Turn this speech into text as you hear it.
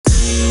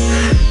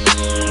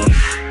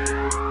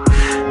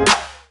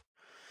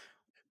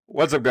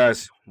What's up,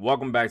 guys?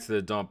 Welcome back to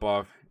the Dump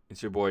Off.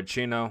 It's your boy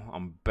Chino.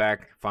 I'm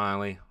back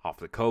finally off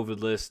the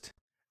COVID list.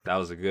 That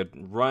was a good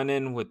run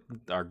in with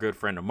our good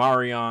friend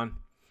Amarion.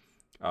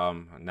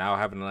 Now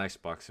having an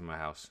Xbox in my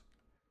house.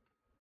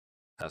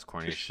 That's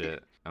corny as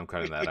shit. I'm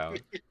cutting that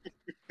out.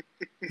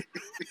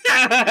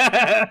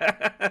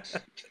 That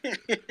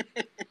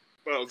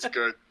was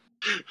good.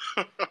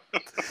 It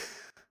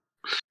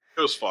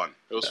was fun.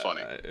 It was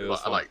funny. It was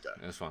I fun. like that.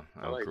 It was fun.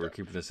 like We're that.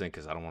 keeping this in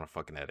because I don't want to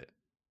fucking edit.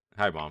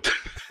 Hi, Mom.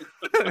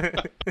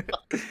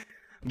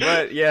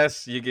 But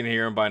yes, you can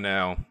hear him by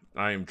now.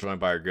 I am joined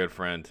by our good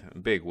friend,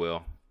 Big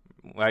Will.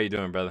 How you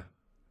doing, brother?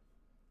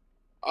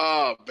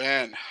 Oh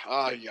man,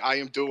 I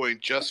am doing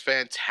just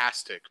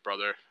fantastic,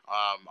 brother.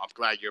 I'm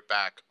glad you're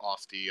back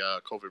off the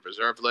COVID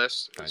reserve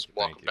list.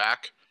 Welcome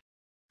back.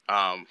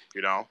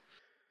 You know,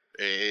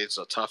 it's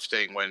a tough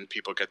thing when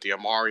people get the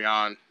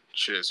Amarion.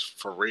 Shit is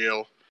for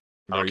real.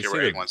 I don't care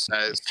what anyone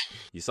says.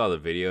 You saw the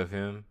video of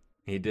him?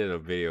 He did a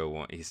video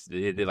one. He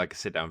did like a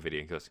sit down video.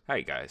 He goes,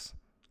 "Hey guys,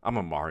 I'm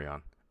a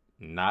Marion,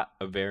 not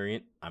a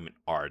variant. I'm an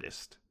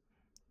artist."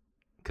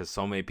 Because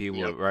so many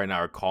people right now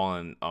are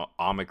calling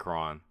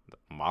Omicron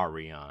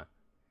Marion.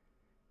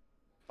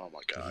 Oh my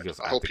god! He goes,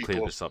 I hope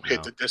people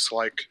hit the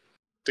dislike.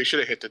 They should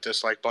have hit the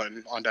dislike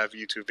button on that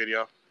YouTube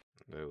video.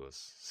 It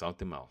was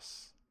something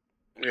else.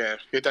 Yeah,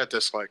 hit that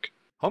dislike.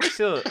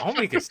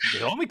 Homie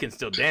can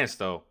still dance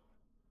though.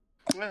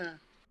 Yeah.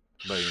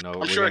 But you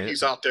know, I'm sure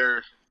he's out there.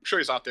 I'm sure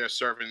he's out there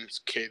serving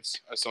kids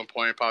at some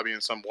point, probably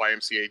in some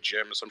YMCA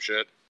gym or some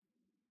shit.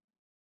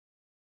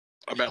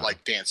 I meant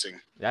like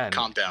dancing. Yeah,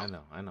 calm down.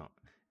 I know.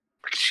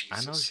 Jesus.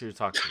 I know what you're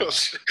talking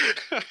about.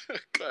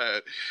 Go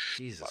ahead.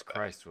 Jesus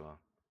Christ, Will.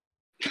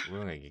 We're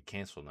gonna get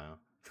canceled now.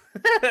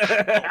 Oh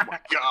my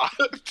god.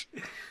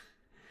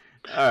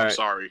 All right. I'm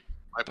sorry.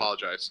 I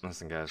apologize.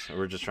 Listen, guys,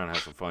 we're just trying to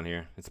have some fun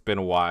here. It's been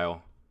a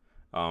while.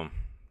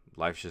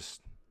 Life's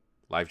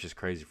just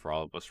crazy for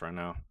all of us right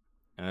now.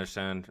 I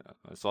understand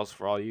it's also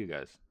for all you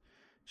guys.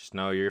 Just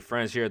know your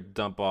friends here at the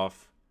Dump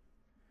Off.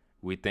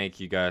 We thank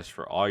you guys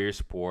for all your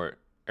support,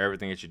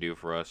 everything that you do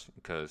for us,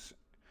 because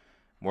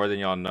more than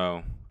y'all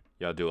know,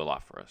 y'all do a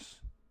lot for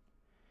us.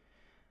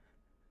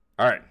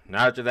 All right,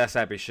 now after that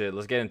sappy shit,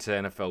 let's get into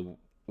NFL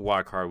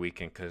wildcard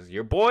weekend, because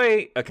your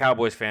boy, a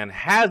Cowboys fan,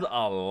 has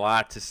a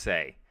lot to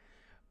say.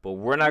 But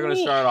we're not going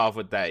to start off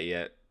with that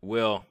yet.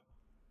 Will,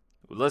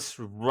 let's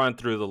run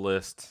through the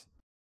list.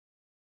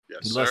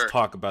 Yes, let's sir.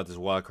 talk about this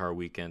wildcard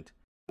weekend,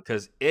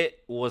 because it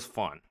was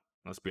fun.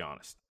 Let's be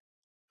honest.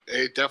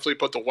 It definitely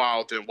put the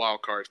Wild in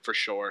wild card for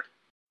sure.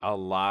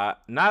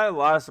 Not a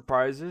lot of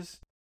surprises,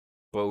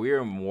 but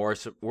we're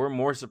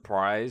more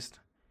surprised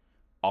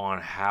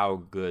on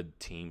how good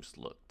teams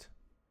looked,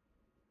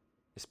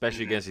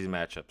 especially against these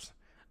matchups.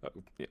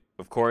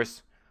 Of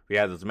course, we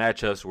had those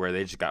matchups where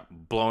they just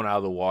got blown out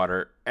of the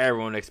water.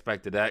 Everyone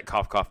expected that.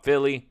 Cough, cough,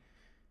 Philly.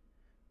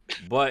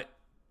 But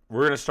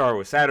we're going to start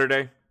with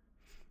Saturday.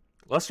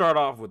 Let's start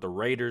off with the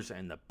Raiders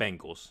and the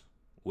Bengals.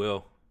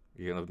 Will,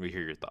 you're going to let me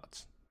hear your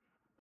thoughts.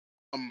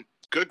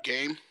 Good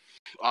game.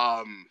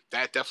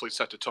 That definitely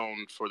set the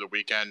tone for the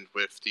weekend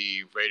with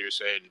the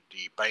Raiders and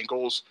the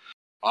Bengals.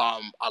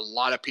 A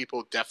lot of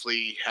people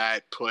definitely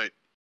had put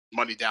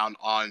money down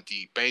on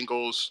the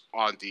Bengals,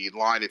 on the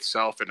line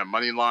itself and the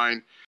money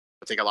line.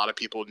 I think a lot of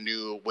people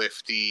knew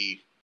with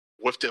the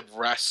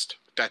rest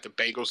that the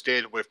Bengals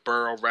did, with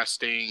Burrow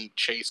resting,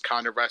 Chase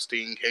kind of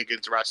resting,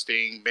 Higgins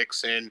resting,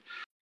 Mixon.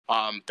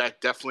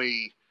 That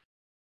definitely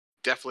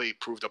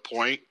proved a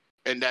point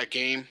in that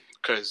game,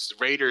 because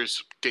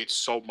Raiders did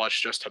so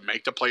much just to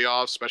make the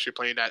playoffs, especially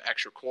playing that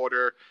extra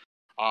quarter,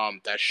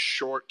 that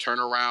short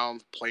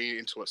turnaround, playing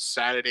into a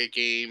Saturday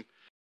game.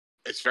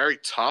 It's very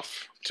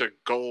tough to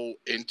go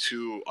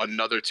into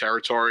another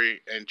territory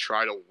and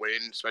try to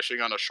win,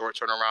 especially on a short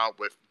turnaround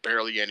with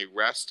barely any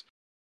rest.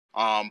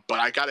 But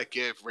I got to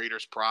give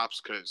Raiders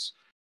props, because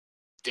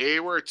they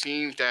were a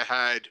team that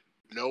had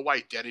no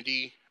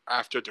identity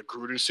after the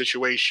Gruden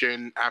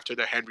situation, after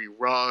the Henry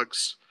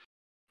Ruggs.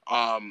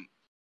 I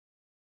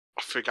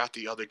forgot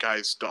the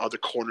other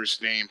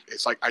corner's name.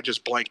 It's like I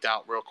just blanked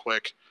out real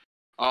quick.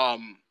 I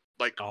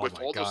know what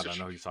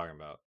you're talking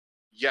about.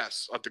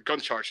 Yes, the gun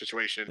charge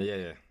situation.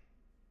 Yeah.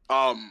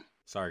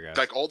 Sorry, guys.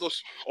 Like all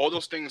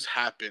those things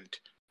happened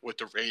with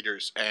the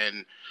Raiders,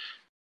 and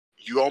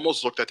you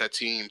almost looked at that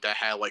team that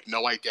had like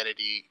no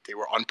identity. They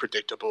were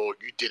unpredictable.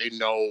 You didn't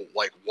know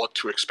like what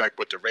to expect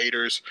with the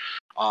Raiders.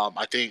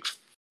 I think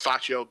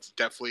Faccio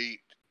definitely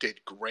did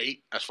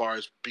great as far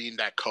as being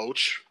that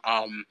coach.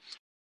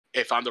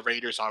 If I'm the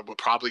Raiders, I would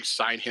probably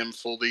sign him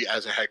fully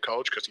as a head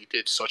coach, because he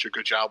did such a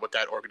good job with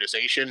that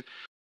organization.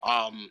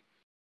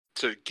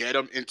 To get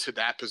him into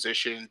that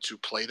position to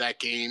play that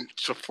game,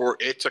 for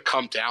it to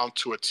come down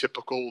to a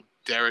typical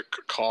Derek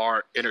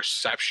Carr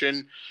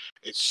interception,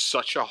 it's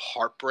such a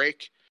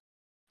heartbreak,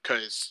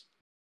 because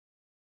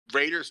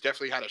Raiders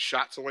definitely had a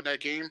shot to win that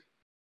game,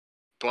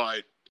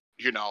 but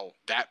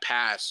that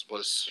pass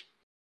was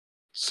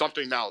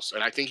something else,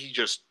 and I think he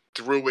just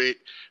threw it,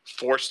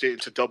 forced it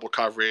into double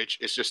coverage.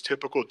 It's just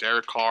typical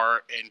Derek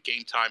Carr in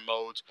game time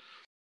mode.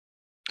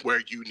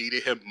 where you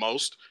needed him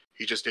most,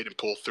 he just didn't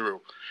pull through.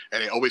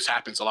 And it always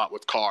happens a lot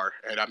with Carr.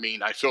 And I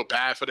mean, I feel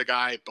bad for the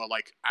guy, but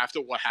like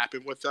after what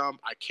happened with them,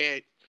 I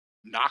can't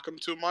knock him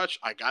too much.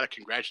 I got to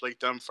congratulate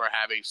them for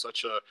having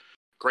such a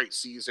great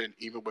season,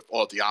 even with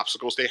all the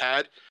obstacles they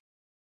had.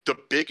 The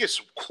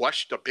biggest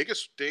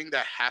thing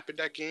that happened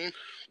that game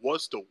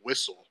was the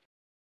whistle.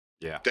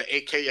 Yeah. The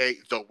AKA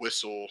the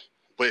whistle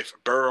with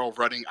Burrow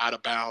running out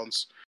of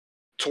bounds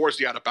towards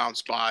the out of bounds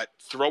spot,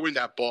 throwing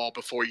that ball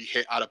before you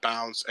hit out of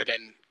bounds, and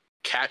then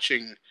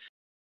catching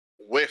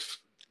with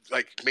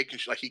like making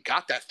sure like he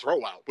got that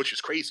throw out, which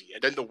is crazy.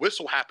 And then the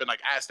whistle happened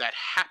like as that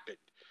happened.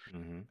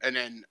 Mm-hmm. And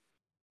then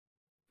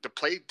the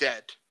play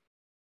dead.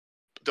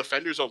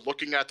 Defenders are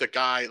looking at the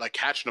guy like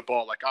catching the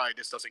ball, like, all right,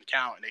 this doesn't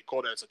count, and they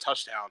call it as a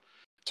touchdown.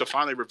 To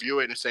finally review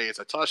it and say it's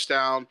a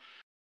touchdown,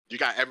 you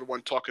got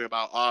everyone talking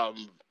about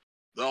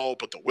no,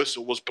 but the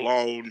whistle was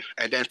blown,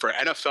 and then for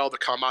NFL to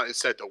come out and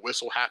said the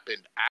whistle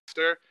happened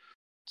after,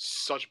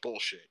 such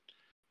bullshit.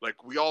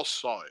 Like we all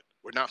saw it.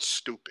 We're not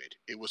stupid.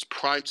 It was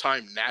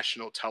primetime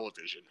national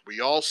television.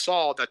 We all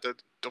saw that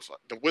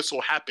the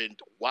whistle happened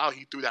while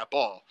he threw that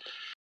ball,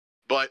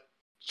 but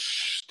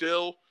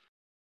still,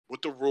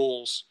 with the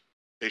rules,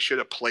 they should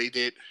have played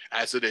it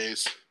as it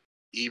is.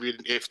 Even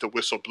if the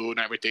whistle blew and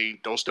everything,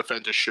 those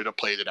defenders should have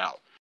played it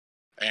out.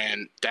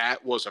 And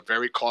that was a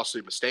very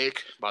costly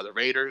mistake by the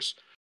Raiders,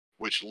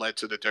 which led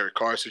to the Derek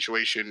Carr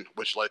situation,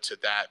 which led to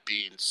that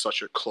being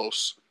such a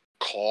close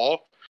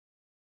call.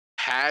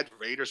 Had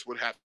Raiders would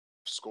have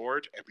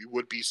scored, and we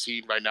would be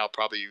seeing right now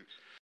probably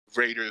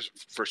Raiders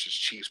versus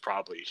Chiefs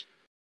probably.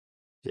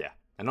 Yeah.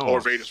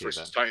 Or Raiders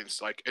versus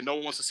Titans. Like, and no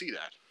one wants to see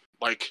that.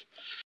 Like,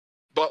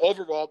 but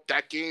overall,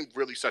 that game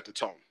really set the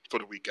tone for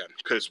the weekend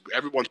because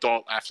everyone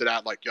thought after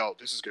that, like, yo,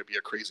 this is gonna be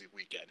a crazy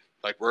weekend.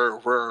 Like,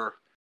 we're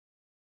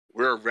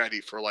ready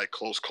for like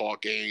close call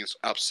games,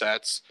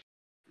 upsets.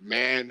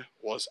 Man,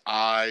 was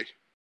I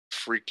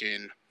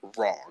freaking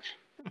wrong.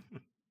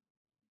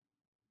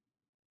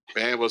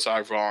 Man, was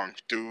I wrong.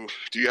 Do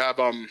you have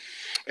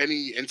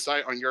any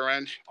insight on your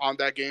end on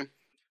that game?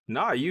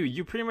 Nah,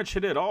 you pretty much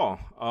hit it all.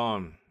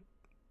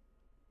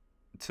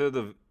 To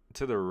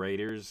the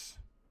Raiders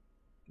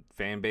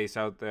fan base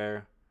out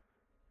there,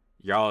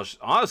 y'all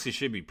honestly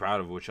should be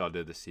proud of what y'all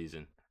did this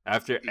season.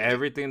 After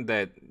everything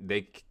that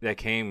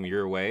came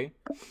your way,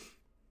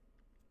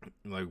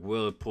 like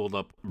Will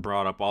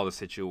brought up all the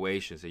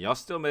situations, and y'all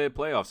still made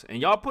playoffs,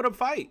 and y'all put up a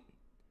fight.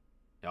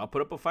 Y'all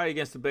put up a fight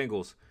against the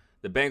Bengals.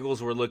 The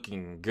Bengals were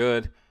looking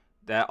good.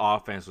 That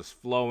offense was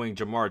flowing.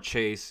 Jamar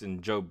Chase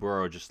and Joe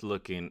Burrow just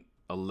looking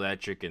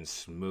electric and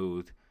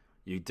smooth.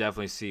 You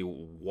definitely see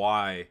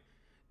why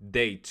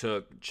they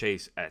took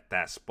Chase at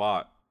that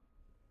spot.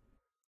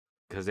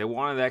 Because they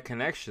wanted that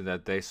connection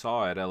that they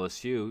saw at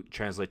LSU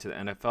translate to the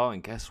NFL.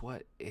 And guess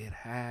what? It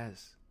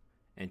has.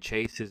 And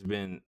Chase has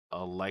been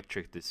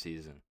electric this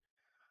season.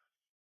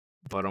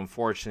 But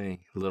unfortunately,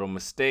 little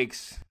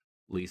mistakes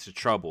leads to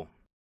trouble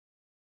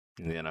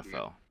in the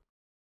NFL.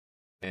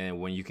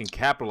 And when you can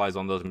capitalize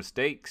on those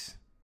mistakes,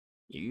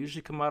 you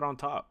usually come out on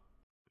top.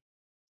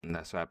 And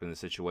that's what happened in the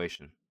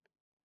situation.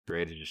 The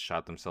Raiders just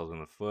shot themselves in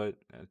the foot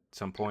at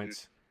some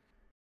points.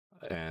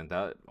 And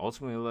that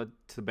ultimately led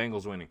to the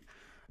Bengals winning.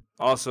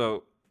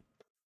 Also,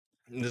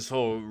 this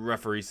whole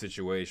referee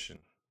situation,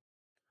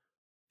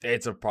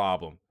 it's a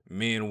problem.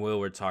 Me and Will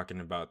were talking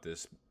about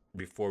this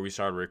before we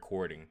started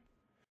recording.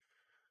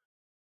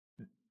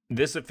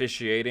 This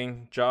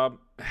officiating job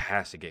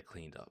has to get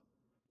cleaned up.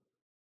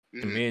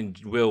 And me and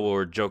Will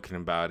were joking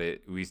about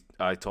it.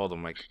 I told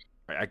him, like,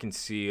 I can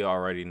see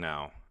already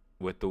now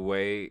with the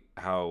way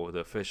how the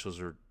officials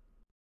are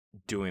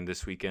doing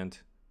this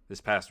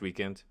past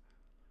weekend.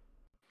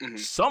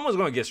 Someone's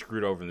going to get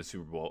screwed over in the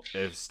Super Bowl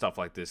if stuff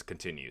like this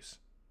continues.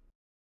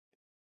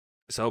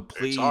 So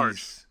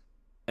please,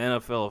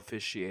 NFL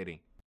officiating,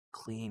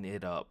 clean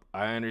it up.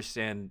 I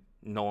understand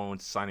no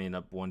one's signing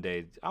up one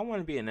day. I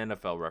want to be an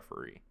NFL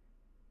referee.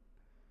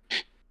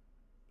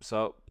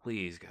 So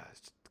please,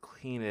 guys,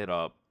 clean it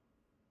up.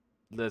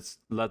 Let's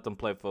let them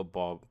play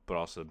football, but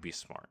also be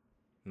smart.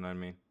 You know what I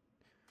mean?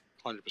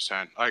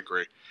 100%. I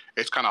agree.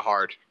 It's kind of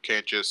hard.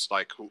 Can't just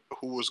like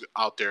who's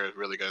out there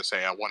really gonna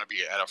say I want to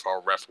be an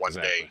NFL ref one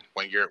day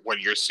when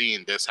you're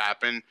seeing this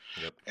happen,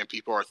 and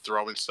people are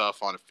throwing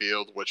stuff on the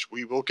field, which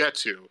we will get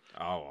to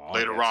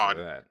later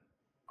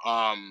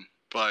on.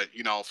 But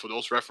you know, for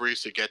those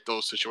referees to get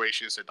those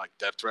situations and like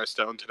death threats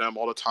done to them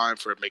all the time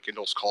for making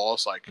those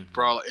calls, like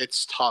bro,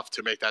 it's tough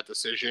to make that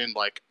decision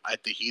like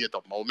at the heat of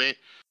the moment.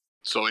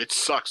 So it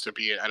sucks to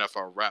be an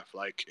NFL ref.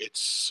 Like,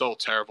 it's so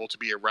terrible to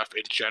be a ref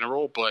in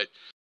general, but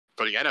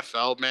for the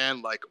NFL,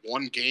 man, like,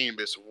 one game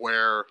is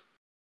where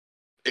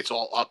it's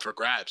all up for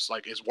grabs.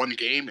 Like, it's one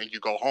game and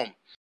you go home,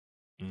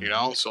 you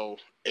know? So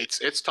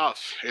it's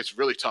tough. It's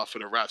really tough for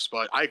the refs,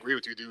 but I agree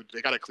with you, dude.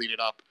 They got to clean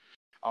it up.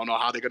 I don't know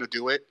how they're going to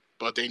do it,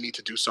 but they need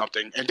to do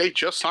something. And they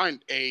just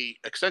signed a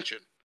extension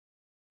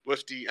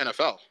with the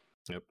NFL.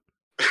 Yep.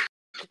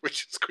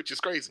 which is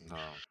crazy. No,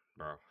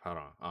 bro. I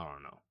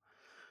don't know.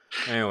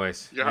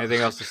 Anyways,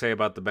 anything else to say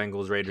about the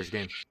Bengals-Raiders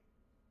game?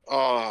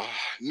 Uh,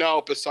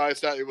 no.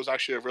 Besides that, it was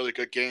actually a really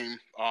good game.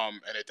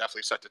 And it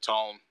definitely set the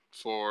tone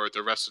for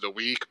the rest of the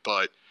week.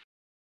 But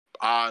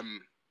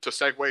to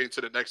segue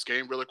into the next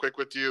game really quick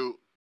with you,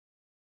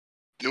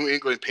 New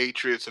England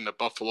Patriots and the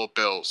Buffalo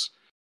Bills.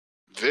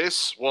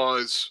 This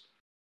was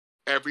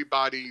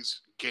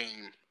everybody's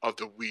game of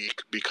the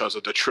week because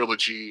of the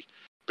trilogy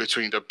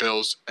between the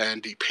Bills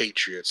and the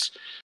Patriots.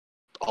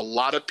 A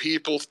lot of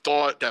people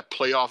thought that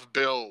playoff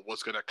Bill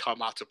was going to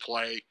come out to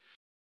play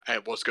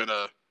and was going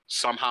to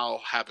somehow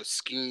have a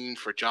scheme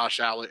for Josh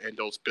Allen and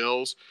those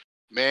Bills.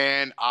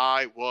 Man,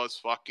 I was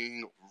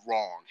fucking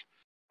wrong.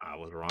 I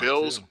was wrong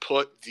Bills too.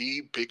 put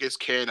the biggest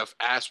can of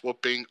ass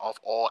whooping of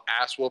all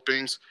ass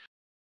whoopings.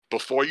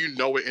 Before you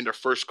know it, in the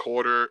first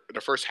quarter, in the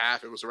first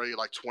half, it was already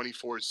like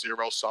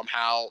 24-0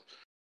 somehow.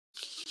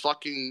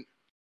 Fucking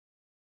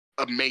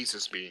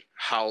amazes me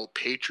how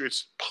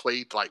Patriots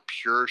played like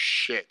pure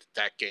shit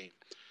that game.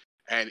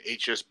 And it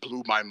just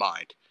blew my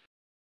mind.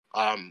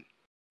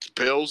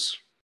 Bills,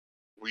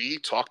 we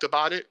talked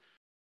about it.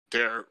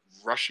 Their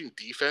rushing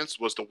defense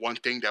was the one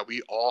thing that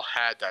we all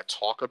had that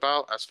talk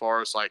about as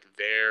far as like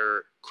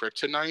their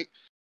kryptonite.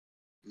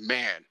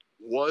 Man,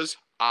 was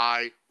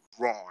I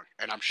wrong.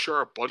 And I'm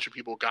sure a bunch of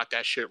people got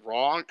that shit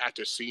wrong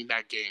after seeing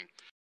that game.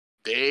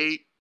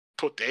 They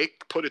put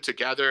it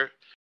together.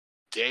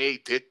 They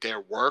did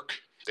their work.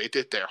 They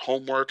did their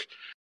homework.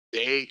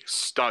 They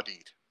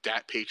studied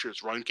that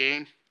Patriots run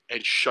game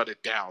and shut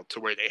it down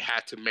to where they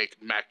had to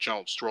make Mac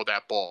Jones throw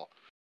that ball.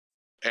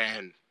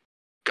 And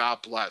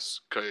God bless,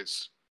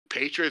 because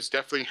Patriots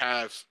definitely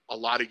have a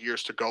lot of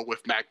years to go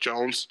with Mac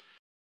Jones.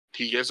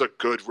 He is a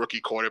good rookie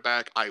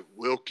quarterback. I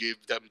will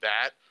give them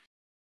that.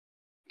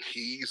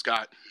 He's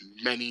got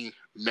many,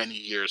 many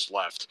years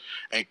left.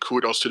 And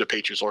kudos to the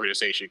Patriots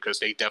organization because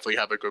they definitely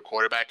have a good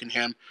quarterback in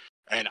him.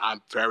 And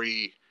I'm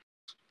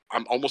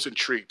almost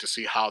intrigued to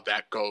see how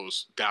that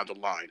goes down the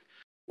line.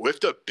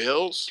 With the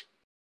Bills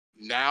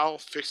now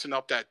fixing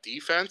up that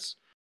defense,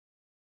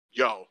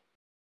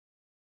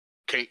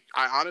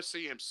 I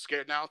honestly am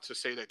scared now to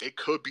say that they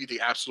could be the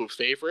absolute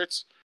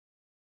favorites.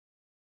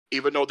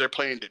 Even though they're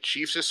playing the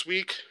Chiefs this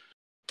week,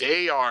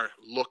 they are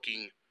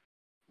looking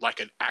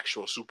like an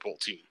actual Super Bowl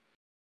team.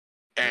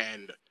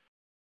 And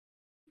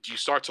you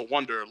start to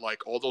wonder,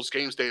 like, all those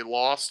games they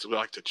lost,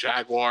 like the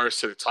Jaguars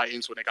to the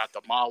Titans when they got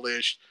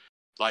demolished,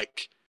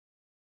 like,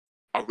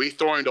 are we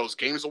throwing those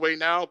games away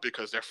now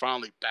because they're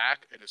finally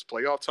back and it's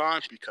playoff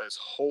time? Because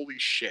holy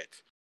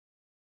shit,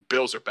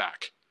 Bills are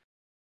back.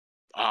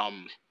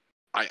 I'm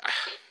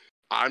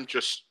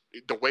just,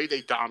 the way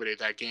they dominated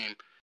that game,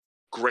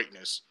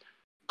 greatness.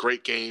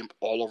 Great game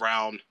all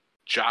around.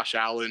 Josh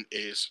Allen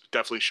is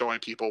definitely showing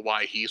people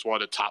why he's one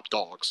of the top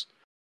dogs.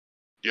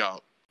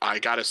 I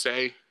gotta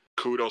say,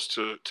 kudos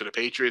to the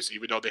Patriots,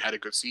 even though they had a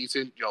good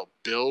season.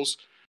 Bills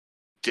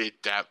did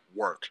that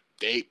work.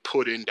 They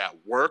put in that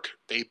work.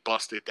 They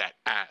busted that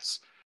ass.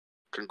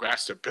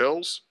 Congrats to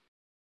Bills.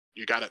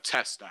 You got a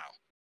test now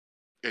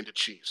in the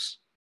Chiefs.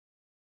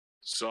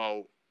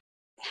 So,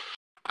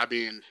 I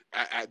mean,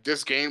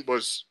 this game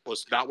was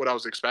not what I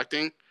was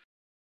expecting.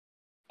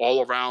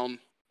 All around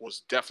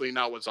was definitely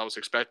not what I was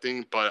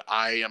expecting, but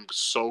I am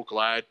so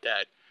glad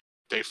that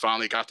they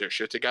finally got their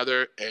shit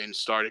together and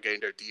started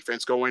getting their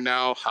defense going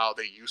now. How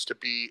they used to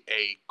be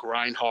a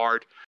grind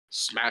hard,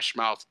 smash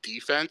mouth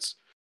defense.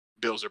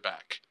 Bills are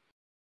back.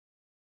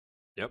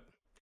 Yep.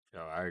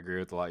 I agree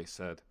with what you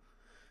said.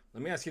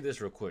 Let me ask you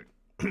this real quick.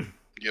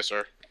 Yes,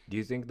 sir. Do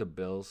you think the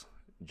Bills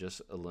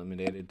just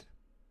eliminated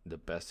the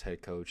best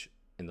head coach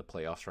in the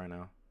playoffs right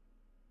now?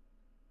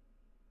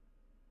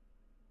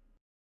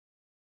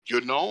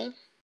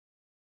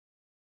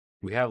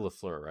 We have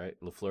LaFleur, right?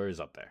 LaFleur is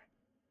up there.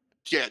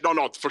 Yeah,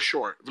 no, for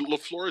sure.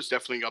 LaFleur is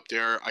definitely up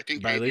there. I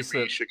think But Andy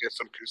Reid should get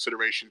some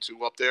consideration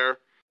too up there.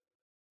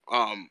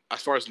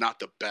 As far as not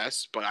the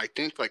best, but I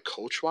think like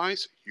coach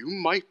wise, you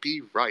might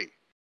be right.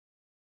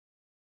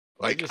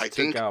 Like I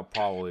think took out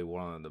probably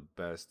one of the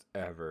best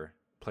ever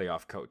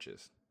playoff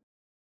coaches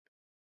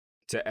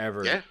to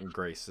ever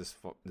grace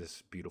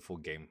this beautiful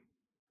game.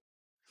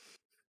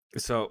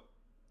 So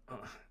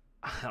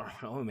I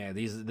don't know, man.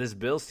 This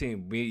Bills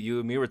team, you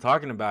and me were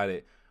talking about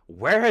it.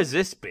 Where has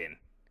this been?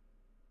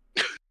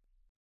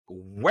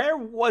 Where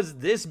was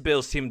this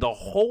Bills team the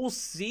whole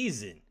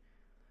season?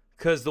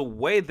 Because the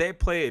way they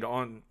played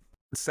on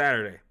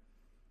Saturday,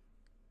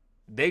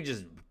 they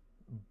just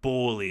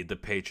bullied the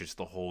Patriots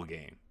the whole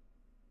game.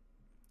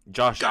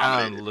 Josh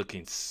Allen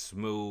looking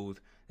smooth.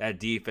 That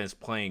defense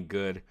playing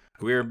good.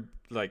 Taron,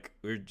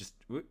 you're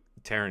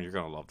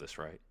going to love this,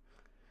 right?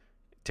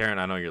 Taron,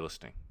 I know you're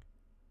listening.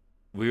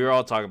 We were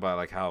all talking about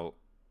like how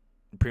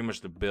pretty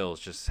much the Bills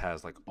just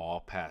has like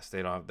all pass.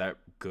 They don't have that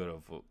good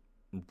of a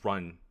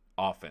run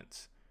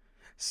offense.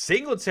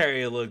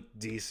 Singletary looked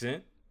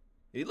decent.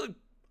 He looked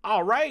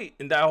all right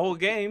in that whole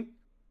game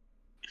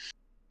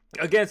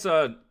against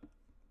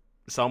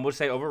some would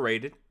say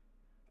overrated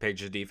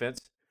Patriots defense.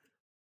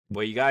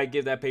 But you gotta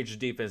give that Patriots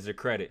defense the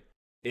credit.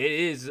 It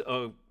is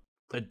a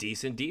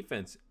decent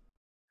defense.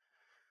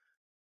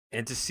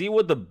 And to see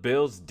what the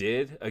Bills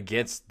did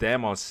against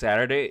them on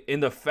Saturday, in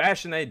the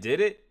fashion they did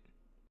it,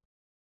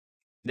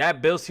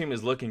 that Bills team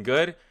is looking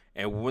good.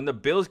 And when the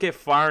Bills get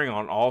firing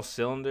on all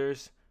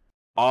cylinders,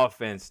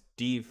 offense,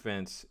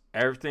 defense,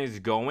 everything's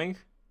going,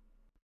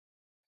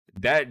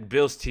 that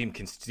Bills team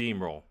can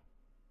steamroll.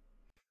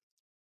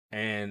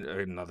 And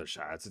another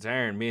shot. It's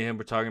Aaron. Me and him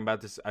were talking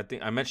about this. I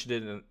think I mentioned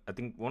it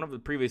in one of the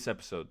previous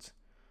episodes.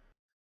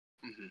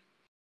 Mm-hmm.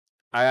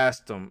 I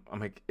asked him, I'm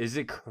like, is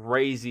it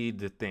crazy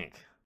to think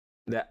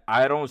that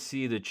I don't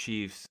see the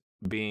Chiefs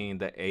being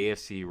the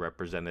AFC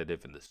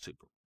representative in the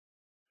Super Bowl?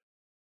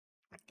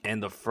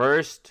 And the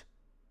first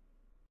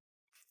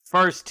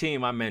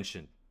team I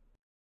mentioned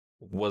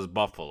was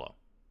Buffalo.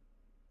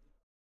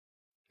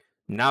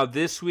 Now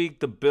this week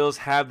the Bills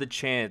have the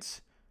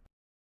chance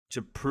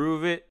to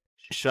prove it,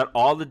 shut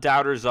all the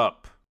doubters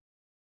up.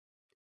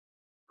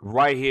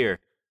 Right here.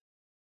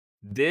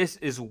 This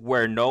is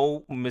where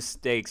no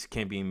mistakes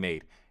can be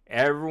made.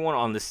 Everyone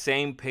on the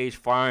same page,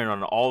 firing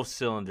on all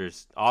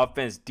cylinders.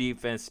 Offense,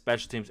 defense,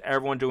 special teams,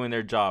 everyone doing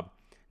their job.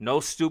 No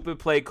stupid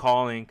play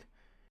calling.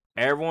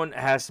 Everyone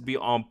has to be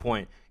on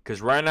point.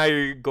 Because right now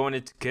you're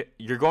going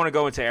to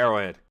go into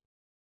Arrowhead.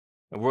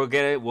 And we'll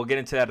get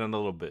into that in a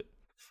little bit.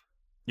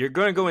 You're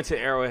going to go into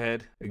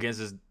Arrowhead against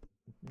this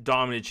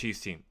dominant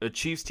Chiefs team. A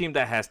Chiefs team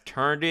that has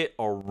turned it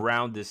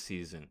around this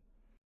season.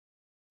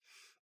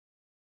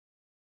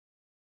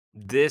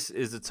 This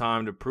is the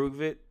time to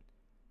prove it.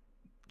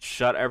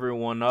 Shut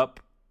everyone up.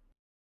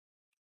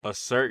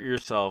 Assert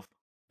yourself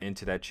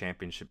into that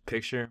championship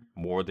picture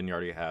more than you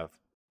already have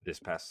this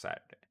past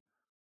Saturday.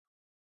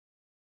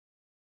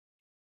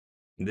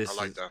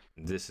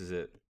 This is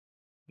it.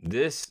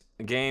 This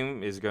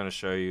game is going to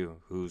show you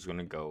who's going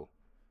to go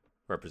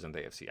represent the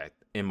AFC,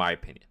 in my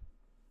opinion.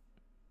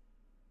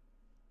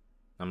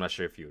 I'm not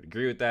sure if you would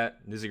agree with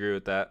that, disagree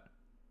with that.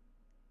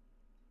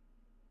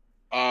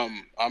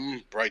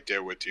 I'm right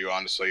there with you,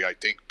 honestly. I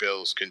think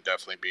Bills can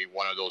definitely be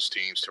one of those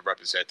teams to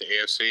represent the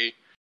AFC.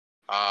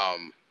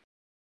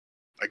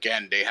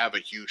 Again, they have a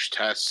huge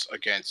test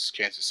against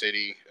Kansas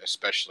City,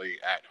 especially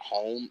at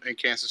home in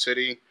Kansas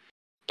City.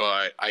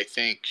 But I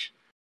think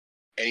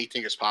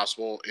anything is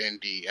possible in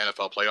the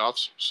NFL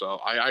playoffs.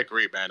 So I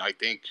agree, man. I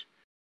think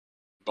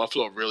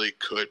Buffalo really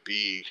could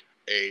be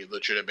a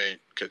legitimate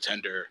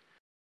contender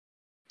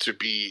to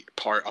be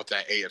part of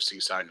that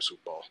AFC side in the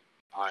Super Bowl.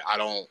 I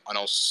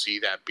don't see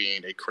that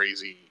being a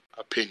crazy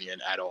opinion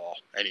at all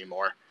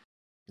anymore.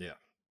 Yeah.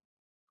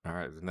 All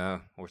right.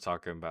 Now we're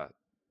talking about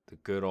the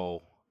good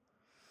old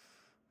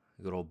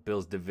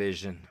Bills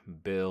division.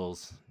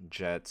 Bills,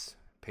 Jets,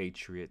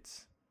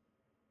 Patriots,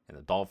 and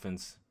the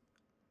Dolphins.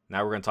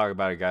 Now we're going to talk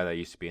about a guy that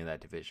used to be in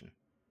that division.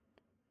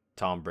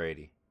 Tom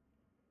Brady.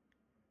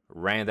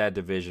 Ran that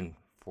division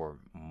for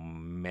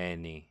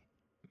many,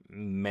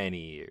 many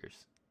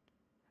years.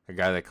 A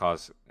guy that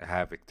caused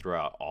havoc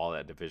throughout all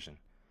that division.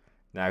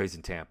 Now he's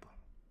in Tampa.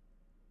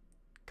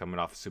 Coming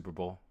off a Super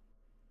Bowl.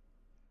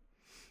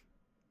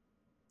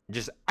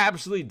 Just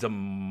absolutely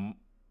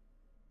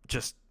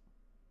just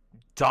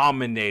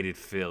dominated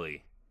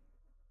Philly.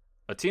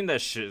 A team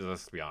that should,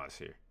 let's be honest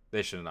here,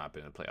 they should have not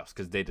been in the playoffs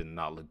because they did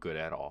not look good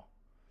at all.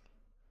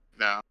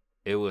 No.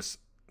 It was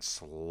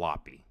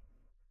sloppy.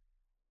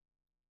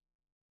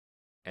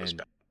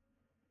 And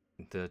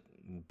the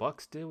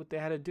Bucs did what they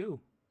had to do.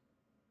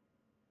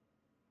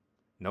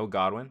 No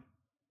Godwin.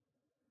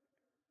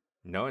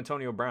 No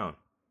Antonio Brown.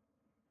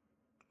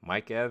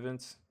 Mike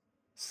Evans,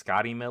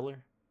 Scotty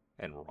Miller,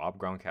 and Rob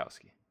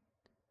Gronkowski.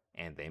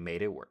 And they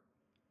made it work.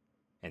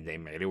 And they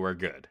made it work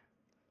good.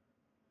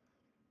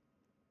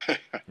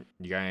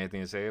 You got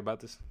anything to say about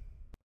this?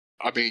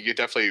 I mean, you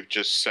definitely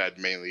just said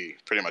mainly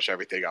pretty much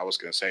everything I was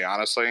going to say,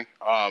 honestly.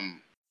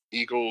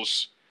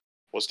 Eagles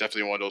was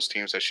definitely one of those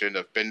teams that shouldn't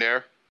have been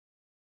there.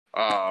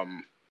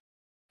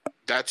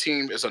 That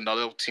team is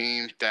another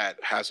team that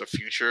has a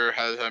future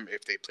ahead of them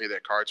if they play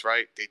their cards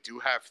right. They do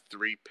have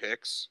 3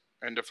 picks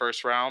in the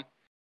first round,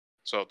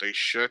 so they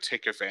should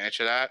take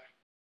advantage of that.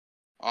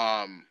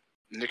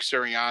 Nick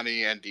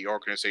Sirianni and the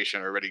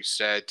organization already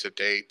said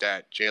today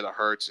that Jalen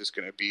Hurts is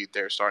going to be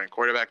their starting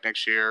quarterback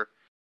next year.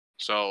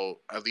 So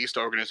at least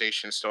the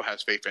organization still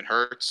has faith in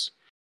Hurts.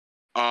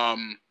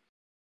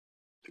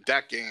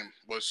 That game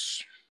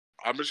was,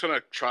 I'm just going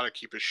to try to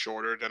keep it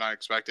shorter than I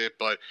expected,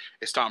 but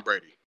it's Tom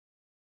Brady.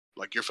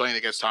 Like, you're playing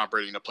against Tom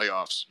Brady in the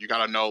playoffs. You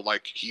got to know,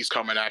 like, he's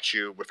coming at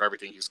you with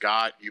everything he's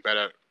got. You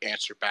better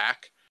answer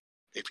back.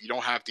 If you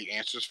don't have the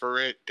answers for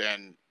it,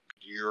 then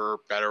you're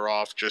better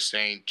off just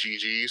saying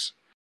GG's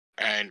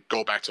and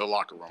go back to the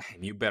locker room.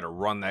 And you better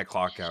run that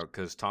clock out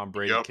because Tom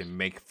Brady can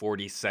make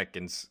 40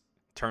 seconds,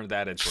 turn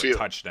that into a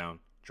touchdown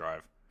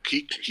drive.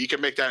 He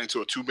can make that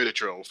into a 2-minute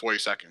drill with 40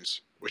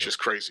 seconds, which is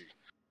crazy.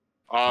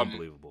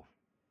 Unbelievable.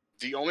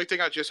 The only thing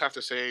I just have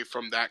to say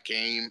from that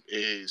game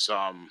is,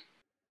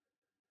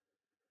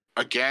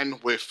 again,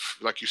 with,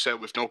 like you said,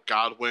 with no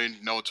Godwin,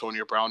 no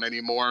Antonio Brown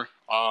anymore,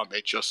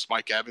 it's just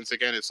Mike Evans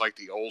again. It's like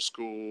the old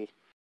school,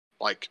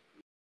 like,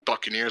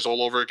 Buccaneers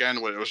all over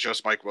again when it was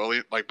just Mike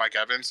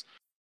Evans.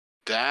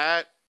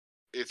 That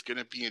it's going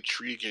to be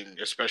intriguing,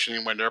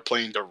 especially when they're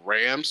playing the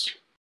Rams,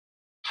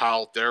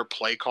 how their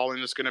play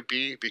calling is going to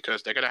be,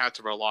 because they're going to have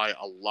to rely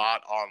a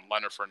lot on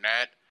Leonard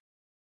Fournette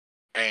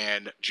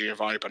and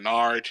Giovanni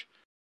Bernard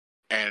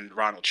and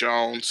Ronald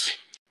Jones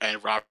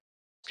and Rob.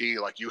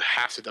 Like, you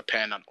have to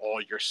depend on all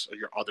your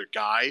other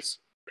guys,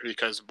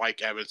 because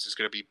Mike Evans is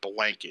going to be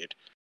blanketed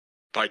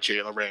by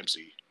Jalen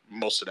Ramsey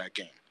most of that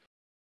game.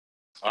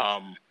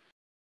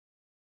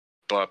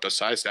 But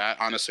besides that,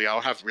 honestly, I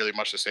don't have really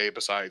much to say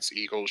besides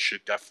Eagles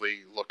should definitely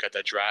look at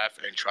the draft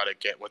and try to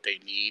get what they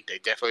need. They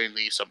definitely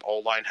need some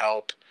O-line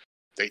help.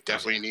 They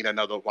definitely need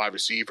another wide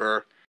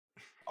receiver.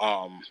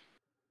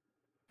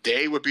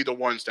 They would be the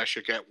ones that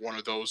should get one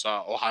of those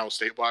Ohio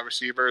State wide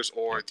receivers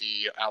or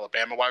the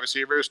Alabama wide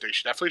receivers. They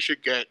definitely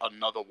should get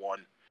another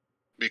one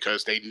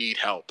because they need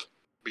help.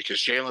 Because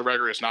Jalen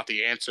Reagor is not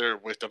the answer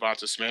with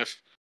Devonta Smith.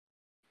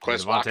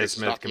 Devontae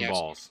Smith can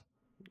balls.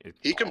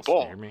 He can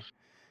ball. You hear me?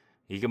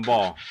 He can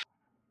ball.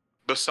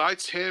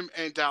 Besides him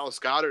and Dallas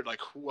Goedert, like,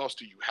 who else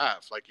do you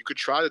have? Like, you could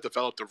try to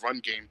develop the run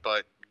game,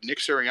 but Nick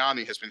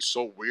Sirianni has been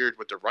so weird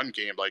with the run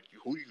game. Like,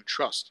 who do you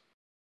trust?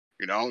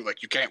 You know,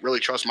 like, you can't really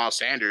trust Miles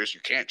Sanders.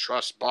 You can't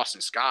trust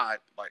Boston Scott,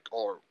 like,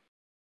 or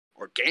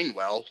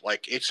Gainwell.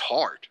 Like, it's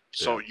hard.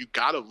 Yeah. So you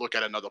got to look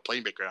at another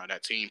playmaker on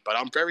that team. But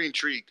I'm very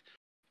intrigued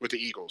with the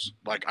Eagles.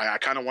 Like, I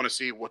kind of want to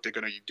see what they're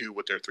going to do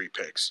with their 3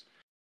 picks.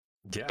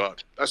 Yeah.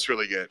 But that's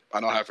really it. I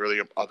don't have really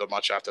other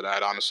much after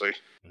that, honestly.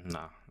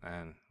 No,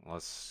 and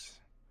let's.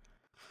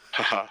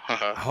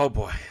 Oh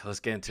boy, let's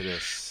get into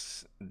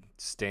this.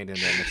 Staying in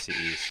the NFC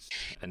East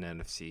and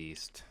NFC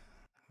East.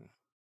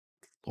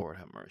 Lord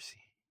have mercy.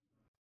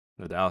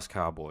 The Dallas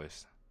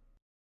Cowboys,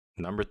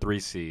 number 3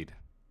 seed,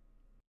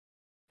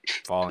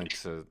 falling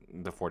to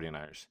the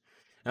 49ers.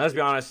 And let's be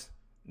honest,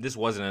 this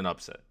wasn't an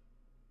upset.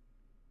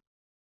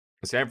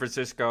 San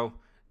Francisco,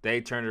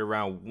 they turned it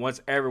around. Once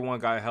everyone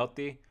got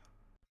healthy,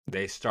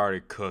 they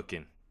started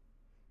cooking.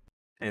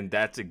 And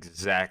that's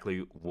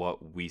exactly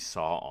what we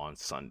saw on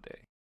Sunday.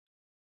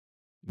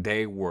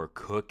 They were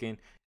cooking.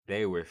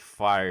 They were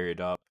fired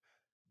up.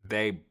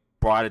 They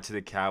brought it to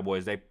the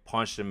Cowboys. They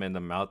punched them in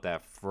the mouth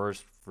that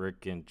first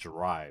freaking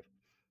drive.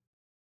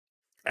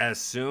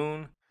 As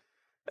soon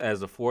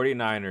as the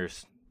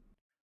 49ers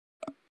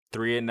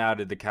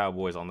 3-and-outed the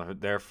Cowboys on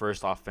their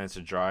first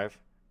offensive drive,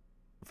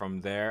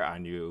 from there, I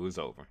knew it was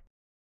over.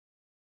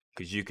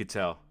 Because you could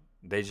tell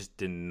they just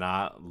did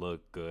not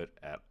look good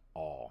at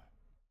all.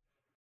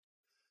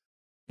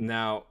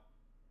 Now,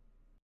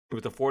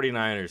 with the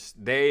 49ers,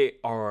 they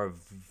are a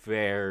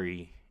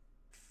very,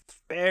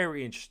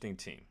 very interesting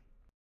team.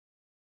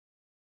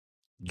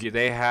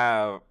 They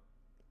have,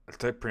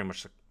 they're pretty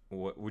much,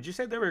 would you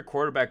say they were a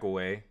quarterback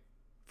away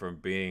from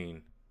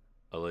being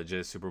a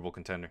legit Super Bowl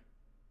contender?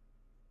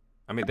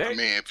 I mean,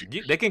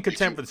 they can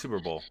contend for the Super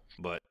Bowl,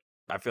 but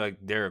I feel like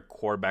they're a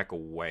quarterback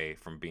away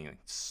from being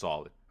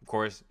solid. Of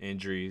course,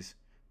 injuries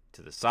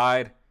to the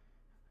side,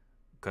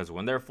 because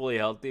when they're fully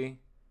healthy,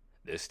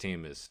 this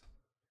team is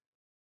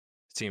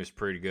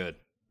pretty good.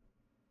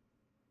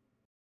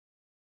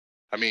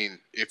 I mean,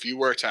 if you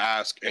were to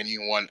ask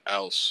anyone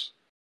else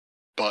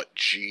but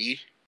G,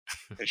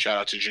 and shout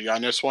out to G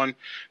on this one,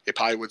 they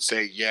probably would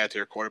say, yeah,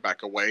 they're a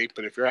quarterback away.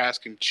 But if you're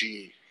asking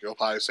G, he'll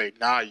probably say,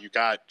 nah, you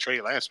got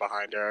Trey Lance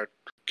behind there.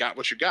 Got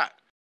what you got.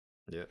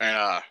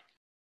 Yeah.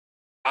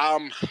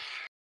 And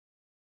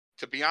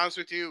to be honest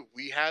with you,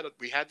 we had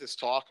this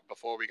talk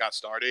before we got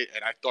started,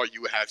 and I thought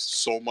you would have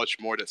so much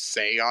more to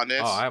say on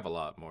this. Oh, I have a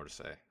lot more to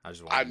say.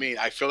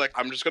 I feel like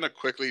I'm just gonna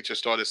quickly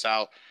just throw this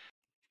out.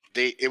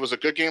 It was a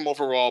good game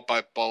overall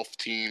by both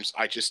teams.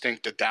 I just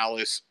think that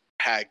Dallas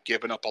had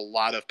given up a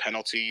lot of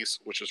penalties,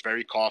 which was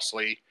very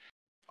costly.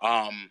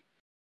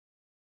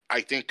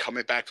 I think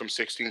coming back from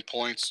 16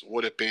 points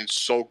would have been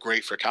so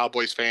great for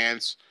Cowboys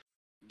fans,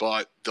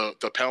 but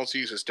the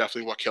penalties is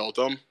definitely what killed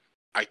them.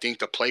 I think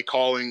the play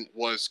calling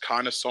was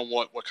kind of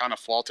somewhat what kind of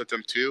faulted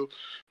them too,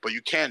 but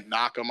you can't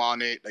knock them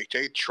on it. Like,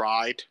 they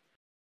tried.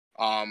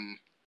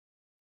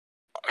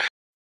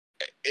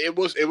 It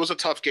was a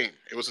tough game.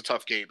 It was a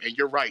tough game, and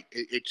you're right.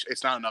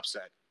 It's not an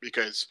upset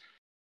because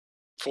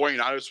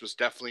 49ers was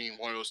definitely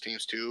one of those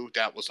teams too.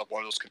 That was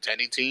one of those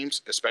contending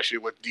teams, especially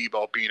with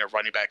Debo being a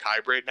running back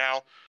hybrid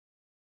now.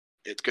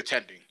 It's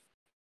contending.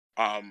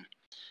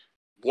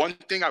 One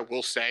thing I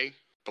will say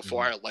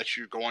before I let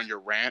you go on your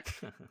rant.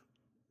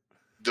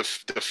 The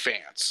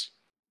fans.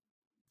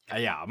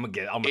 Yeah, I'm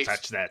gonna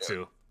touch that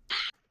too.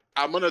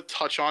 I'm gonna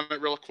touch on it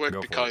real quick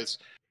because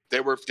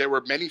there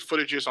were many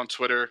footages on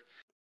Twitter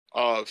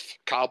of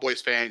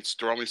Cowboys fans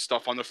throwing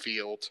stuff on the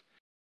field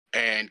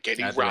and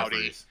getting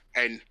rowdy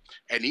and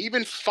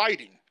even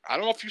fighting. I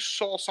don't know if you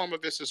saw some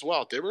of this as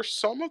well. There were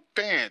some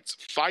fans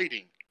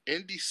fighting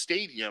in the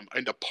stadium,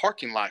 in the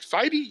parking lot,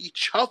 fighting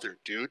each other,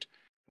 dude.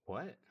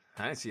 What?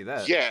 I didn't see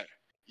that. Yeah.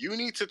 You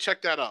need to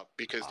check that up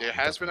because there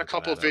has been a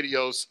couple of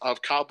videos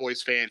of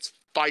Cowboys fans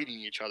fighting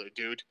each other,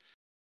 dude.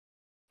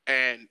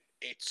 And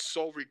it's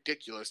so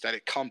ridiculous that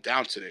it come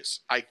down to this.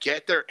 I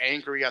get they're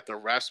angry at the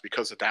refs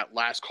because of that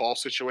last call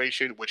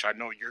situation, which I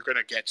know you're going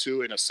to get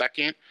to in a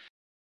second.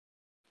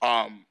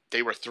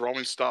 They were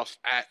throwing stuff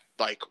at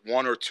like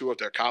one or two of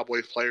their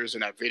Cowboys players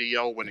in that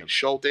video when they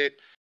showed it.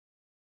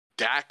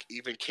 Dak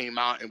even came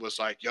out and was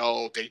like,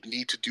 yo, they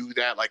need to do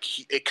that. Like,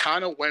 it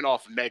kind of went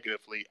off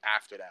negatively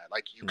after that.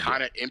 Like, you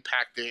kind of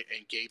impacted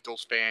and gave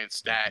those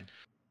fans that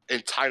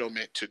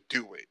entitlement to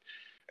do it.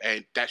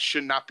 And that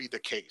should not be the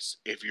case.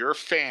 If you're a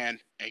fan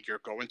and you're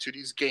going to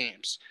these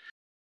games,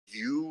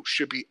 you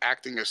should be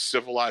acting as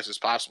civilized as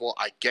possible.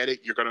 I get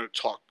it. You're going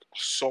to talk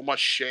so much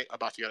shit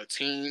about the other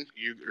team.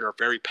 You're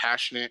very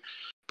passionate.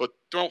 But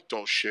don't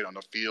throw shit on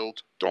the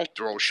field. Don't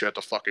throw shit at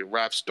the fucking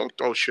refs. Don't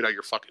throw shit at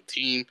your fucking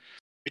team.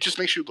 It just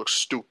makes you look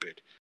stupid.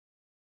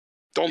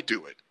 Don't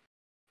do it.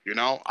 You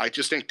know, I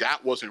just think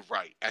that wasn't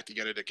right at the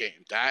end of the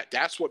game.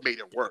 That's what made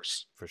it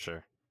worse. For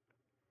sure.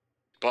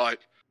 But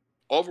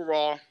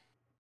overall,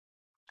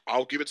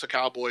 I'll give it to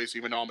Cowboys,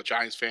 even though I'm a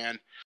Giants fan.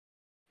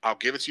 I'll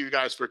give it to you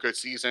guys for a good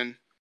season.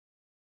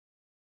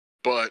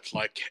 But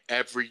like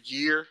every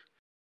year,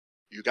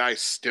 you guys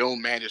still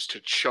manage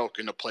to choke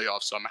in the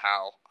playoffs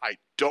somehow. I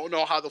don't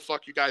know how the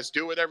fuck you guys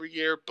do it every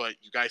year, but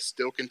you guys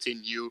still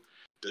continue.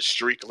 The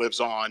streak lives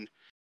on.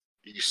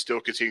 You still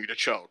continue to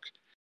choke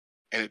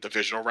in the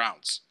divisional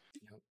rounds.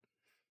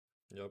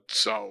 Yep.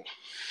 So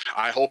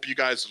I hope you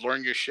guys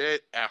learn your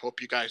shit. I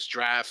hope you guys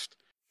draft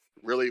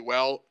really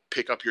well,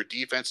 pick up your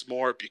defense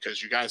more,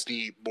 because you guys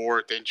need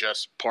more than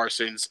just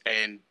Parsons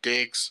and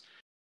Diggs.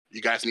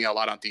 You guys need a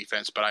lot on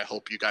defense, but I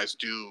hope you guys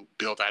do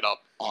build that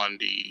up on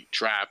the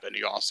draft and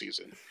the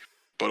offseason.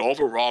 But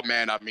overall,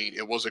 man, I mean,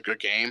 it was a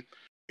good game.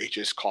 It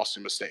just cost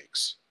some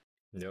mistakes.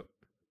 Yep.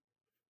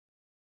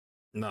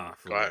 Nah,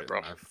 go ahead, bro.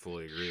 I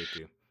fully agree with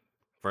you.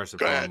 First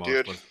and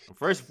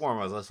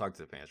foremost, let's talk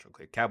to the fans real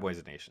quick.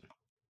 Cowboys Nation.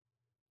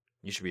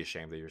 You should be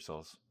ashamed of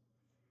yourselves.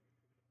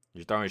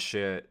 You're throwing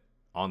shit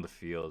on the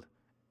field,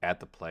 at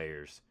the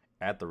players,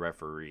 at the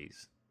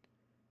referees.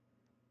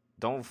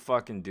 Don't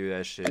fucking do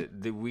that shit.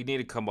 We need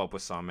to come up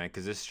with something, man,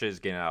 because this shit is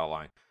getting out of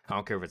line. I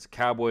don't care if it's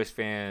Cowboys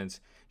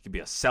fans, you could be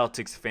a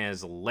Celtics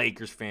fans,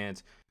 Lakers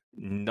fans.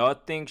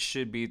 Nothing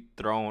should be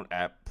thrown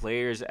at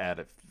players, at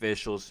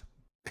officials,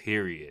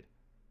 period.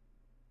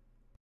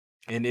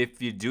 And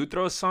if you do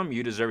throw some,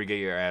 you deserve to get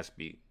your ass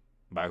beat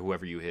by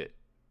whoever you hit.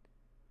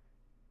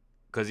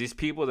 Because these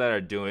people that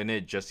are doing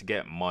it just to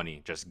get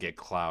money, just to get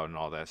clout and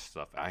all that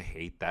stuff. I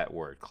hate that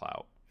word,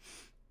 clout.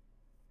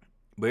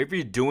 But if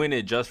you're doing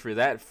it just for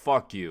that,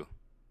 fuck you.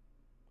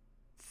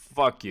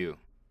 Fuck you.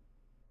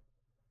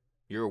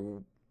 You're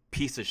a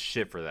piece of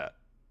shit for that.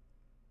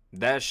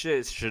 That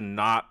shit should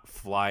not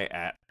fly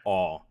at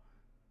all.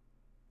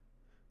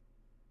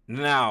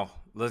 Now,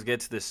 let's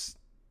get to this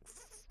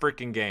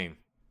freaking game.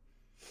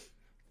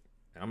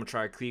 I'm gonna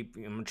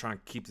try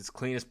and keep this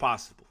clean as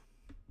possible.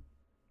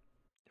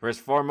 First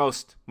and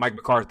foremost, Mike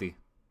McCarthy.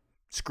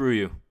 Screw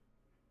you.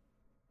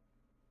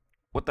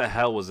 What the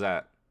hell was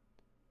that?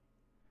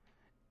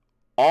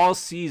 All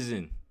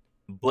season,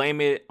 blame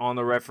it on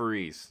the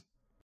referees,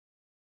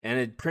 and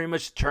it pretty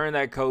much turned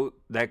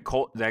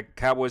that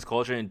Cowboys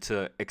culture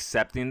into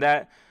accepting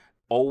that,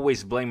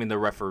 always blaming the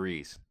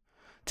referees,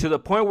 to the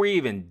point where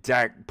even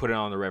Dak put it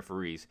on the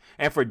referees.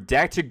 And for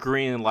Dak to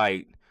green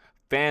light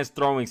fans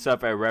throwing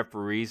stuff at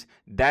referees,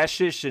 that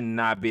shit should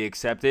not be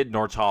accepted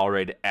nor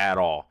tolerated at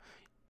all.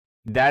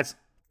 That's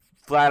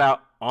flat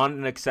out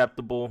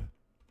unacceptable.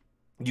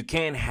 You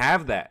can't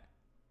have that.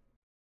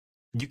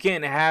 You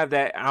can't have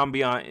that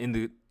ambiance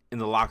in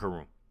the locker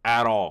room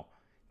at all.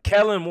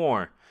 Kellen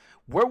Moore,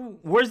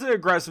 where's the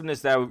aggressiveness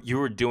that you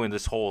were doing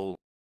this whole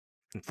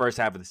first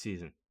half of the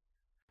season?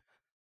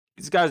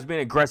 This guy's been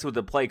aggressive with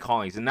the play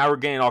callings, and now we're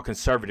getting all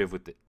conservative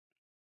with it.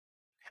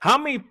 How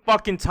many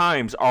fucking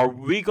times are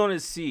we going to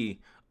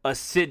see a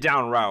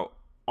sit-down route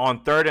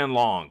on 3rd and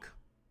long?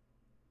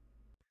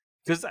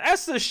 Because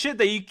that's the shit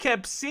that you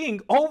kept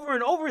seeing over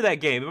and over that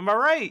game. Am I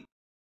right?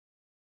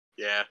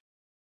 Yeah.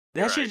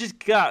 That shit just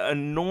got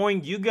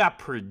annoying. You got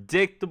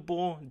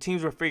predictable.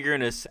 Teams were figuring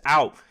this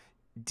out.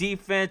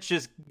 Defense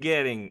just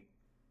getting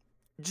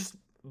just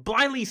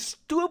blindly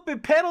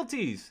stupid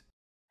penalties.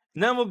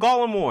 Neville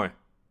Gallimore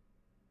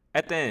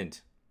at the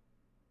end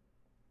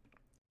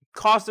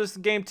cost us the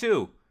game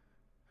too.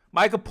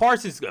 Micah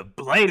Parsons got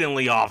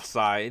blatantly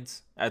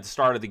offsides at the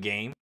start of the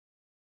game.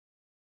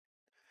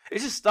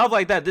 It's just stuff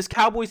like that. This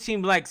Cowboys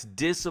team lacks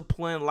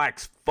discipline,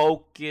 lacks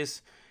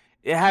focus.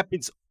 It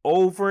happens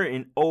over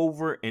and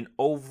over and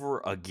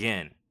over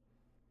again.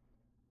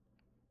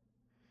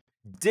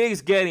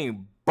 Diggs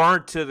getting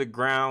burnt to the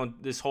ground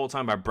this whole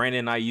time by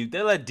Brandon Ayuk.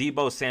 They let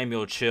Deebo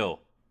Samuel chill.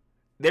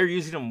 They're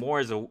using him more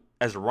as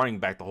a running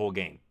back the whole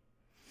game.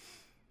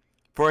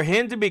 For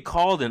him to be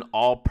called an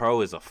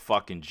all-pro is a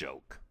fucking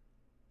joke.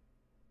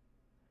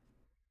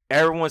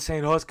 Everyone's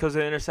saying, oh, it's because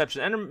of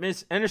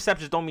interceptions.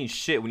 Interceptions don't mean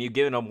shit when you're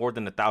giving up more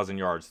than 1,000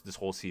 yards this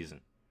whole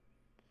season.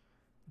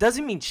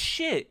 Doesn't mean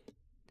shit.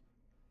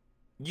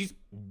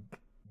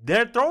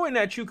 They're throwing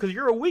at you because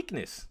you're a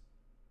weakness.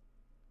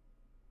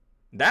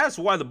 That's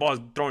why the ball's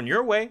thrown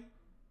your way.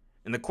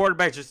 And the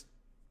quarterback just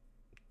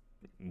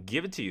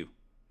give it to you.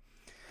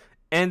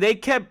 And the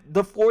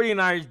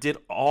 49ers did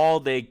all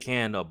they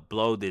can to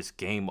blow this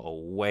game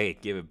away,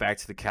 give it back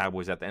to the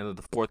Cowboys at the end of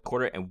the fourth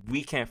quarter, and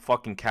we can't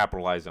fucking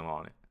capitalize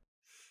on it.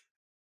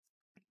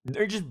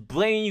 They're just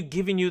blaming you,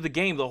 giving you the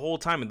game the whole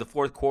time in the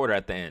fourth quarter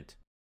at the end.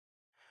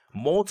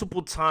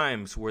 Multiple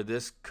times where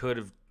this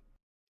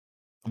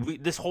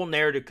whole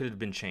narrative could have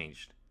been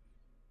changed.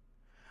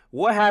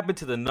 What happened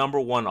to the number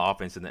one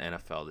offense in the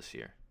NFL this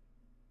year?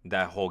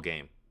 That whole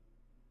game.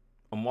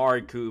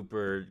 Amari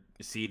Cooper,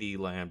 CeeDee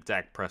Lamb,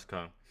 Dak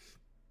Prescott,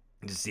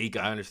 Zeke.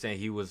 I understand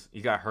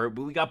he got hurt,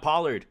 but we got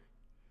Pollard.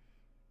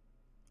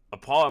 A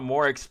Pollard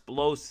more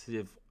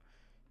explosive,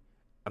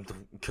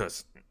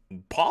 because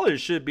Pollard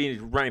should be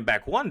running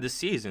back one this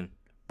season,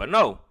 but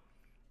no,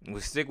 we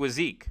stick with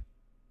Zeke.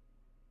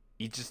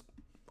 He's just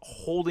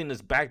holding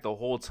us back the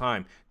whole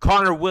time.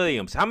 Connor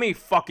Williams, how many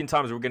fucking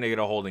times are we gonna get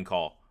a holding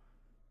call?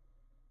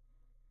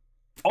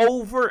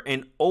 Over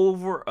and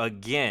over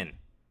again.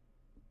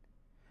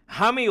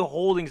 How many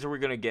holdings are we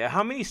gonna get?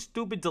 How many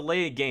stupid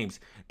delayed games?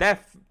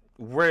 That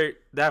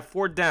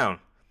fourth down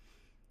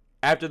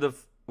after the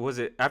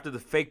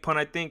fake punt,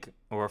 I think,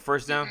 or a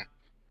first down,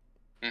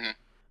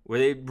 where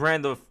they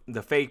ran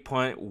the fake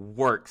punt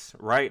works,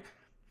 right?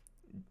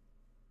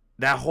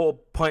 That whole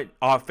punt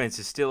offense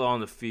is still on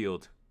the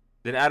field.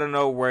 Then I don't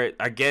know where.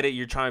 I get it.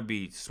 You're trying to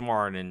be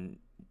smart and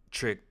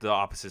trick the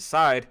opposite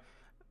side,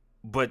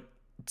 but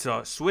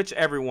to switch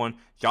everyone,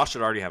 y'all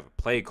should already have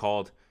a play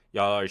called.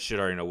 Y'all should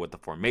already know what the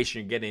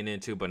formation you're getting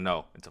into, but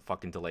no, it's a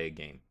fucking delayed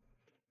game.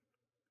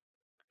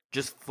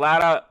 Just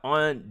flat out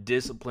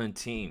undisciplined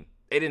team.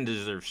 They didn't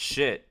deserve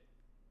shit.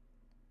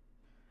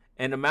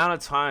 And the amount of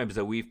times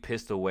that we've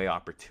pissed away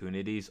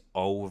opportunities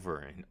over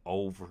and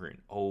over and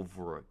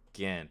over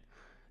again.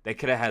 They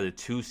could have had a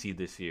 2 seed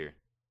this year.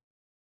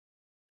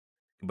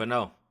 But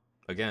no,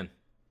 again,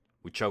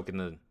 we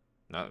choking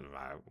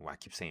I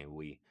keep saying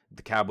we.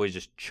 The Cowboys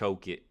just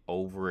choke it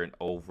over and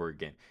over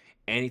again.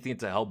 Anything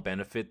to help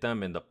benefit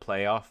them in the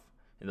playoff,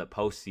 in the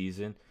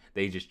postseason,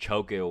 they just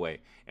choke it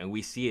away. And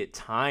we see it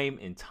time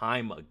and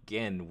time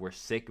again. We're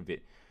sick of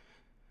it.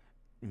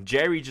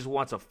 Jerry just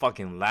wants a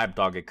fucking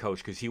lapdog at coach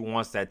because he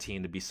wants that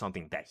team to be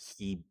something that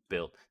he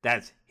built.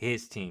 That's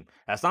his team.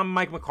 That's not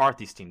Mike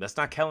McCarthy's team. That's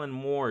not Kellen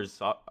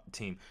Moore's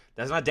team.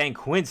 That's not Dan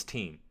Quinn's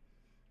team.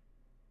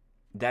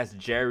 That's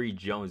Jerry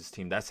Jones'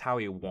 team. That's how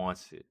he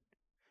wants it.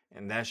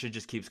 And that shit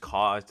just keeps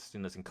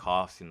costing us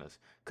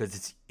because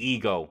it's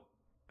ego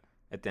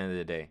at the end of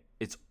the day.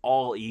 It's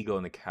all ego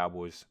in the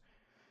Cowboys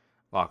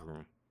locker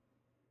room,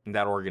 in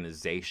that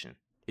organization.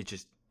 It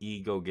just,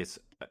 ego gets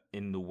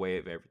in the way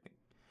of everything.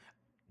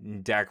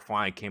 Dak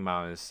finally came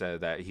out and said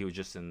that he was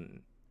just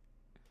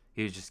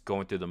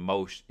going through the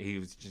motion. He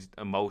was just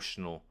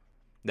emotional.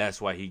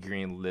 That's why he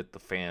greenlit the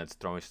fans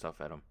throwing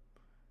stuff at him.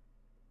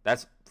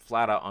 That's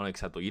flat out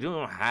unacceptable. You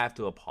don't have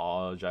to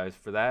apologize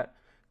for that,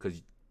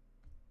 because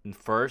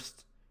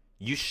first,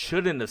 you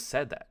shouldn't have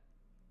said that.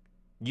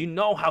 You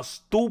know how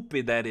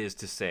stupid that is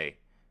to say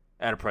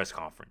at a press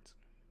conference.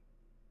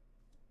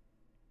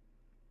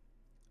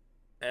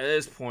 At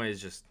this point,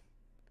 it's just,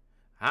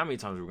 how many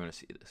times are we going to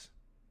see this?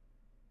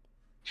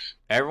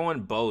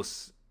 Everyone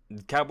boasts.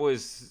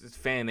 Cowboys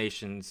fan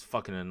nation's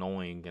fucking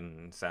annoying,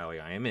 and sadly,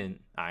 I am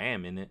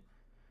in it.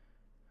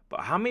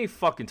 But how many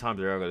fucking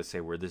times are they going to say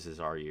where this is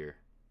our year,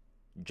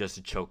 just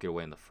to choke it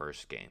away in the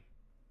first game?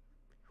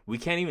 We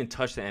can't even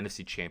touch the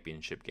NFC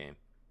Championship game.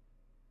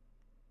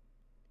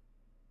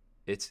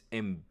 It's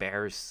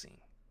embarrassing.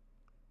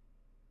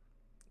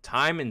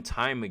 Time and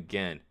time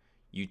again,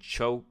 you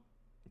choke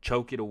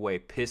it away,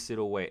 piss it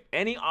away.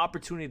 Any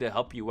opportunity to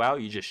help you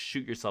out, you just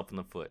shoot yourself in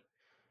the foot.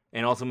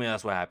 And ultimately,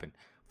 that's what happened.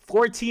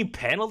 14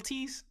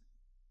 penalties?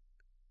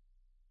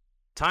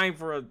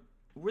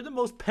 We're the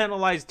most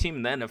penalized team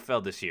in the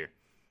NFL this year.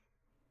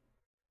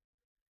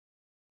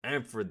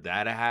 And for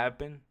that to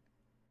happen,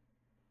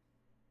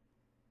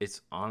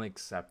 it's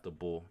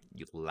unacceptable.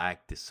 You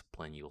lack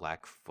discipline. You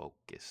lack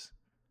focus.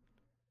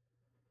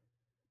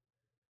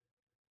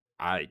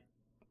 It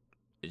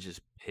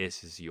just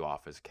pisses you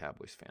off as a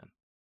Cowboys fan.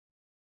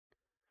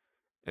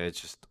 It's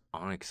just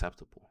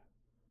unacceptable.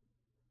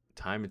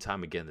 Time and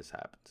time again, this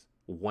happens.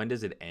 When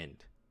does it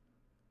end?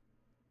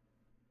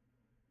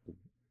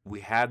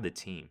 We have the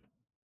team.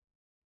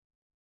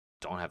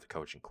 Don't have the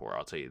coaching core.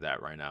 I'll tell you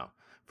that right now.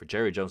 For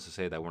Jerry Jones to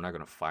say that we're not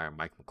going to fire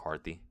Mike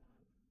McCarthy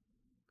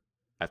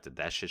after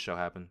that shit show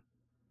happened,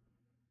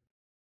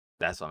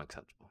 that's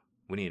unacceptable.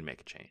 We need to make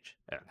a change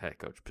at head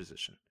coach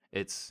position.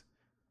 It's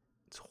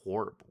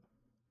horrible.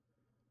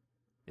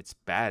 It's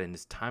bad, and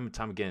it's time and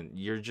time again.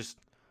 You're just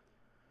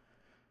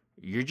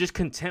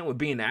content with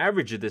being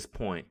average at this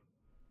point.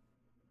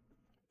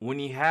 When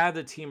you have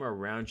the team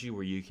around you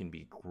where you can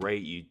be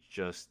great, you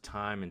just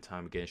time and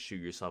time again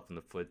shoot yourself in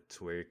the foot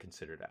to where you're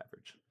considered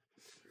average.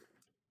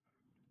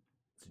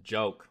 It's a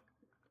joke.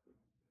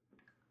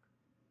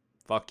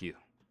 Fuck you.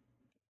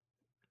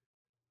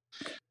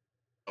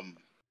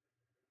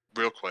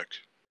 Real quick.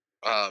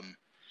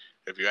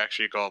 If you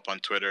actually go up on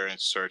Twitter and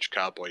search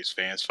Cowboys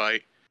fans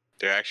fight,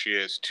 there actually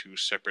is 2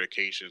 separate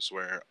occasions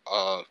where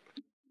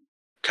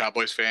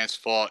Cowboys fans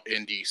fought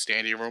in the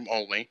standing room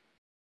only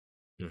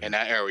in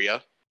that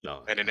area.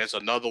 No, And then there's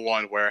another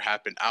one where it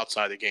happened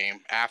outside the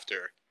game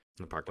after,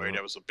 in the parking where lot.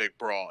 there was a big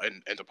brawl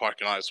in the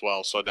parking lot as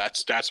well. So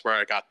that's where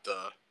I got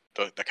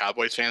the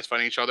Cowboys fans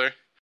fighting each other.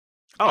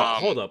 Oh,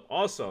 hold up.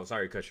 Also,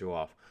 sorry to cut you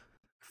off.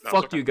 No,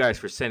 Fuck okay. you guys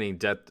for sending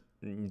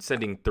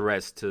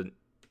threats to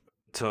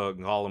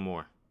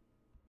Gallimore.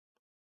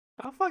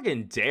 How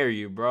fucking dare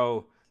you,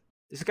 bro?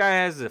 This guy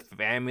has a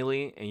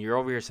family, and you're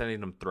over here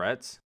sending him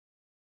threats.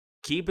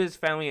 Keep his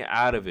family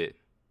out of it.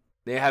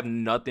 They have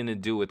nothing to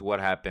do with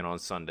what happened on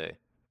Sunday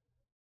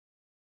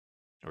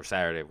or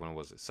Saturday. When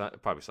was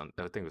it? Probably Sunday.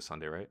 I think it was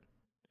Sunday, right?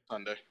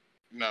 Sunday.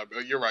 No,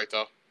 you're right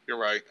though. You're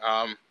right.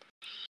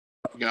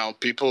 You know,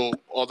 people,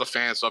 all the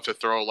fans love to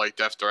throw like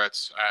death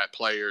threats at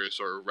players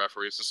or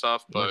referees and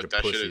stuff, but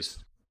that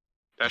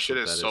shit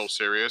is so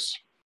serious.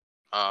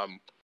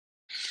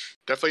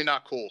 Definitely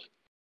not cool.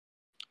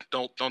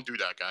 Don't do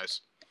that,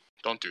 guys.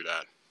 Don't do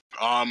that.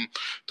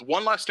 The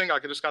one last thing I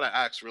just gotta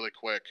ask really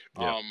quick,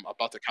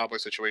 about the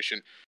Cowboys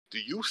situation. Do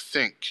you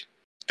think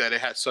that it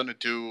had something to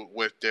do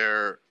with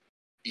their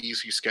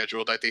easy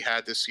schedule that they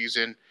had this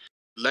season?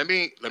 Let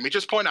me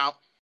just point out.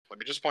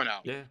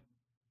 Yeah.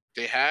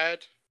 They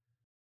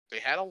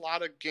had a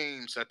lot of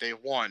games that they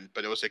won,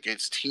 but it was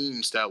against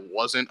teams that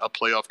wasn't a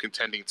playoff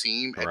contending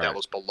team and that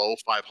was below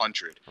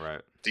 500.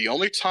 Right. The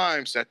only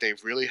times that they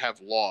really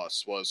have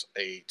lost was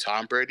a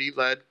Tom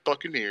Brady-led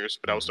Buccaneers,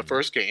 but that was the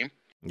first game.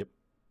 Yep.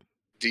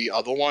 The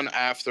other one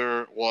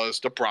after was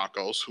the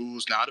Broncos,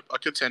 who's not a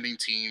contending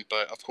team,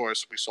 but of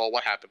course we saw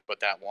what happened with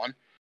that one.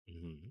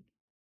 Mm-hmm.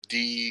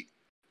 The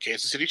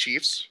Kansas City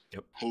Chiefs,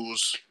 Yep.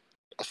 who's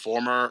a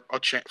former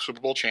Super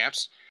Bowl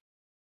champs,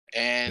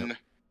 and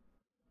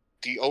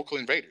the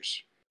Oakland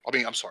Raiders.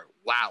 I'm sorry.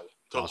 Wow.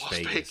 The Las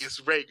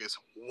Vegas Raiders.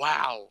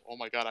 Wow. Oh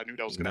my God. I knew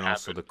that was going to happen.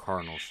 Also the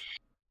Cardinals.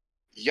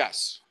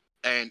 Yes.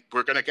 And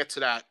we're going to get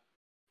to that,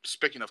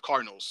 speaking of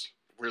Cardinals,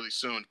 really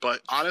soon. But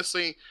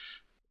honestly,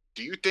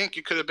 do you think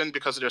it could have been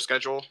because of their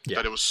schedule? Yeah.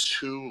 That it was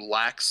too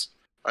lax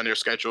on their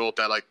schedule,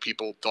 that like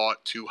people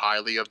thought too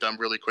highly of them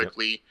really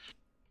quickly,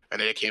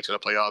 and then it came to the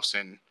playoffs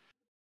and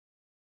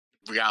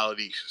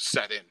reality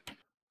set in.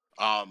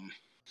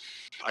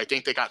 I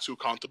think they got too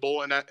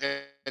comfortable in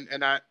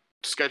that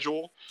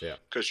schedule. Yeah.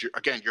 Because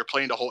you're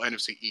playing the whole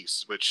NFC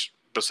East, which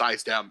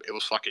besides them, it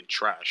was fucking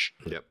trash.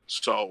 Yep.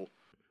 So,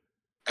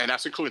 and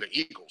that's including the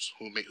Eagles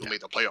who made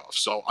the playoffs.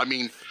 So I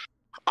mean,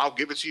 I'll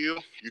give it to you.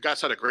 You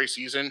guys had a great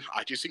season.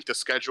 I just think the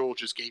schedule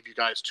just gave you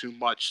guys too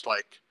much.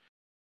 Like,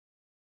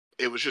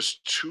 it was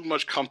just too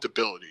much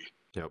comfortability.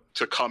 Yep.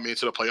 To come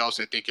into the playoffs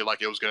and thinking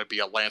like it was going to be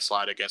a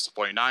landslide against the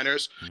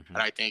 49ers. And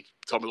I think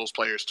some of those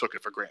players took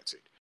it for granted.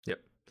 Yep.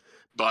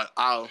 But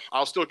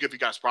I'll still give you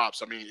guys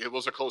props. I mean, it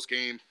was a close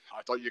game.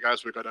 I thought you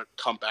guys were going to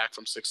come back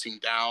from 16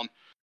 down.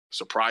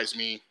 Surprise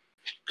me,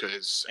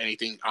 because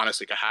anything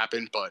honestly could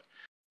happen. But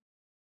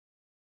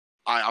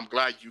I'm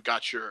glad you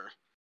got your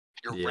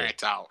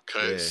rant out,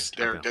 because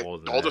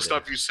all the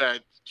stuff you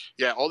said.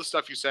 Yeah, all the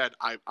stuff you said,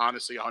 I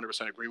honestly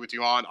 100% agree with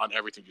you on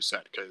everything you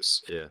said,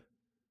 because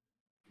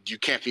you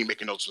can't be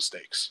making those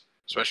mistakes,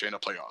 especially in the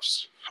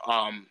playoffs.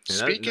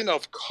 Speaking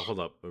of, hold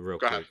up real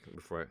quick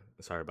before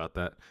sorry about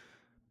that.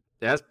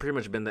 That's pretty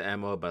much been the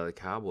MO by the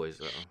Cowboys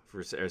though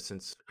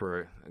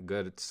for a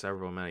good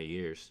several amount of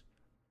years.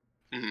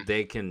 Mm-hmm.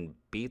 They can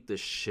beat the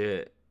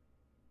shit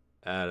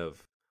out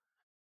of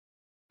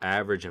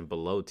average and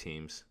below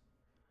teams,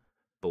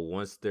 but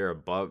once they're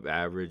above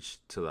average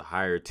to the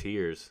higher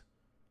tiers,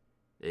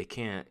 they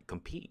can't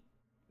compete.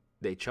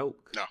 They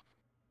choke. No.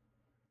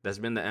 That's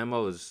been the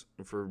MOs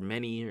for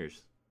many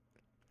years,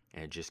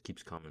 and it just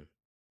keeps coming.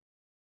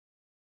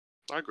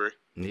 I agree.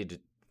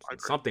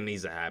 Something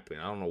needs to happen.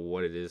 I don't know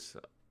what it is.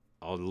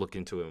 I'll look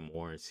into it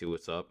more and see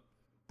what's up,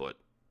 but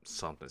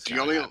something's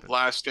gotta happen.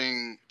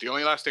 The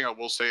only last thing I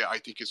will say, I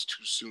think it's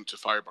too soon to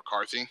fire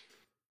McCarthy.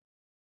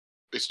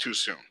 It's too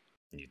soon.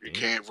 You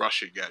can't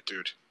rush it yet,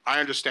 dude.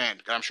 I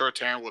understand. I'm sure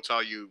Taryn will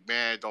tell you,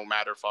 man, it don't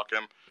matter, fuck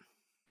him,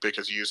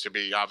 because he used to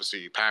be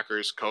obviously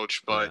Packers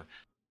coach, but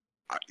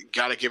I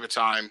gotta give it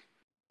time.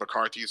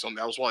 McCarthy's that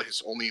was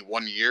his only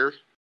 1 year.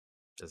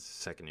 That's the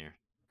second year.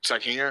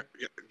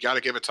 You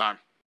gotta give it time.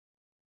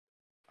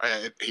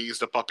 He's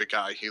the puppet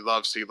guy. He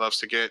loves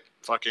to get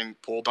fucking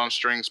pulled on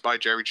strings by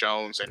Jerry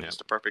Jones, and he's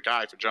the perfect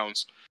guy for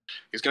Jones.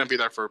 He's gonna be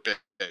there for a bit,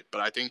 but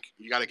I think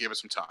you gotta give it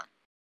some time.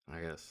 I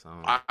guess.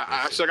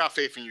 I still got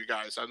faith in you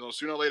guys. I know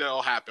sooner or later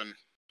it'll happen.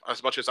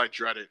 As much as I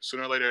dread it,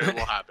 sooner or later it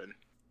will happen.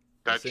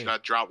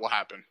 That drought will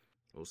happen.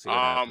 We'll see what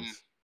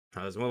happens. All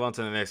right, let's move on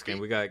to the next game.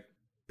 We got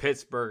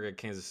Pittsburgh at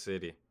Kansas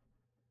City.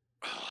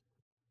 I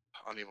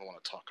don't even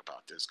want to talk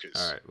about this,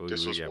 because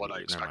this was what I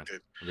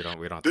expected. We don't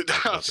have to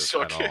talk about this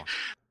at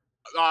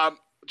all.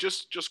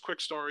 Just quick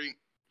story.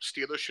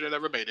 Steelers should have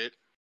never made it.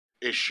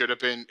 It should have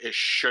been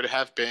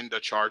the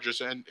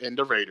Chargers and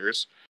the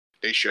Raiders.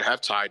 They should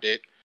have tied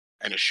it,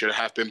 and it should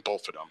have been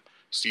both of them.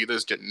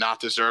 Steelers did not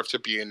deserve to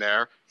be in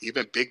there.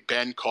 Even Big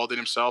Ben called it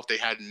himself. They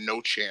had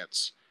no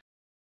chance.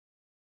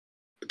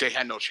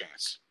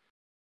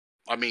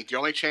 I mean, the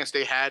only chance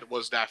they had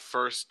was that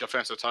first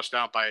defensive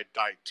touchdown by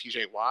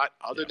T.J. Watt.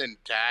 Other than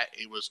that,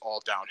 it was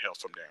all downhill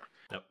from there.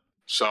 Yep.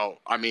 So,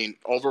 I mean,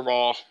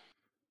 overall,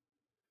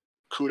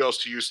 kudos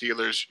to you,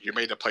 Steelers. You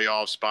made the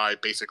playoffs by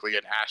basically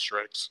an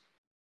asterisk,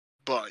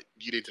 but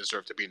you didn't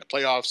deserve to be in the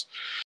playoffs.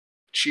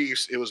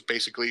 Chiefs, it was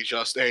basically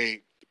just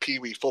a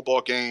pee-wee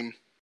football game,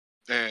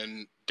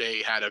 and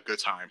they had a good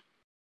time.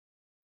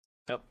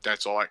 Yep.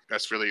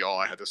 That's really all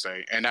I had to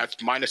say. And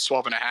that's minus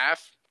 12.5.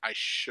 I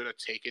should have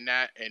taken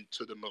that and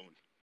to the moon.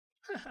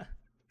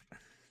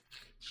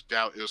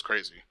 It was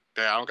crazy.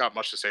 I don't got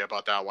much to say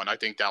about that one. I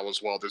think that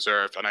was well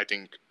deserved, and I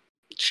think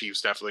Chiefs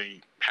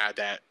definitely had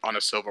that on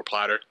a silver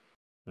platter.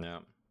 Yeah.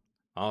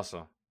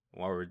 Also,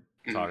 while we're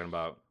talking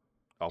about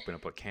opening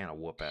up a can of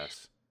whoop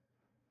ass,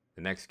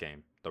 the next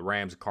game, the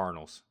Rams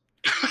Cardinals.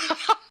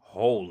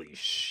 Holy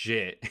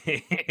shit.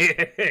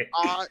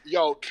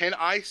 Yo, can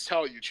I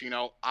tell you,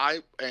 Chino,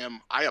 I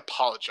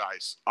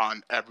apologize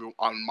on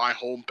my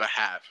home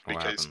behalf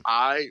because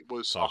I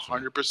was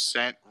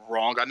 100%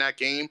 wrong on that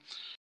game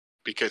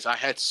because I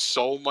had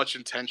so much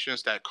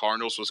intentions that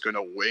Cardinals was going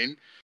to win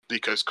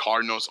because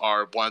Cardinals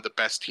are one of the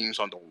best teams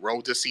on the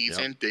road this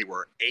season. Yep. They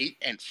were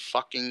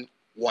 8-1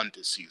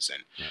 this season.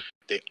 Yep.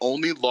 The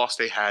only loss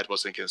they had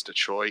was against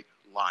Detroit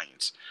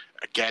Lions.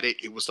 I get it,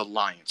 it was the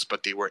Lions,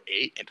 but they were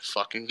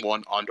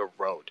 8-1 on the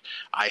road.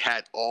 I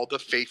had all the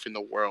faith in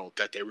the world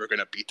that they were going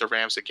to beat the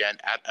Rams again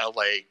at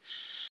LA,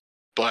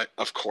 but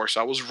of course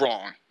I was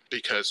wrong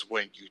because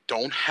when you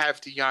don't have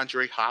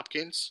DeAndre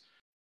Hopkins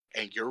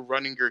and you're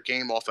running your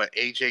game off of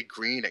AJ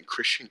Green and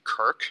Christian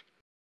Kirk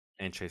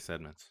and Chase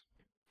Edmonds,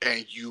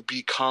 and you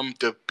become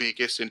the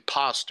biggest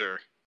imposter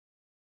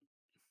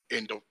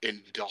in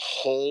the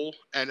whole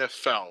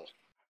NFL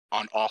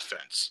on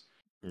offense.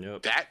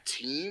 Yep. That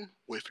team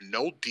with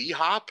no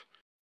D-Hop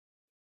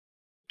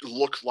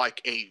looked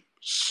like a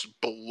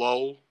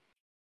below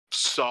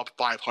sub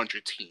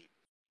 500 team.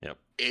 Yep.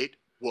 It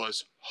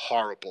was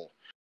horrible.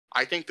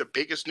 I think the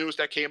biggest news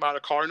that came out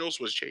of Cardinals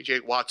was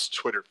J.J. Watt's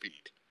Twitter feed.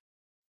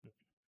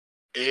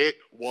 It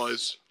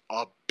was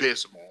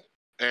abysmal,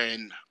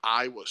 and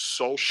I was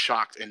so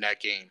shocked in that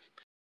game.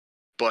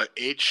 But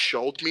it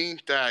showed me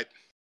that,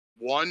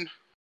 one,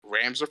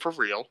 Rams are for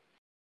real.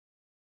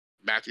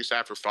 Matthew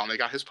Stafford finally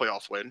got his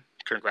playoff win.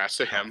 Congrats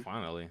to him.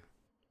 Finally.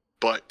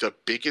 But the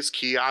biggest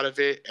key out of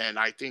it, and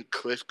I think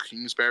Cliff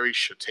Kingsbury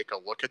should take a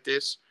look at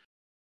this,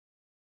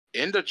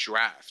 in the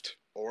draft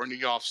or in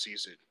the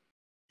offseason,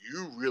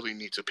 you really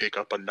need to pick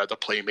up another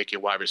playmaking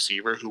wide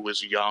receiver who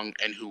is young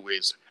and who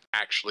is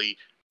actually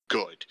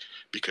good.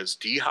 Because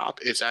D-Hop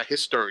is at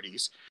his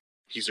 30s.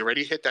 He's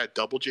already hit that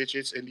double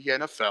digits in the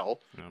NFL.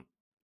 Yep.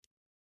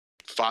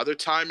 Father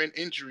time and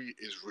injury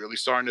is really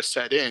starting to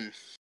set in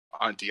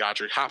on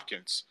DeAndre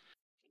Hopkins.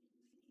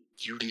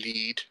 You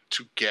need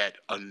to get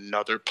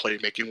another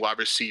playmaking wide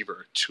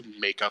receiver to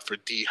make up for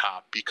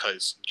D-Hop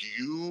because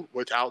you,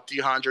 without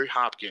DeAndre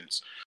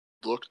Hopkins,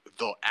 looked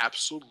the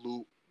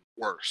absolute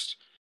worst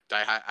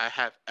that I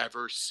have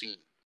ever seen.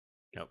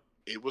 Yep.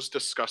 It was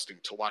disgusting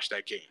to watch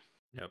that game.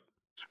 Yep.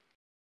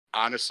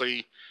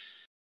 Honestly,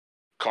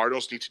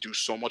 Cardinals need to do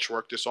so much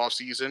work this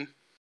offseason.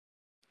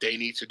 They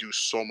need to do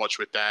so much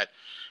with that.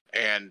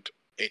 And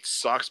it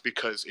sucks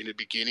because in the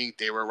beginning,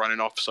 they were running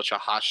off such a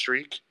hot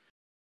streak.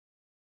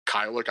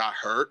 Kyler got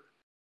hurt.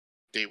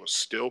 They were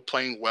still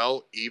playing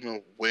well,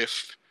 even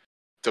with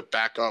the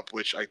backup,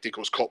 which I think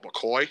was Colt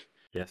McCoy.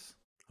 Yes.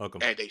 Hook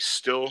 'em. And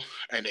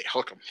they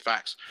hook him.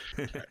 Facts.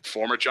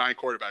 Former Giant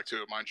quarterback,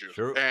 too, mind you.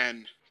 Sure.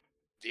 And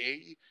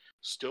they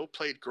still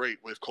played great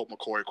with Colt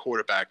McCoy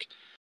quarterback.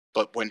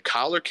 But when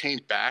Kyler came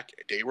back,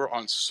 they were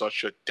on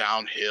such a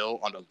downhill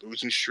on a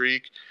losing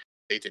streak.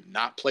 They did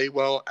not play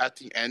well at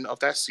the end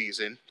of that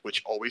season,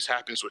 which always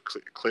happens with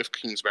Cliff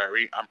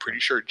Kingsbury. I'm pretty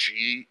sure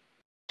G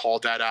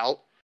called that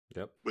out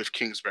with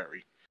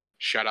Kingsbury.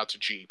 Shout out to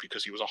G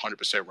because he was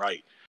 100%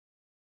 right.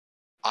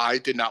 I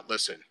did not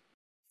listen.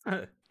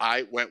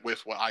 I went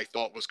with what I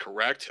thought was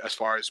correct as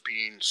far as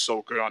being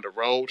so good on the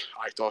road.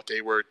 I thought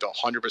they were the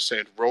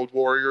 100% road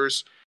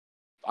warriors.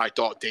 I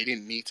thought they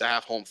didn't need to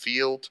have home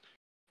field.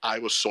 I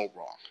was so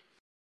wrong.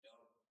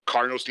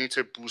 Cardinals need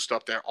to boost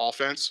up their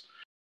offense.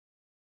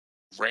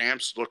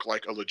 Rams look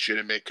like a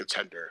legitimate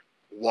contender.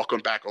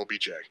 Welcome back,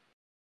 OBJ.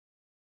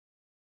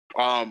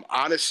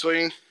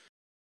 Honestly,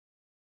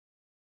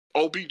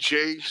 OBJ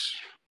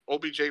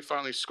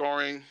finally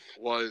scoring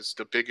was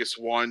the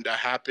biggest one that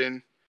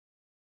happened.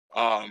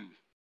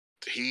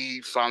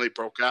 He finally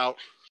broke out,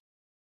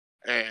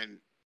 and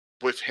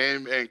with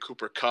him and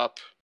Cooper Kupp,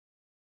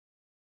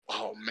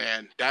 oh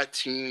man, that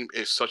team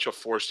is such a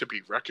force to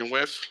be reckoned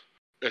with,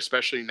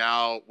 especially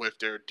now with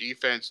their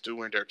defense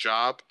doing their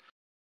job.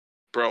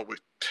 Bro,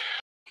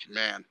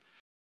 man.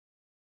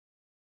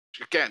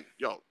 Again,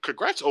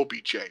 congrats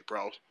OBJ,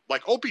 bro.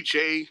 Like,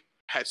 OBJ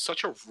had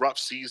such a rough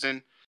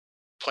season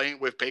playing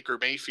with Baker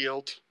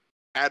Mayfield,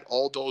 had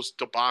all those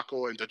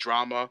debacle and the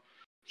drama.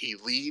 He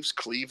leaves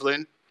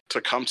Cleveland to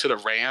come to the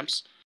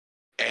Rams,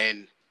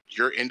 and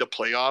you're in the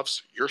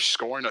playoffs. You're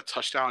scoring a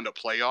touchdown in the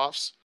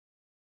playoffs.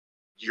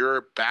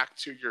 you're back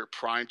to your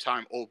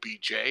primetime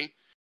OBJ.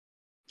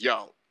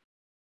 Yo,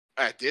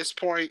 at this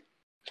point,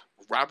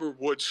 Robert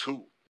Woods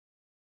who?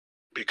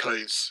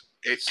 Because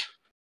it's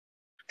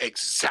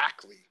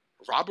exactly.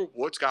 Robert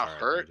Woods got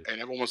hurt,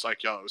 and everyone was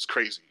like, yo, it was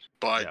crazy.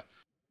 But,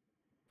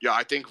 yeah,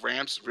 I think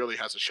Rams really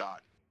has a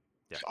shot.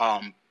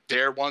 Yeah.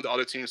 They're one of the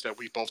other teams that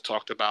we both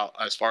talked about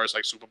as far as,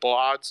 like, Super Bowl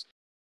odds.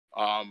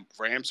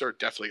 Rams are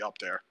definitely up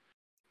there.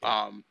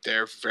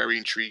 They're very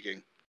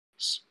intriguing.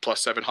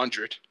 Plus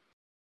 700.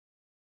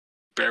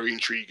 Very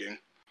intriguing.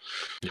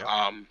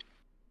 Yeah.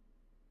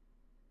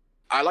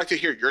 I'd like to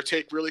hear your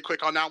take really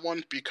quick on that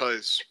one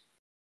because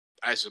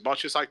as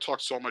much as I talk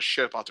so much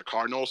shit about the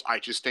Cardinals, I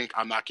just think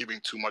I'm not giving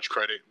too much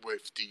credit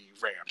with the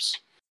Rams.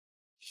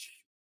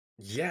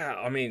 Yeah,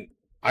 I mean,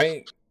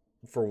 I,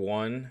 for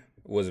one,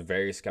 was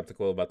very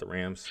skeptical about the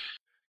Rams.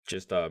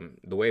 Just the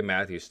way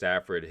Matthew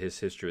Stafford, his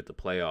history with the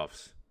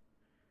playoffs,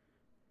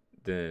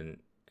 then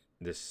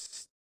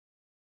this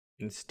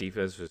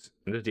defense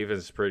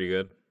is pretty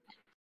good.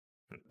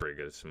 Pretty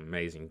good. It's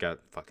amazing. You got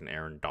fucking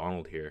Aaron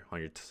Donald here on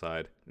your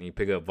side. And you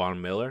pick up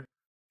Von Miller.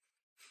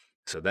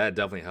 So that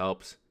definitely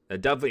helps.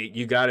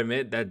 You got to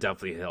admit, that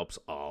definitely helps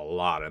a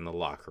lot in the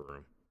locker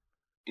room.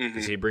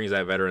 Because he brings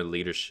that veteran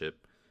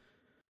leadership.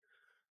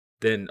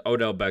 Then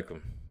Odell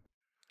Beckham.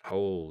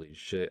 Holy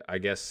shit. I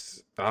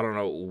guess, I don't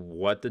know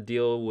what the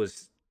deal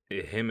was,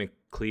 him in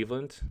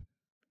Cleveland.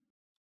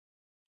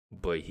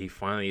 But he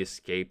finally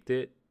escaped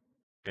it.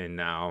 And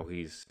now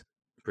he's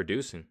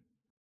producing.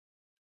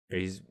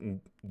 He's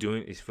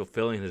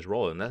fulfilling his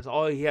role. And that's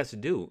all he has to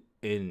do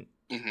in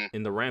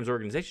the Rams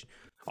organization.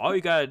 All you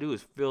got to do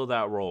is fill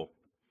that role.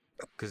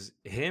 Because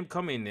him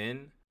coming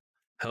in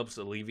helps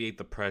alleviate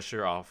the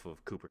pressure off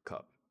of Cooper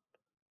Kupp.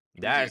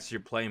 That's your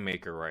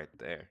playmaker right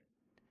there.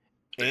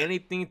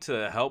 Anything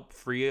to help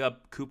free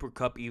up Cooper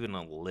Kupp even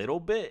a little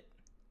bit,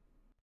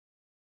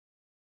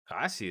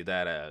 I see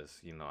that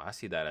as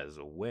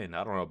a win.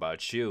 I don't know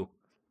about you.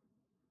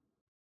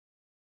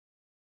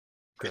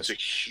 It's a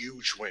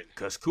huge win.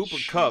 Because Cooper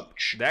Kupp,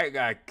 that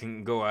guy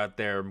can go out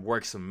there and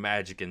work some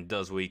magic and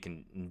does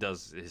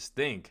his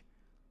thing.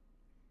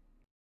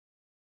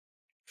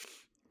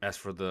 As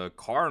for the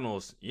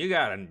Cardinals, you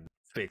gotta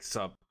fix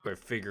up or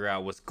figure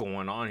out what's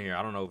going on here.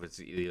 I don't know if it's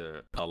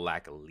either a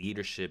lack of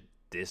leadership,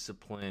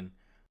 discipline.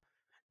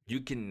 You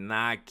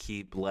cannot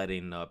keep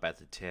letting up at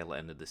the tail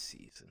end of the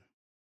season.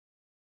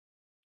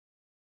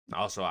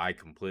 Also, I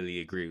completely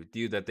agree with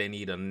you that they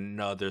need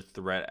another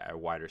threat at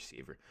wide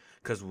receiver.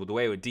 Because the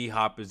way with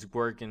D-Hop is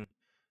working,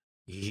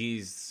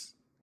 he's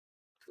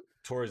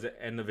towards the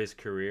end of his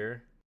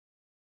career.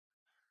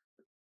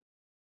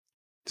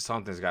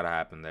 Something's got to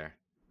happen there.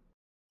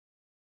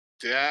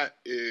 That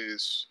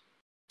is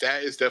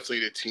definitely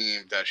the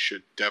team that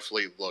should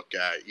definitely look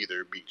at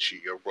either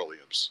Michi or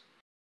Williams.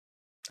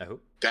 I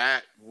hope.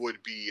 That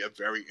would be a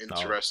very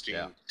interesting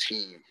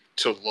team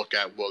to look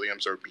at,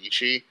 Williams or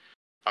Michi.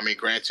 I mean,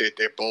 granted,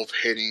 they're both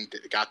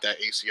got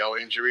that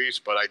ACL injuries,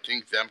 but I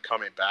think them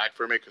coming back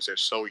from it, because they're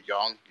so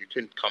young, you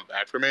can come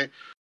back from it.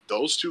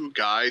 Those two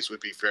guys would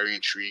be very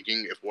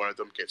intriguing if one of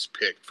them gets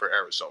picked for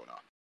Arizona.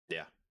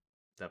 Yeah,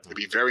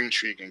 definitely. It'd be very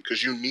intriguing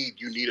because you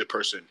need a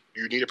person.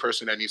 You need a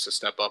person that needs to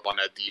step up on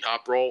that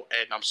D-Hop role.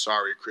 And I'm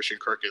sorry, Christian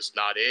Kirk is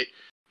not it.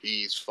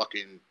 He's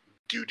fucking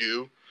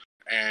doo-doo.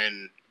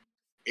 And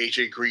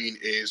AJ Green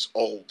is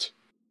old,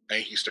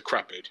 and he's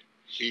decrepit.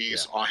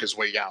 He's on his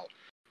way out.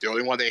 The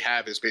only one they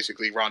have is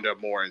basically Rondell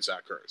Moore and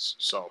Zach Ertz.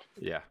 So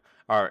yeah.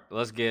 All right,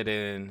 let's get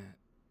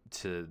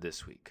into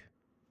this week.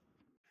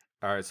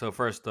 All right, so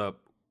first up,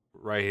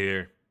 right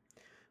here,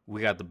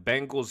 we got the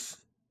Bengals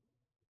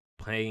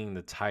playing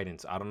the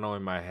Titans. I don't know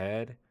in my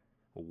head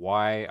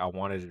why I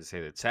wanted to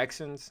say the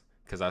Texans,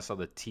 because I saw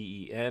the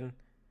TEN.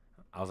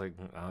 I was like,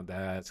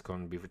 that's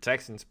going to be for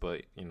Texans,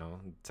 but,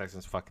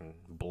 Texans fucking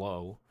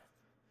blow.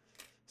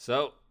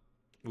 So,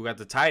 we got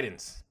the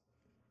Titans.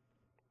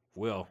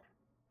 Will,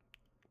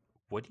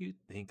 what do you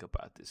think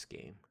about this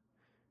game?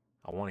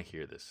 I want to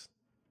hear this.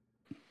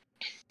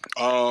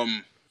 A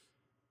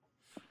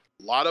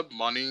lot of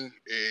money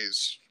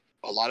is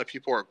a lot of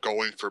people are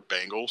going for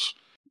Bengals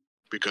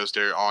because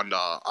they're on the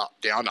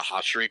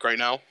hot streak right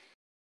now.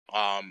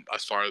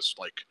 As far as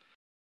like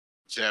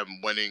them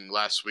winning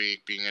last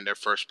week, being in their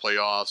first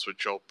playoffs with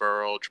Joe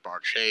Burrow,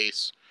 Ja'Marr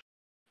Chase,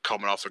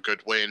 coming off a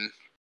good win.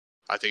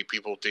 I think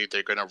people think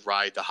they're going to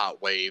ride the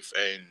hot wave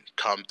and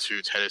come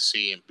to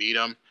Tennessee and beat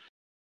them.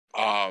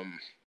 I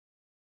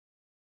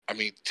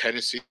mean,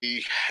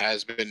 Tennessee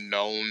has been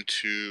known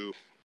to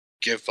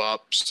give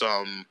up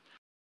some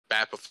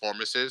bad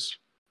performances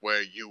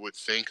where you would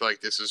think like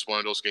this is one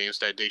of those games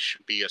that they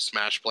should be a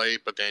smash play,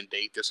 but then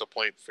they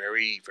disappoint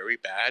very, very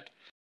bad.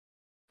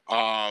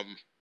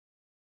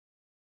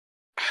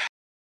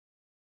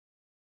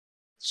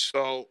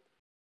 So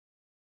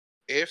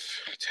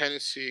if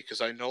Tennessee,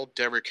 because I know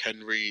Derrick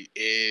Henry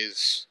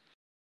is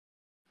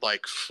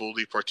like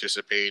fully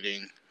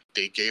participating,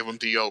 they gave him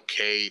the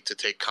okay to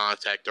take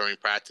contact during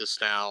practice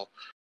now.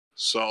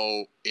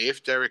 So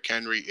if Derrick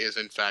Henry is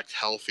in fact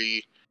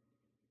healthy,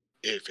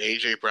 if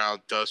AJ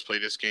Brown does play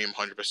this game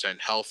 100%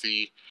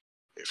 healthy,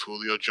 if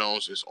Julio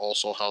Jones is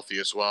also healthy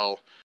as well,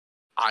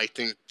 I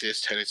think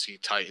this Tennessee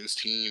Titans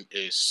team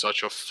is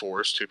such a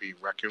force to be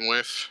reckoned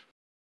with.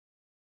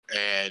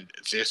 And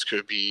this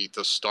could be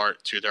the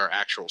start to their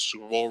actual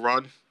Super Bowl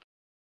run.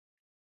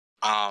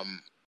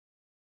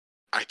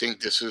 I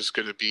think this is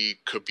could be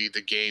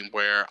the game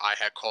where I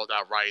had called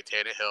out Ryan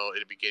Tannehill in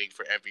the beginning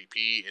for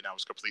MVP, and I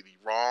was completely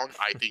wrong.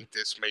 I think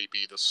this may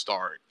be the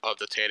start of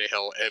the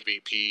Tannehill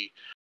MVP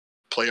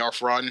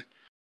playoff run,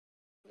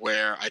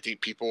 where I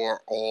think people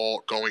are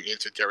all going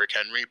into Derrick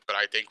Henry, but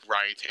I think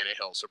Ryan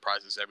Tannehill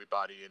surprises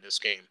everybody in this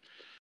game.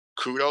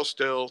 Kudos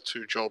still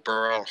to Joe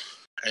Burrow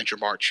and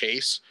Jamar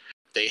Chase.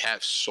 They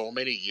have so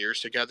many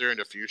years together in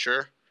the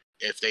future.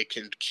 If they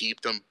can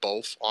keep them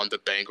both on the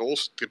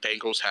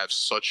Bengals have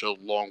such a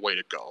long way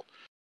to go.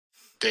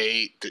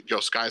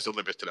 Sky's the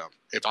limit to them.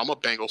 If I'm a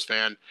Bengals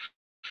fan,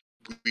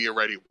 we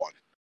already won.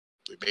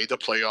 We made the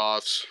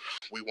playoffs.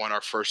 We won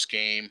our first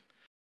game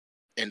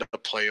in the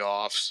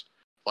playoffs.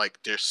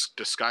 Like, the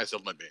sky's the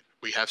limit.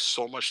 We have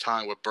so much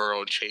time with Burrow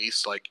and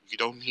Chase. Like, you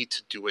don't need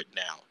to do it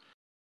now.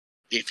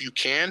 If you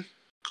can,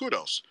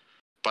 kudos.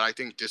 But I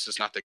think this is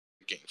not the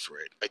game for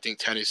it. I think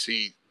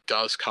Tennessee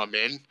does come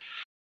in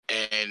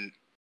and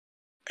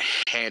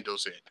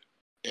handles it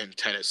in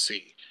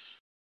Tennessee.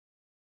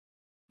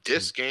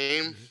 This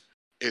game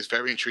is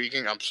very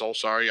intriguing. I'm so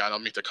sorry. I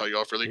don't mean to cut you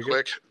off really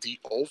quick. The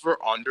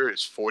over-under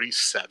is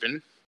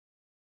 47.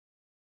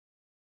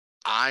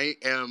 I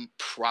am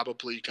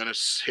probably going to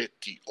hit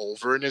the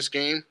over in this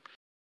game.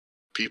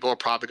 People are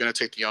probably going to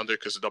take the under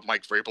because of the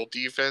Mike Vrabel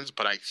defense,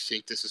 but I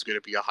think this is going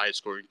to be a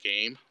high-scoring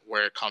game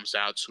where it comes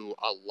down to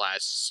a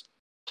last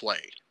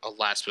play, a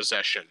last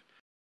possession.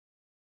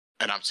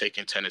 And I'm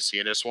taking Tennessee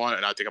in this one,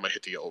 and I think I'm going to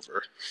hit the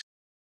over.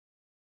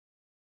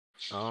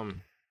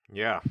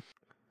 Yeah.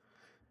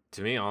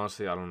 To me,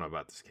 honestly, I don't know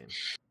about this game.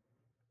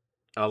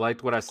 I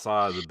liked what I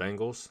saw of the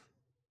Bengals.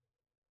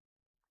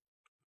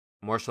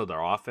 More so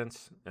their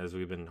offense, as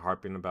we've been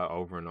harping about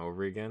over and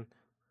over again.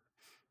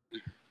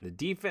 The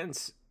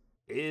defense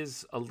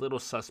is a little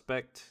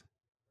suspect.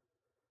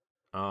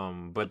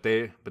 But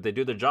they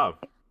do their job.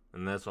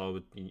 And that's all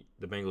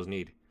the Bengals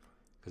need.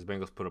 Because the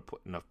Bengals put up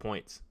enough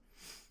points.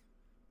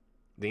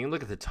 Then you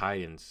look at the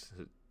Titans.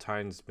 The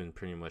Titans been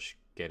pretty much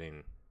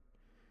getting...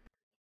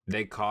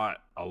 They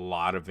caught a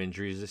lot of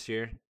injuries this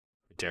year.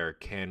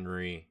 Derrick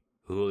Henry,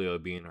 Julio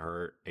being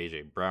hurt,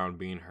 AJ Brown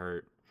being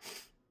hurt.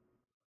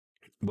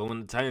 But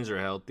when the Titans are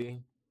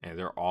healthy and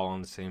they're all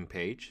on the same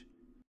page,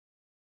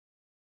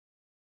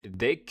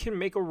 they can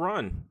make a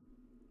run.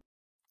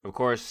 Of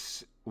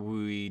course,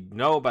 we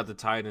know about the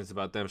Titans,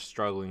 about them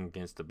struggling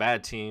against the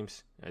bad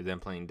teams, and them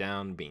playing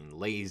down, being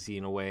lazy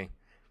in a way.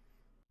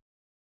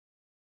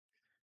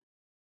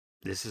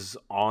 This is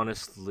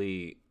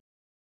honestly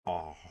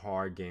a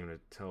hard game to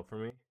tell for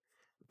me.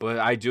 But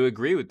I do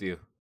agree with you.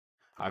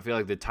 I feel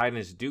like the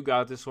Titans do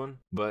got this one,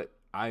 but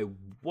I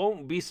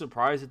won't be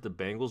surprised if the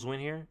Bengals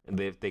win here and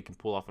if they can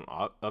pull off an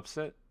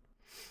upset,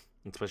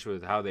 especially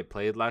with how they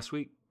played last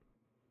week.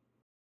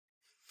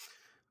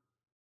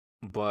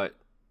 But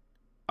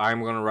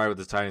I'm going to ride with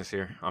the Titans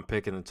here. I'm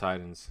picking the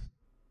Titans.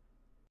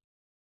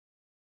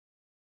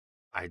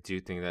 I do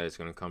think that it's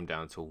going to come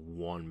down to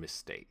one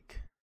mistake.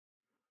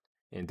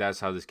 And that's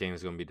how this game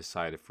is going to be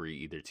decided for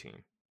either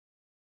team.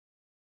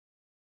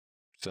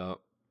 So,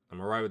 I'm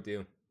going to ride with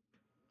you.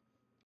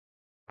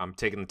 I'm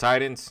taking the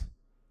Titans.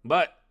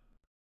 But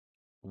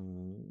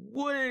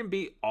wouldn't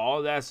be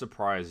all that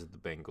surprised if the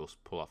Bengals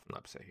pull off an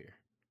upset here.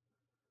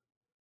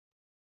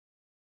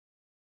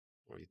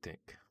 What do you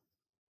think?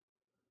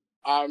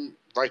 I'm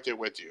right there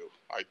with you.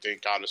 I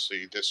think,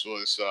 honestly, this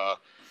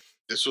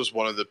was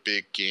one of the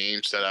big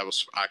games that I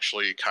was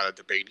actually kind of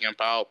debating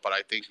about. But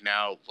I think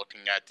now,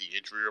 looking at the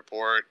injury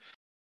report,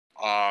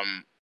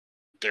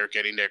 they're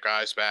getting their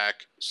guys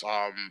back.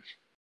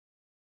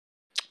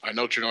 I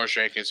know Janoris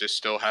Jenkins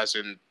still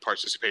hasn't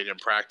participated in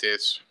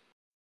practice.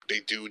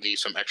 They do need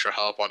some extra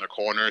help on the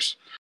corners.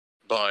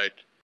 But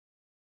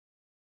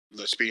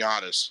let's be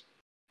honest,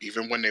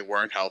 even when they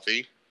weren't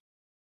healthy,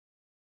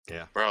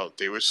 yeah, bro,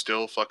 they were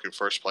still fucking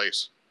first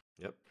place.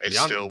 Yep.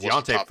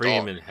 Deontay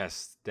Freeman has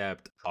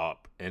stepped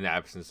up in the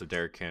absence of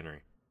Derrick Henry.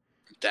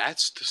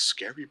 That's the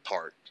scary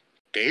part.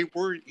 They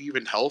weren't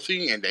even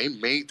healthy, and they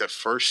made the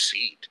first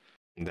seed.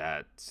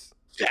 That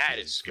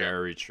is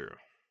very true.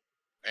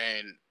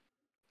 And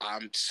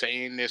I'm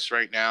saying this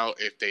right now.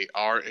 If they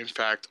are, in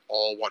fact,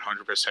 all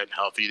 100%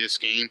 healthy this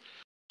game,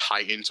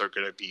 Titans are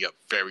going to be a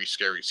very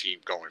scary team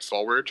going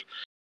forward.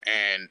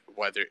 And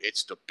whether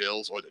it's the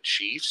Bills or the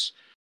Chiefs,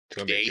 it's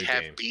going to be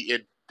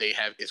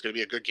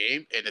a good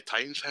game, and the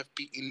Titans have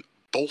beaten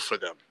both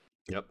of them.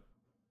 Yep.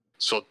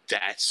 So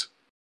that's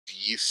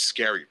the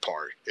scary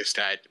part, is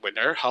that when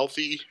they're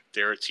healthy,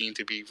 they're a team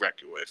to be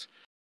reckoned with.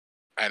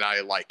 And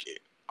I like it.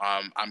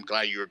 I'm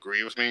glad you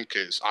agree with me,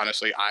 because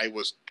honestly, I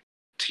was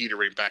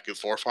teetering back and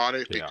forth on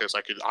it, because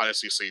I could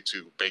honestly see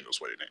two Bengals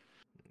winning it.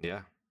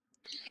 Yeah.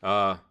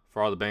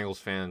 For all the Bengals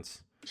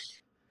fans,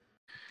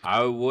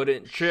 I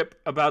wouldn't trip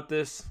about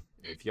this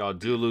If y'all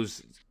do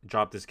lose,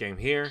 drop this game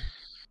here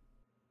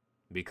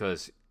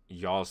because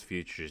y'all's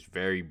future is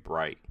very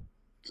bright,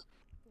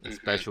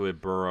 especially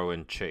with Burrow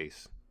and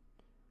Chase.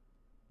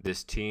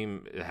 This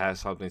team has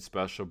something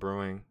special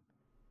brewing.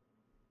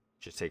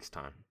 It just takes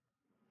time.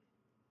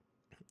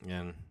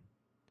 And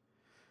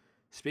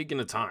speaking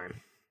of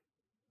time,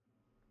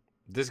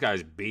 this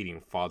guy's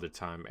beating Father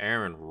Time,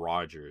 Aaron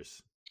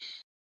Rodgers.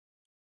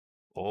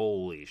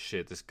 Holy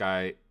shit, this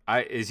guy!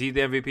 Is he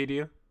the MVP to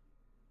you?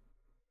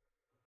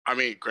 I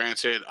mean,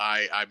 granted,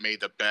 I made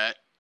the bet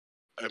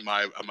at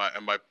my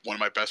one of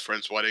my best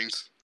friend's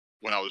weddings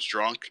when I was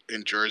drunk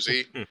in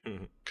Jersey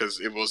because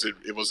it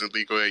wasn't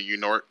legal at New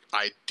York.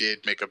 I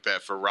did make a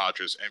bet for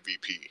Rodgers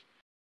MVP,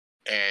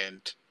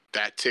 and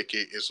that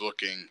ticket is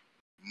looking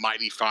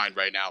mighty fine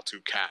right now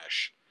to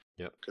cash.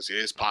 Yep. Because it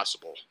is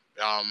possible.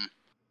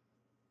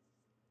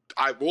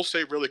 I will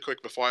say really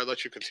quick before I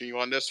let you continue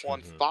on this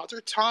one,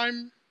 Father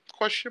Time ?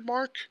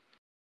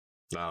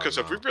 Because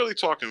if we're really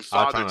talking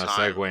Father I'm Time,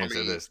 trying to segue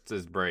into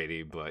this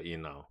Brady, but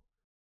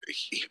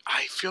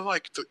I feel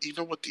like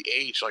even with the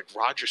age, like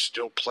Rodgers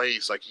still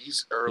plays like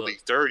he's early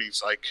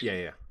 30s. Like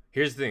yeah.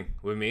 Here's the thing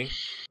with me: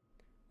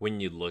 when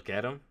you look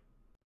at him,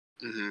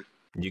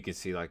 you can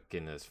see like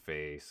in his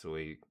face, so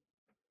he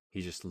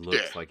just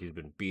looks like he's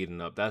been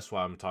beaten up. That's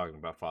why I'm talking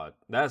about Father.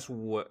 That's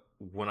what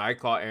when I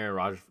call Aaron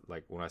Rodgers,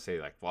 like when I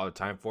say like Father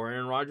Time for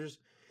Aaron Rodgers,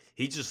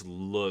 he just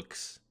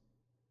looks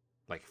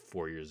like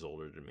 4 years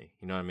older than me.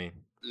 You know what I mean?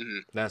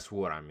 That's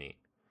what I mean.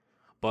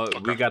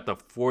 But we got the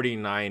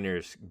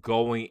 49ers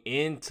going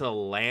into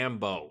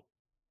Lambeau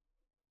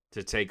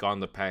to take on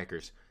the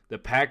Packers. The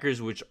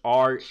Packers, which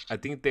are, I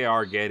think they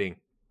are getting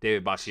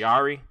David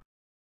Bakhtiari,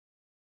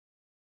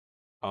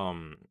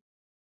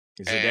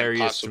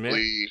 Zadarius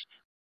Smith,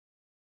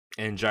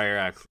 and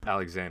Jair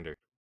Alexander.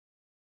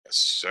 Yes,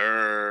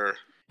 sir.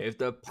 If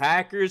the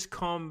Packers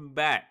come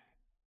back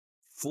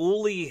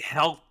fully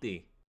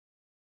healthy,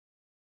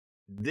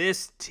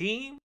 this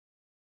team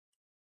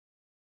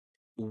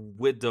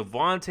with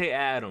Davante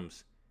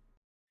Adams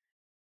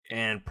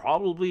and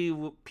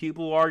probably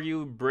people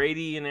argue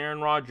Brady and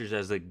Aaron Rodgers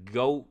as the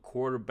GOAT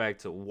quarterback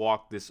to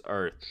walk this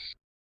earth.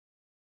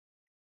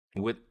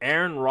 With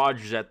Aaron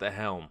Rodgers at the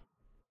helm,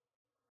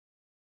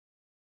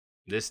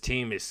 this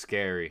team is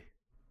scary.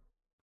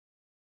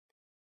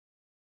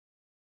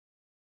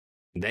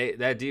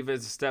 That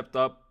defense stepped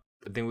up.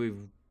 I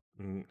think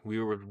we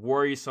were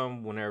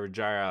worrisome whenever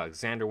Jair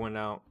Alexander went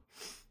out.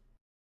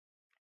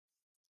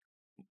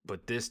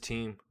 But this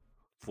team,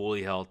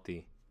 fully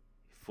healthy,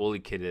 fully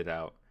kitted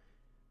out,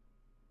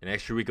 an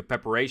extra week of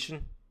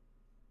preparation,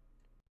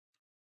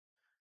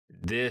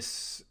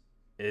 this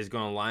is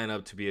going to line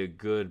up to be a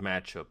good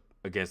matchup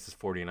against the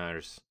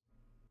 49ers.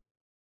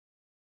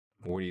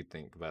 What do you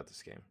think about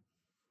this game?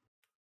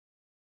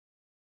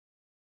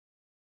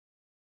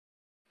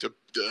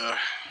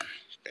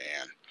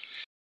 Man,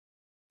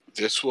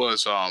 this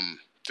was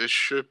this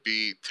should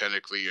be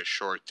technically a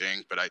short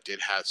thing, but I did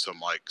have some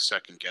like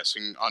second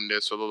guessing on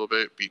this a little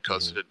bit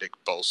because of the Nick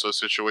Bosa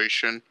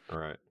situation. All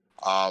right.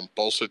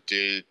 Bosa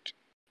did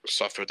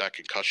suffer that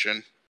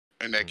concussion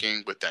in that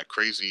game with that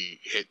crazy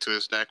hit to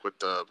his neck with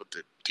the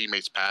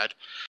teammate's pad.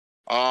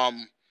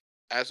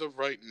 As of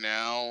right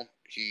now,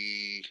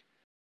 he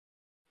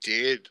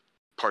did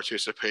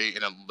participate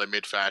in a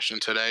limited fashion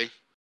today,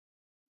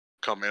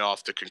 coming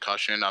off the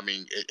concussion. I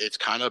mean, it's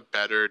kind of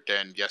better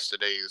than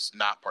yesterday's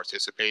not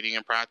participating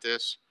in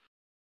practice,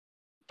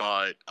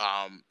 but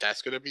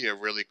that's going to be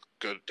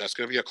that's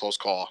going to be a close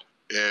call.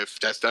 If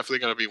that's definitely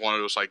going to be one of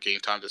those like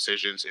game time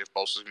decisions, if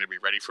Bosa's going to be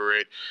ready for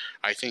it,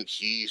 I think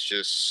he's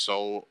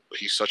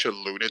such a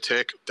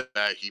lunatic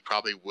that he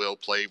probably will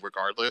play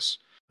regardless.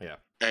 Yeah.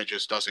 And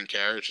just doesn't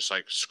care. It's just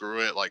like,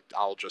 screw it. Like,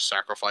 I'll just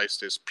sacrifice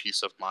this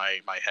piece of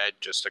my head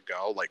just to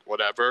go, like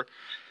whatever.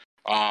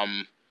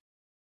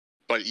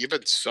 But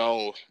even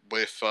so,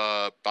 with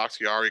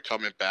Bakhtiari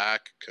coming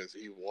back, because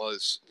he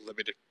was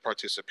limited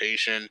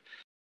participation,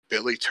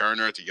 Billy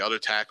Turner, the other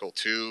tackle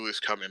too, is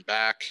coming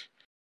back.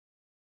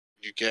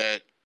 You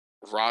get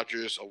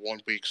Rodgers a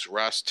 1 week's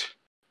rest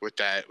with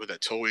a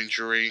toe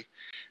injury.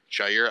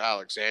 Jair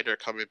Alexander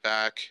coming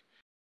back.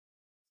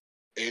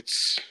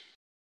 It's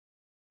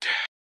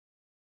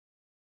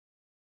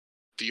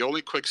the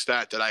only quick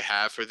stat that I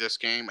have for this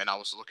game, and I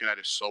was looking at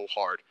it so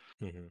hard.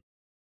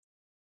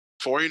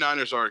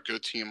 49ers are a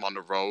good team on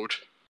the road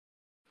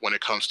when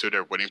it comes to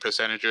their winning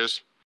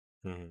percentages.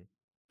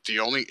 The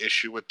only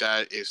issue with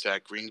that is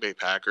that Green Bay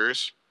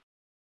Packers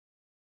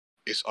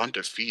is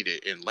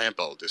undefeated in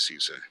Lambeau this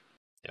season.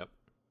 Yep.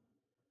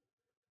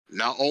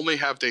 Not only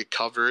have they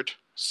covered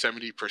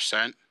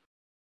 70%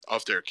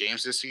 of their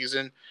games this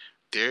season,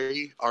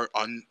 they are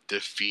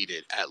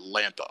undefeated at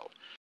Lambeau.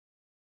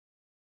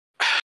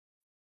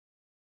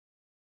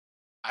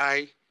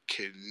 I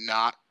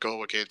cannot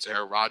go against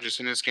Aaron Rodgers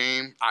in this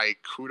game.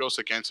 Kudos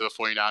against the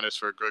 49ers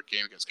for a good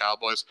game against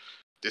Cowboys.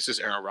 This is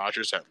Aaron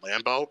Rodgers at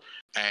Lambeau,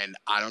 and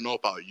I don't know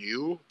about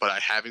you, but I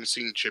haven't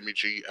seen Jimmy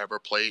G ever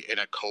play in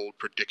a cold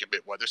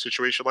predicament weather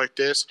situation like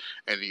this.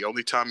 And the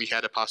only time he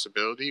had a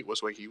possibility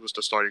was when he was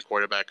the starting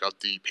quarterback of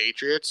the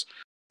Patriots,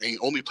 and he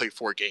only played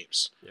 4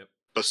 games,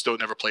 but still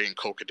never played in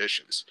cold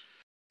conditions.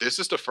 This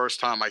is the first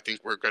time I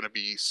think we're going to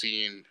be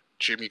seeing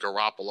Jimmy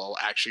Garoppolo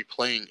actually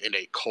playing in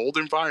a cold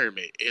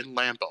environment in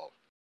Lambeau.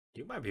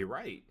 You might be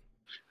right.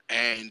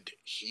 And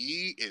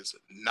he is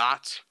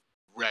not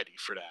ready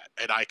for that.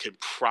 And I can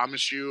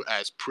promise you,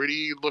 as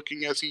pretty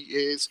looking as he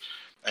is,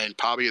 and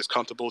probably as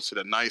comfortable to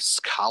the nice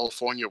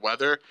California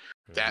weather,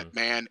 that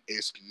man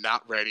is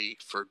not ready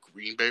for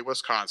Green Bay,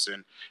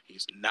 Wisconsin.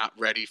 He's not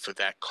ready for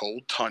that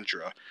cold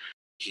tundra.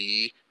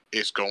 He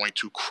is going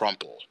to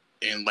crumple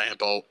in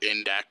Lambeau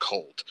in that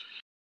cold.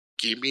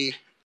 Give me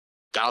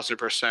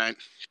 1,000%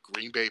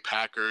 Green Bay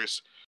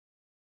Packers.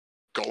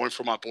 Going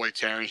for my boy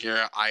Taryn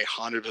here, I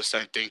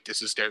 100% think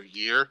this is their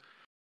year.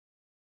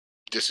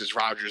 This is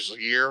Rodgers'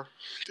 year.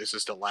 This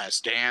is the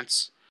last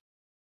dance.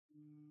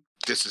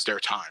 This is their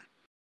time.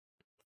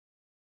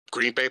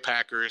 Green Bay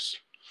Packers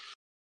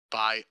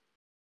by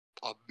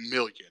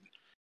 1,000,000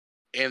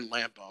 in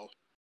Lambeau.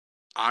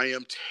 I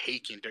am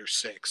taking their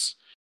 6,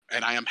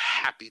 and I am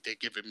happy they're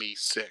giving me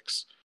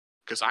 6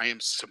 because I am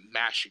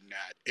smashing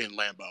that in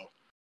Lambeau.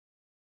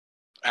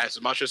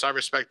 As much as I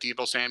respect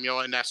Deebo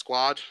Samuel and that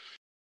squad,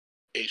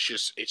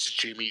 it's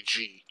Jimmy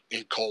G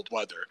in cold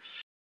weather.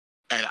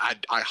 And I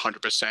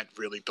 100%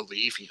 really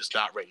believe he is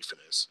not ready for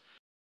this.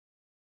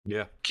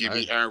 Yeah. Give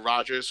me Aaron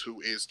Rodgers,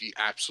 who is the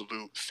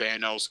absolute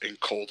Thanos in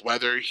cold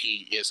weather.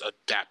 He is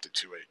adapted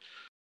to it.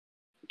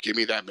 Give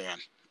me that man.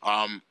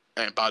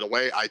 And by the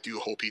way, I do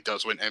hope he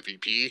does win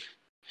MVP.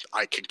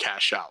 I can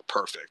cash out.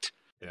 Perfect.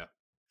 Yeah.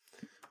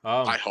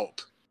 I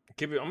hope.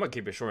 I'm gonna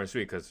keep it short and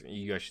sweet because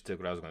you guys took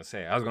what I was gonna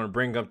say. I was gonna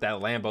bring up that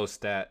Lambeau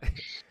stat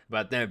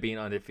about them being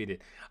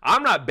undefeated.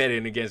 I'm not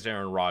betting against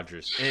Aaron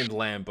Rodgers in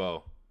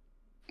Lambeau.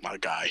 My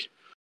guy.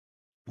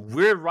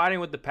 We're riding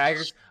with the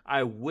Packers.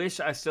 I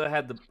wish I still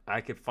had I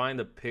could find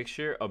the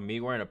picture of me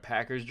wearing a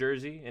Packers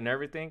jersey and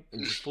everything,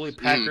 and just fully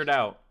Packered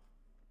out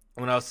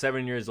when I was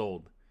 7 years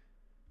old.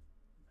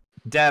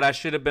 Dad, I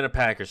should have been a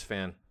Packers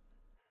fan.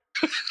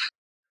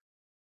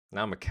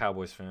 Now I'm a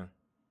Cowboys fan.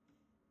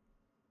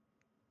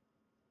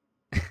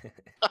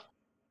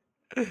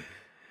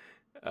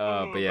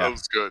 But yeah, that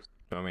was good.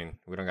 I mean,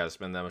 we don't got to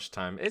spend that much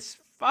time. It's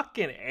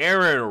fucking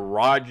Aaron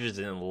Rodgers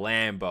in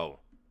Lambeau.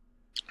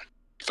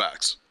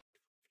 Facts.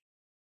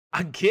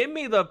 Give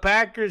me the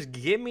Packers.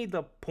 Give me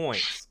the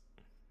points.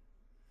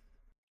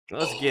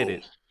 Let's get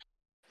it.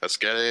 Let's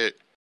get it.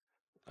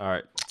 All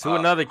right. To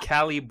another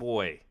Cali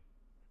boy,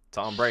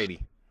 Tom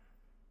Brady.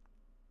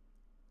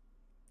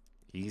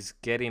 He's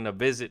getting a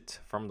visit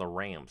from the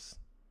Rams.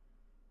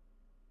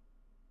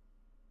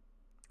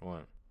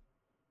 What?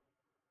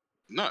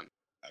 None.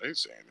 I didn't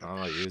say anything. I don't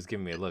know. You was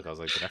giving me a look. I was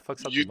like, did I fuck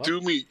something You up?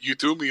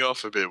 threw me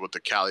off a bit with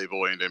the Cali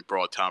boy and then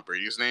brought Tom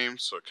Brady's name,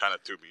 so it kind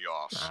of threw me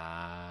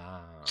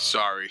off.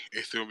 Sorry,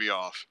 it threw me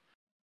off.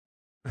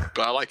 But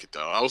I like it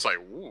though. I was like,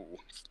 ooh,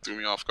 threw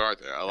me off guard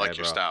there. I like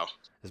your style.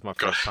 This is my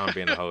first time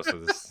being the host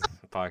of this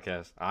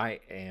podcast. I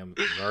am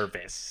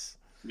nervous.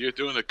 You're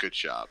doing a good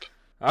job.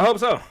 I hope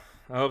so.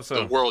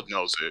 The world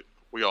knows it.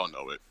 We all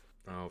know it.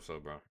 I hope so,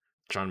 bro.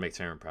 Trying to make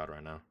Taryn proud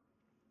right now.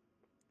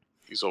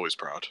 He's always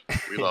proud.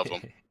 We love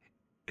him.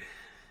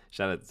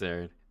 Shout out to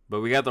Taryn.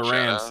 But we got the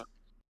Rams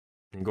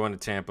going to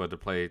Tampa to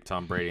play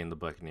Tom Brady and the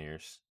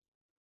Buccaneers.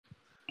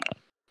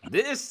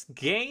 This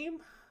game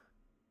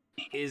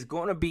is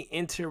going to be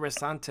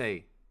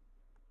interessante,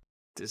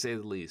 to say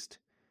the least.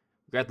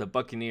 We got the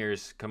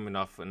Buccaneers coming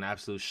off an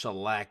absolute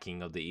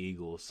shellacking of the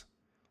Eagles.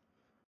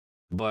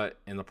 But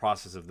in the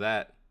process of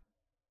that,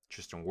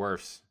 Tristan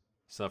Wirfs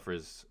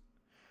suffers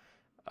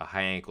a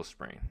high ankle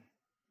sprain.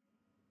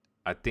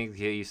 I think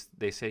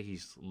they say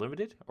he's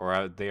limited,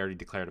 or they already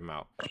declared him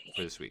out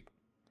for this week.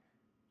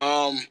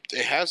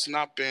 It has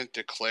not been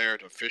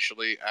declared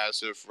officially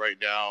as of right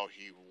now.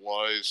 He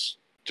was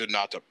a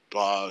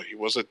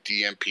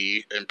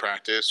DNP in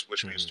practice,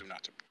 which means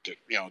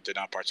did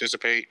not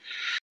participate.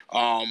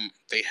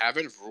 They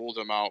haven't ruled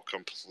him out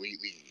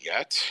completely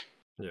yet.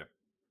 Yeah.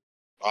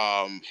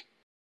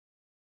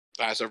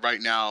 As of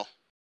right now,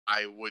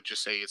 I would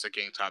just say it's a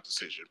game time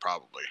decision,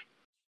 probably.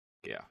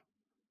 Yeah.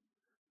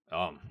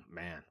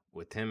 Man,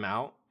 with him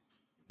out,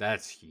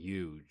 that's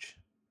huge.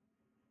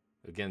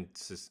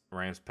 Against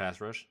Rams pass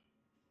rush.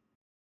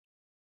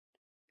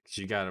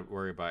 You got to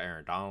worry about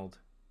Aaron Donald.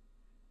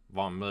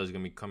 Von Miller's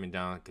going to be coming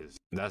down because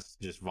that's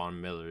just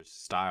Von Miller's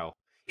style.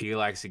 He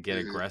likes to get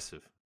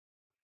aggressive.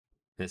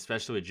 And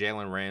especially with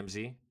Jalen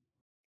Ramsey.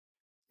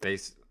 I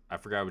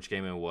forgot which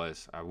game it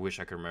was. I wish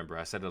I could remember.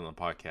 I said it on the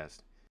podcast.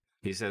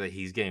 He said that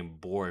he's getting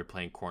bored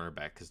playing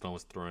cornerback because no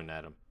one's throwing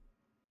at him.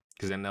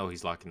 Because they know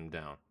he's locking him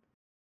down.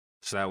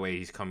 So that way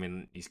he's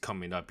coming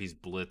up, he's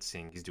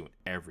blitzing, he's doing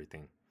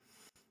everything.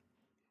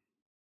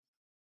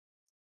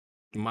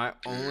 My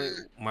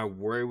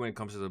worry when it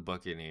comes to the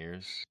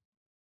Buccaneers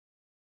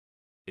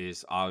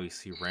is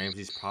obviously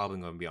Ramsey's probably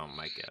going to be on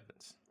Mike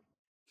Evans.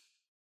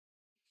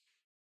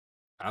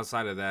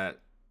 Outside of that,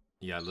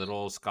 yeah,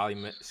 little Scotty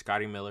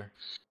Miller,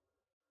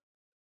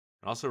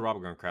 and also Rob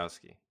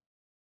Gronkowski.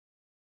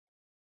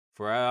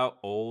 For how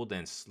old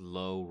and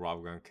slow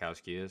Rob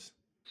Gronkowski is,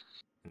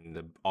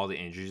 and all the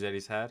injuries that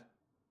he's had,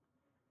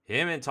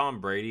 him and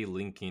Tom Brady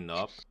linking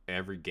up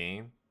every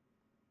game,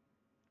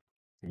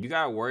 you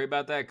gotta worry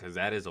about that because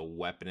that is a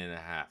weapon and a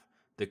half.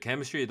 The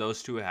chemistry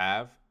those two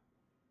have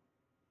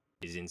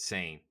is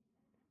insane,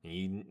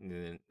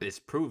 and it's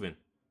proven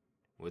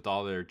with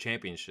all their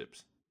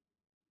championships.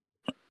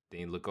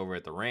 Then you look over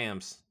at the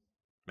Rams,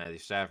 Matthew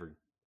Stafford.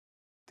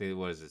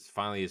 What is this?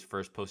 Finally, his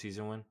first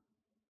postseason win.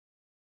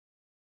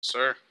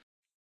 Sir.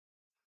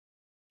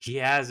 He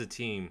has a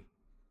team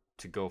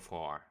to go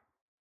far.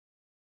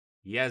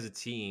 He has a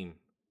team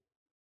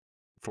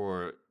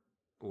for,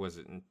 was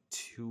it in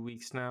 2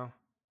 weeks now,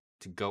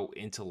 to go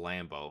into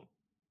Lambeau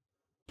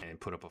and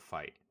put up a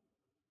fight.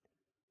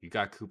 You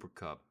got Cooper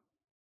Kupp.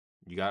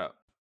 You got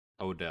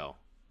Odell.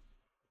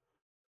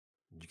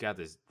 You got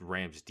this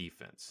Rams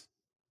defense.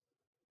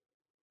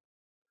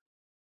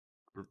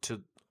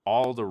 To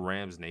all the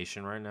Rams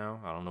nation right now,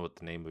 I don't know what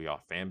the name of y'all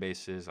fan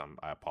base is. I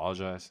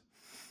apologize.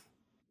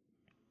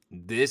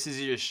 This is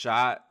your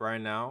shot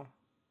right now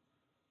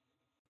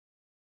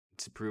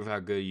to prove how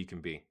good you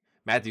can be.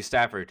 Matthew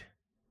Stafford,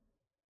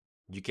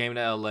 you came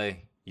to LA.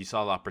 You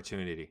saw the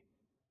opportunity.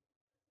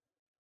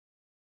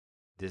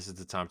 This is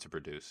the time to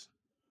produce.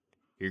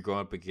 You're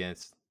going up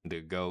against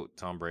the GOAT,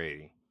 Tom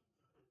Brady.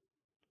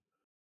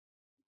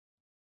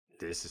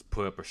 This is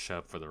put up or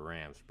shut for the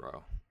Rams,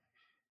 bro.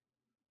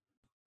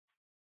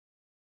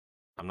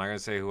 I'm not going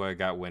to say who I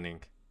got winning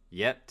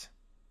yet.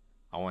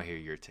 I want to hear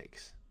your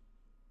takes.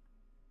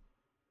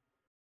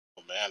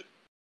 Oh, man.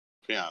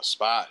 Be on a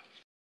spot.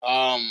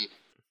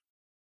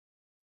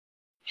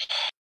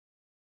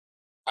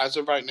 As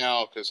of right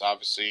now, because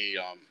obviously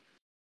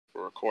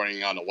we're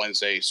recording on a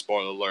Wednesday,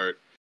 spoiler alert.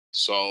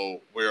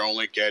 So we're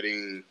only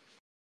getting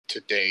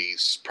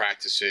today's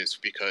practices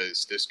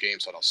because this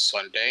game's on a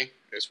Sunday.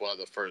 It's one of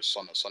the first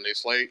on the Sunday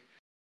slate.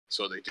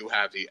 So they do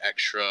have the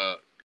extra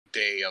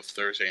day of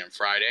Thursday and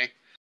Friday.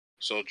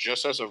 So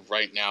just as of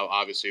right now,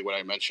 obviously what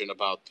I mentioned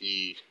about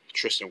the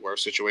Tristan Wirfs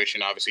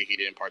situation, obviously he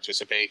didn't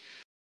participate.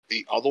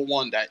 The other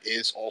one that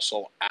is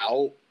also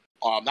out,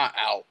 not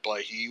out,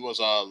 but he was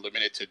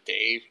limited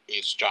today,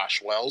 is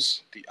Josh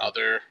Wells, the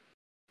other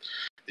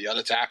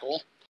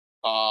tackle,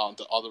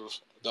 the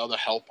other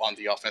help on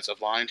the offensive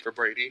line for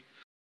Brady.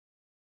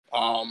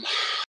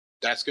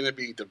 That's going to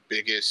be the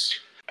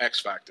biggest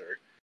X factor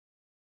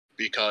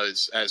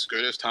because as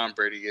good as Tom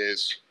Brady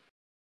is,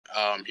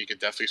 he could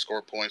definitely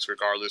score points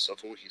regardless of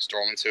who he's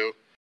throwing to.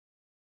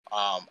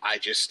 I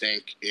just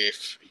think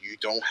if you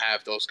don't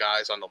have those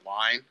guys on the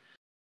line,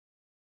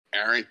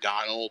 Aaron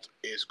Donald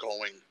is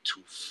going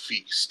to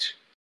feast.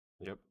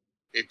 Yep.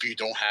 If you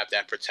don't have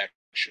that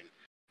protection.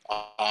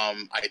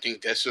 I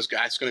think that's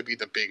going to be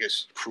the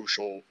biggest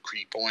crucial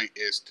key point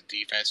is the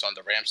defense on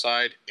the Rams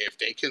side. If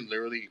they can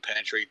literally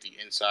penetrate the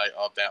inside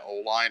of that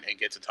O-line and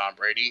get to Tom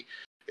Brady,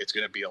 it's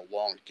going to be a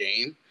long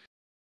game.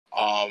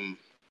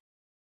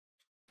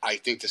 I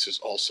think this is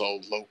also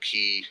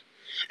low-key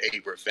a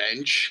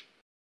revenge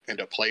in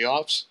the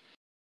playoffs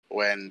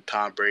when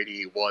Tom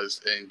Brady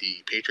was in the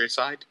Patriots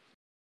side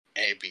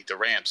and beat the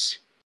Rams.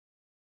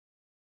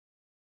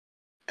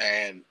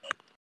 And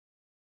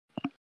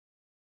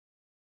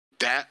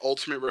that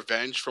ultimate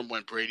revenge from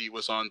when Brady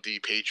was on the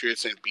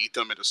Patriots and beat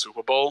them in the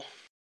Super Bowl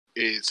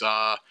is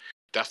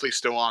definitely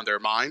still on their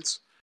minds.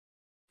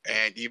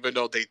 And even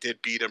though they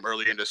did beat him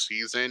early in the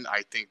season,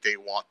 I think they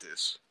want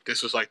this.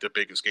 This is like the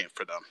biggest game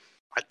for them.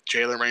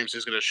 Jalen Ramsey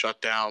is going to shut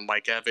down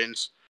Mike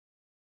Evans.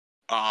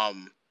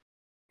 Von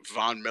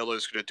Miller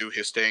is going to do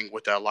his thing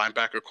with that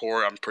linebacker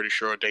core. I'm pretty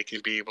sure they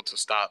can be able to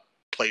stop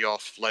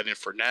playoff Leonard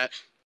Fournette.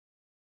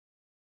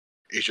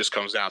 It just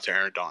comes down to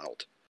Aaron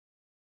Donald.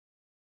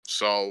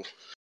 So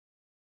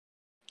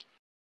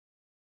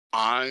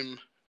I'm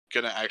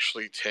going to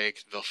actually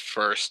take the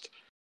first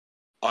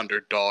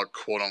underdog,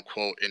 quote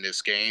unquote, in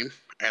this game,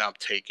 and I'm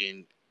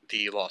taking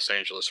the Los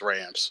Angeles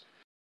Rams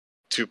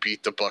to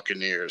beat the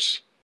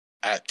Buccaneers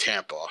at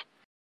Tampa.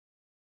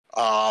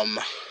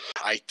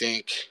 I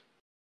think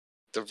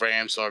the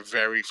Rams are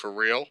very for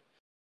real,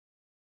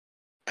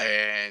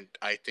 and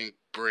I think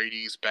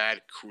Brady's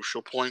bad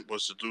crucial point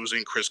was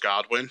losing Chris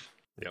Godwin.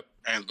 Yep.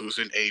 And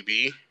losing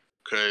AB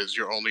because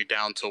you're only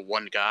down to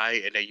one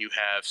guy, and then you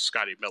have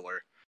Scotty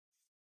Miller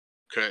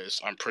because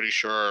I'm pretty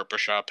sure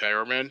Brashad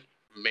Perriman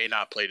may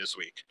not play this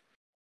week.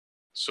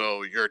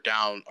 So you're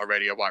down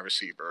already a wide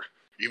receiver,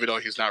 even though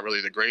he's not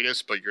really the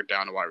greatest, but you're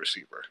down a wide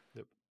receiver.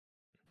 Yep.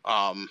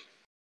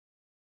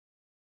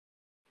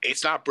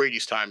 It's not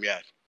Brady's time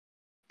yet.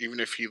 Even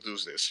if he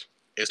loses,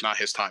 it's not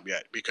his time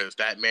yet because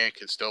that man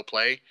can still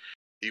play.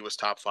 He was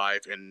top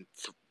 5 in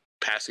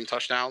passing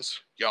touchdowns,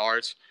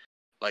 yards.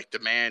 Like the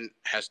man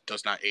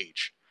does not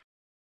age.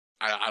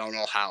 I don't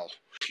know how.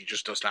 He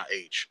just does not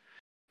age.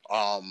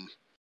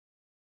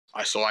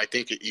 So I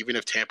think even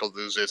if Tampa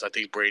loses, I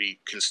think Brady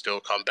can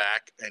still come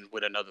back and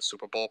win another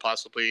Super Bowl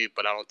possibly,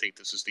 but I don't think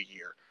this is the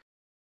year.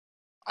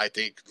 I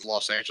think the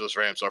Los Angeles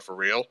Rams are for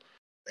real.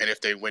 And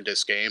if they win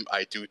this game,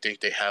 I do think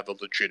they have a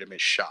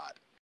legitimate shot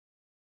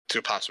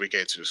to possibly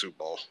get into the Super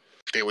Bowl.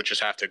 They would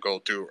just have to go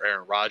through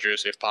Aaron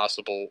Rodgers if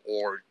possible,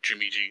 or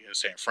Jimmy G in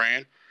San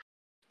Fran.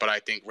 But I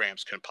think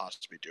Rams can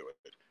possibly do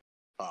it.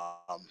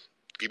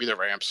 Give me the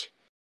Rams.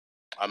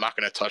 I'm not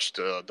going to touch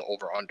the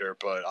over under,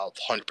 but I'll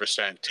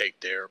 100% take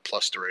their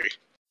 +3,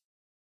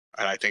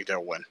 and I think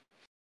they'll win.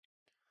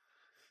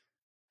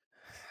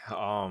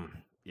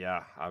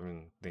 Yeah, I've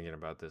been thinking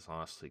about this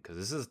honestly because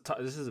this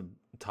is a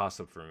toss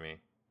up for me.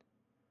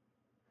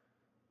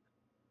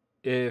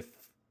 If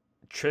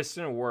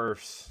Tristan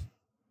Wirfs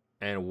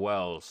and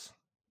Wells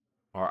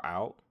are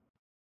out,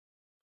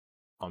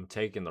 I'm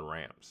taking the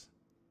Rams.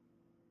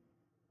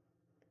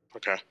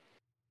 Okay.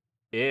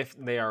 If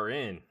they are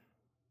in,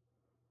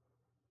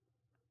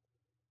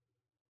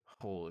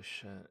 holy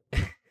shit.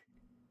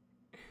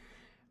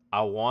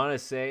 I want to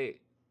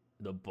say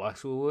the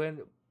Bucks will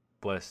win,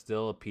 but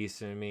still a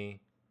piece of me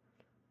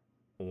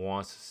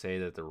wants to say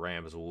that the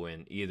Rams will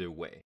win either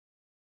way.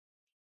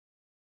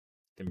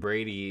 And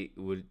Brady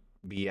would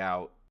be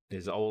out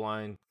his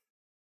O-line.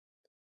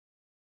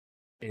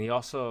 And he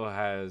also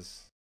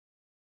has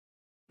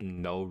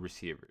no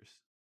receivers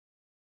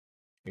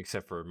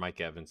except for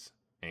Mike Evans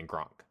and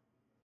Gronk.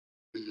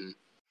 Mm-hmm.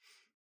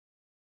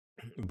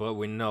 But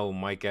we know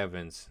Mike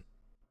Evans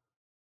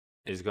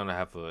is going to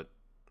have a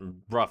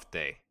rough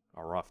day,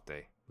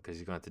 because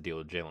he's going to have to deal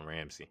with Jalen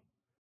Ramsey.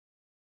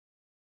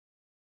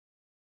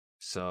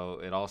 So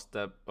it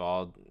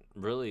all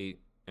really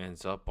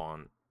ends up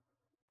on,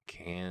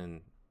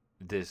 can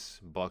this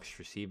Bucks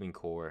receiving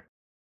core,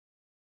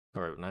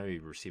 or not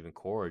even receiving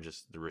core,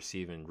 just the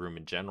receiving room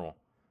in general,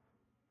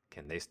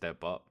 can they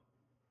step up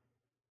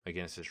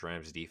against this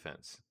Rams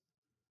defense?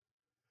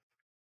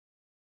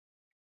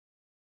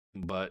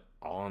 But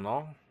all in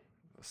all,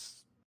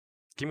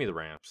 give me the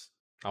Rams.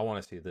 I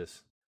want to see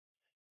this.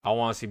 I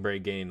want to see Brady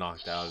getting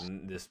knocked out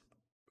in this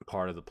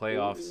part of the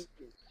playoffs.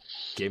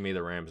 Give me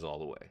the Rams all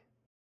the way.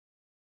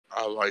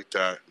 I like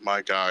that,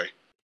 my guy.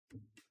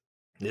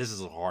 This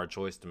is a hard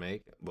choice to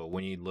make, but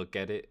when you look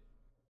at it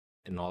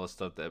and all the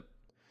stuff that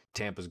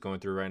Tampa's going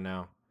through right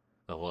now,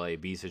 the whole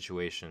AB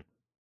situation,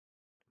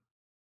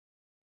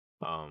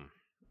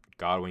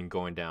 Godwin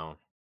going down,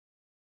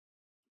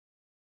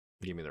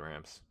 give me the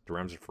Rams. The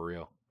Rams are for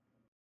real.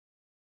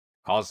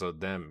 Also,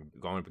 them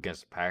going up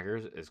against the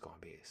Packers is going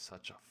to be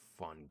such a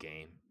fun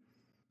game.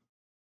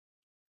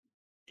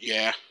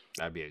 Yeah.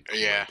 That'd be a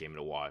great game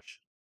to watch.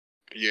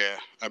 Yeah,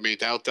 I mean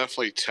that'll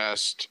definitely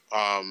test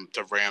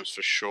the Rams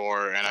for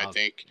sure, and I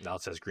think that'll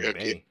test Green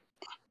Bay.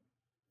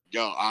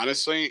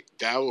 Honestly,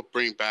 that will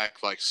bring back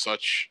like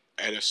such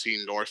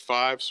NFC North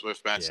vibes with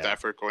Matt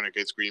Stafford going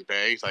against Green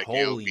Bay. Like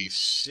holy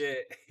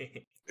shit,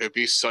 it'd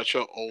be such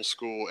an old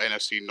school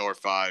NFC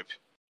North vibe.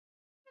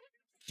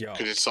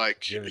 Because it's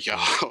like,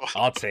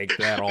 I'll take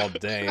that all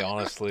day,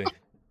 honestly.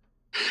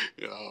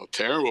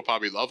 Taryn will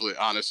probably love it.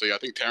 Honestly, I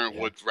think Taryn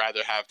would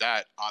rather have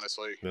that.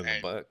 Honestly, than the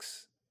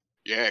Bucks.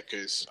 Yeah,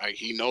 because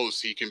he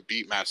knows he can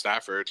beat Matt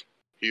Stafford.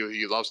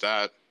 He loves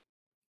that.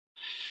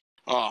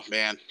 Oh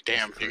man,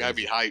 damn! You gotta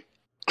be hyped.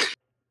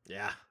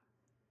 Yeah,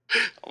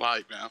 I'm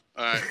hyped now.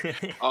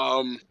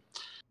 All right.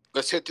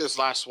 Let's hit this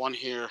last one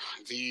here.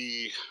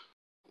 The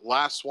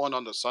last one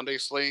on the Sunday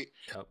slate,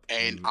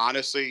 and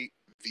honestly,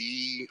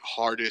 the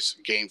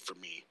hardest game for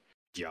me.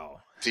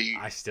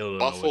 I still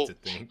don't know what to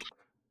think.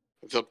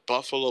 The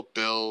Buffalo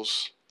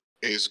Bills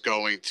is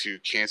going to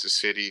Kansas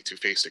City to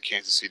face the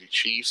Kansas City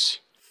Chiefs.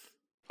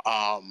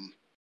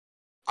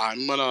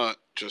 I'm gonna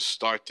just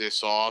start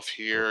this off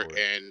here,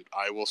 and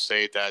I will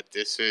say that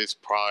this is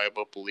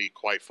probably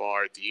quite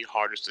far the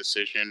hardest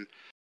decision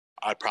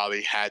I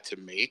probably had to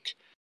make.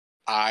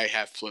 I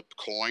have flipped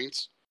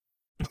coins.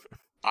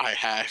 I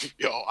have,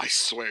 I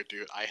swear,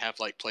 dude, I have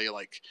played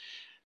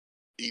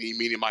eating,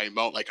 meaning my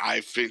emote.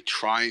 I've been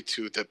trying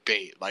to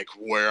debate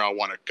where I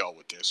want to go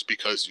with this,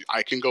 because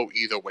I can go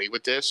either way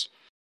with this.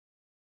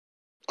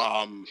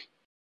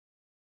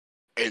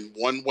 In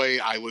one way,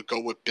 I would go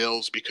with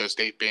Bills because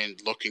they've been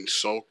looking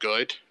so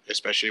good,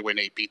 especially when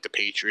they beat the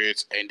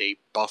Patriots and they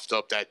buffed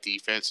up that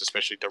defense,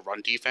 especially the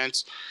run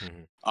defense.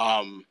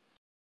 Mm-hmm.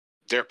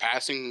 Their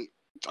passing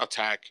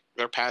attack,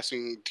 their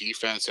passing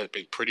defense has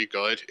been pretty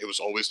good. It was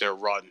always their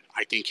run.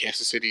 I think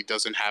Kansas City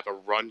doesn't have a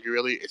run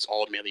really. It's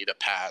all mainly the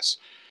pass.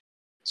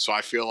 So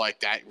I feel like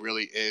that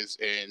really is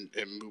an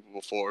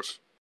immovable force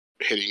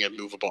hitting a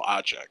movable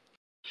object.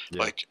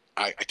 Yeah.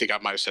 I think I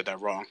might have said that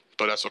wrong,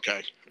 but that's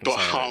okay. But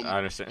I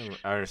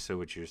understood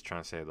what you were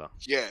trying to say though.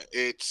 Yeah,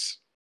 it's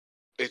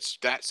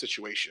that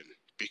situation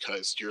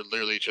because you're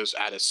literally just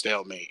at a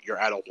stalemate. You're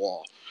at a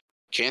wall.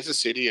 Kansas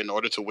City, in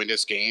order to win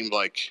this game,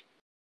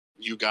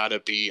 you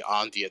gotta be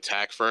on the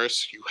attack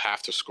first. You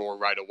have to score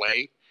right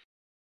away.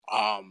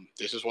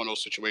 This is one of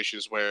those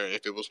situations where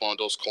if it was one of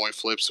those coin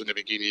flips in the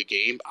beginning of the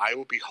game, I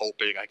would be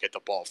hoping I get the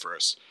ball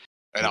first,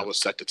 and I would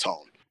set the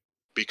tone.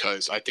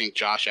 Because I think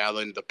Josh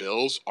Allen and the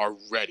Bills are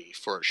ready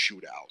for a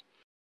shootout.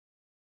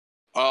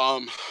 Oh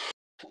my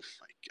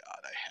God,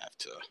 I have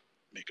to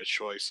make a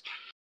choice.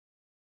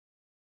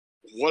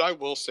 What I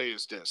will say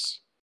is this: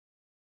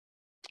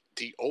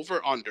 the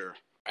over under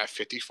at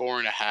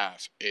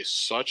 54.5 is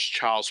such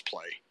child's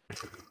play.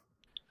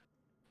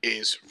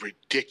 Is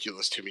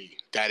ridiculous to me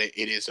that it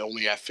is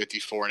only at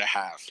 54.5.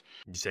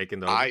 You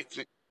taking the I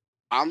think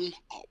I'm.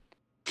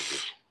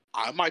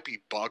 I might be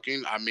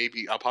bugging. I'm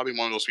probably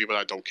one of those people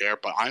that don't care,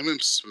 but I'm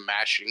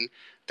smashing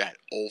that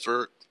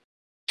over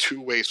 2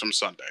 ways from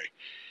Sunday.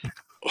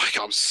 Like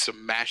I'm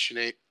smashing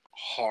it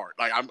hard.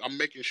 Like I'm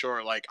making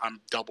sure like I'm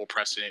double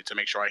pressing it to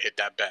make sure I hit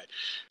that bet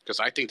because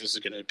I think this is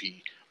gonna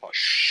be a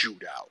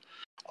shootout,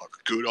 a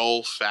good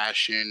old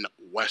fashioned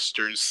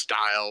Western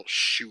style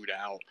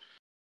shootout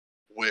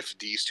with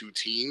these two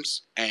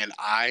teams. And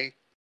God,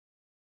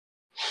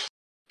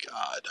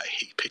 I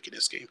hate picking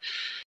this game.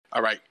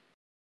 All right,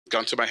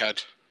 gun to my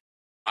head.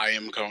 I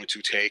am going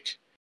to take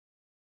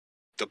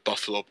the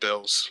Buffalo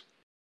Bills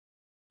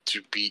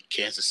to beat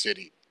Kansas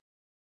City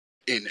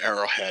in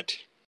Arrowhead.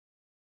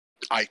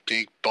 I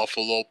think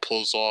Buffalo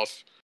pulls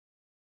off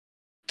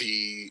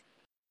the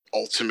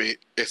ultimate.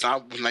 It's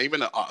not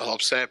even an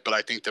upset, but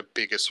I think the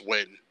biggest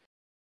win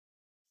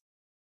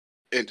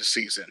in the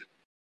season.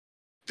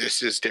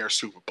 This is their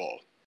Super Bowl.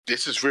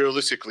 This is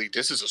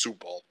a Super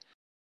Bowl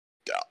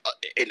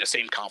in the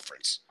same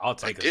conference. I'll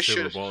take a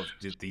Super Bowl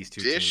if these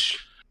two teams.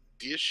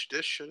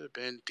 This should have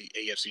been the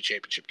AFC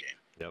Championship game.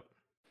 Yep.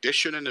 This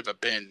shouldn't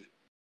have been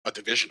a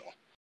divisional.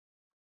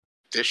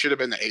 This should have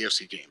been the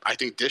AFC game. I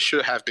think this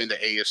should have been the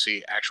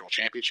AFC actual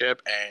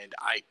championship, and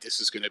this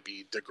is going to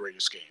be the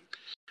greatest game.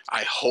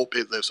 I hope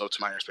it lives up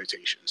to my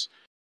expectations.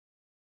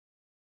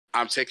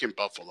 I'm taking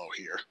Buffalo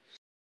here.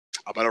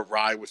 I'm going to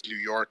ride with New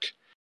York.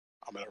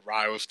 I'm going to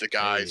ride with the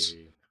guys.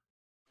 Hey.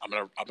 I'm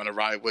gonna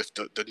ride with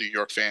the New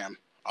York fam.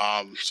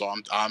 So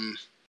I'm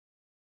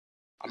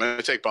going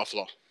to take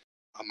Buffalo.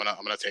 I'm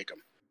gonna take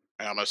them,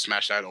 and I'm gonna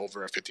smash that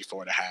over at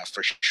 54.5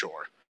 for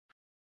sure.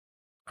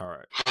 All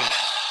right.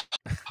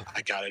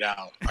 I got it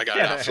out. I got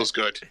it out. Feels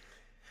good.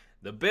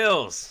 The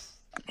Bills.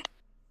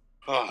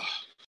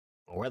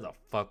 Where the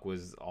fuck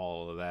was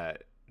all of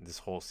that this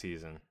whole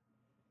season?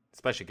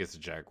 Especially against the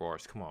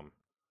Jaguars. Come on,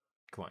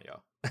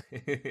 y'all.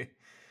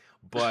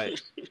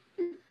 But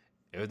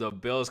if the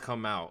Bills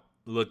come out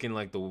looking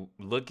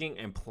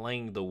and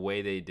playing the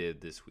way they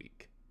did this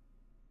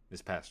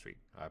past week,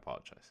 I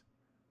apologize.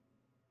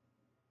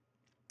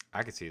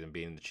 I could see them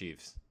beating the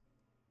Chiefs.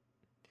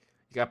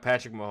 You got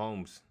Patrick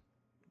Mahomes.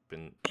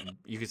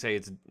 You could say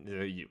it's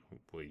you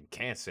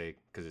can't say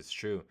because it's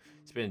true.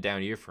 It's been a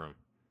down year for him.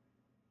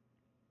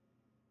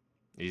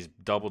 He's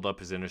doubled up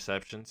his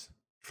interceptions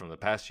from the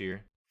past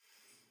year.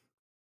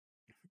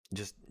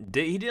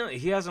 He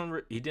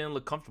didn't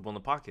look comfortable in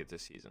the pocket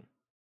this season.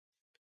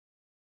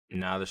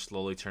 Now they're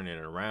slowly turning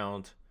it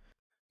around.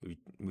 We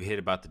hit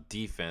about the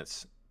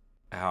defense.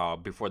 How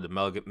before the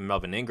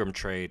Melvin Ingram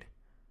trade,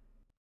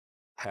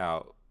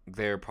 how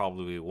they're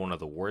probably one of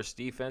the worst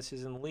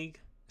defenses in the league,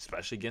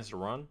 especially against the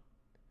run.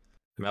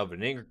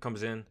 Melvin Ingram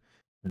comes in.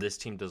 This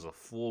team does a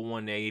full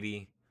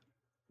 180.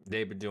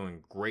 They've been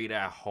doing great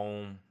at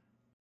home.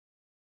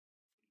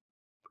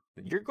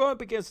 You're going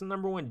up against the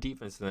number one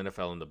defense in the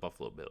NFL in the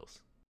Buffalo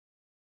Bills.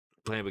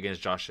 Playing up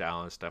against Josh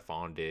Allen,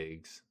 Stephon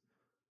Diggs.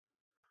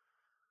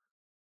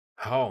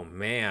 Oh,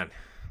 man.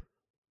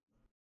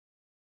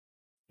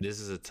 This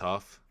is a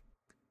tough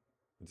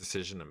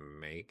decision to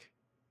make.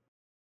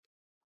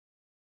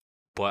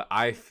 But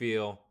I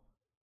feel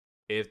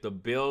if the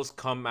Bills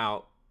come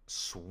out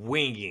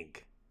swinging,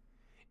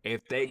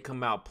 if they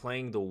come out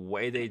playing the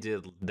way they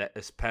did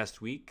this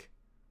past week,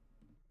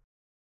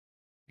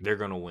 they're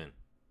going to win.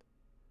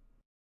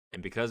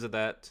 And because of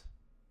that,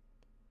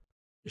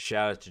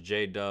 shout out to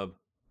J-Dub.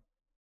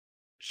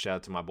 Shout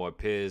out to my boy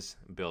Piz,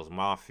 Bills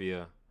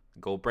Mafia.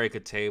 Go break a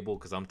table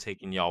because I'm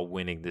taking y'all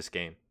winning this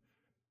game.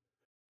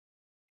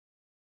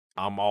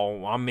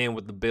 I'm in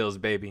with the Bills,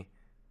 baby.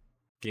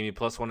 Give me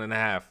plus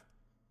 1.5.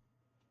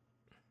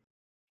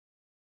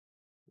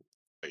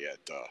 Yeah,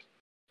 duh.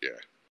 Yeah.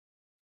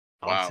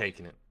 I'm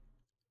taking it.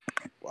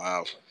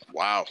 Wow.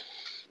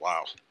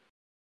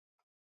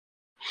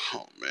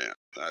 Oh man,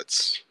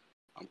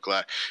 I'm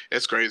glad.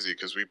 It's crazy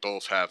because we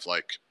both have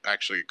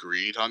actually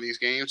agreed on these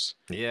games.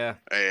 Yeah.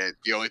 And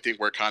the only thing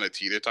we're kind of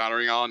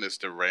teeter-tottering on is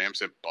the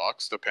Rams and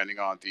Bucks, depending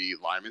on the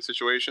lineman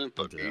situation.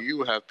 But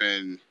you have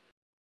been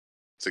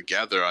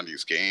together on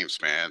these games,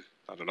 man.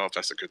 I don't know if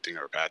that's a good thing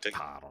or a bad thing.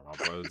 I don't know,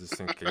 bro. This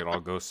thing could all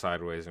go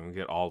sideways and we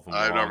get all of them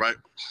wrong. I know, right?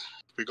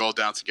 We go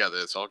down together.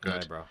 It's all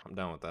good. Yeah, bro. I'm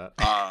done with that.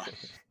 All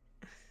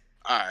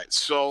right.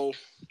 So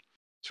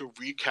to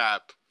recap,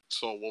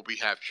 what we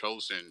have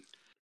chosen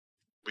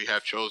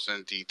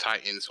the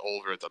Titans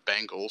over the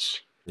Bengals.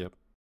 Yep.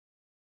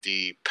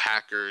 The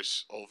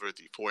Packers over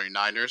the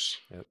 49ers.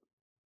 Yep.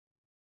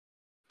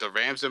 The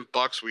Rams and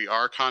Bucks we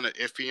are kind of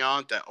iffy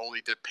on. That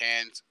only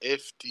depends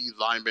if the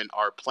linemen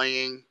are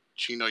playing.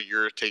 Chino,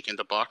 you're taking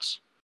the Bucks.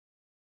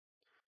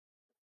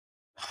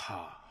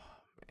 Oh,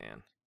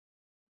 man.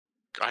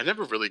 I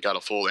never really got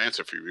a full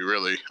answer for you,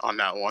 really, on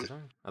that one. Did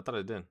I? I thought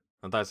I did.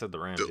 I thought I said the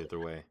Rams either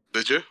way.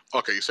 Did you?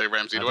 Okay, you say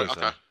Rams either way? Okay.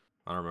 So.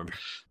 I don't remember.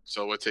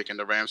 So we're taking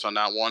the Rams on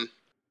that one,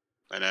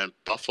 and then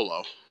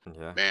Buffalo.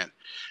 Yeah. Man,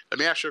 let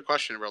me ask you a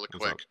question really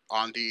What's up? quick.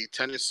 On the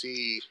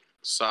Tennessee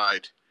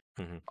side,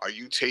 hmm are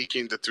you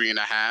taking the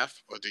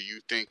 3.5, or do you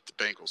think the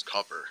Bengals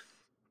cover?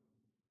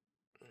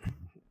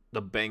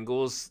 The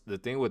Bengals. The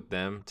thing with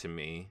them, to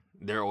me,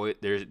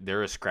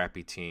 they're a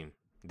scrappy team.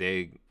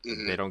 They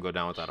Hmm. don't go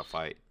down without a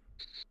fight.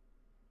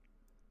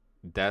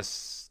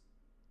 That's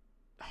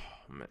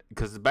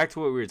because back to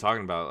what we were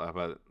talking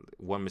about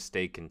one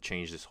mistake can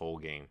change this whole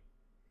game,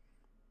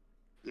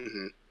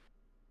 Hmm.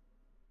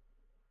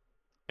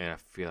 and I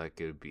feel like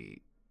it would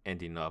be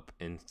ending up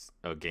in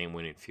a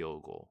game-winning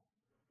field goal.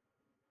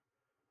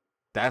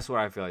 That's what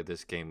I feel like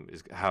this game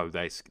is how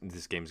this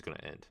game is gonna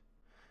end.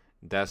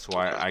 That's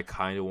why Okay. I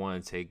kind of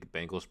want to take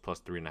Bengals plus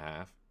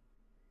 3.5.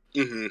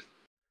 Hmm.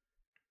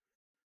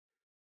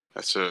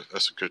 That's a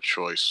good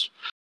choice.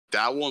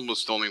 That one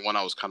was the only one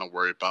I was kind of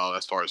worried about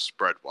as far as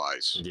spread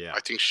wise. Yeah, I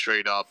think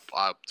straight up,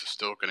 I'm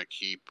still gonna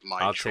keep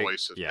my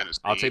choice of I'll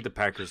Tennessee. take the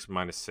Packers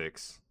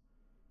 -6.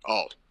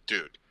 Oh,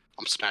 dude,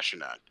 I'm smashing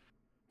that.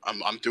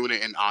 I'm doing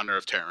it in honor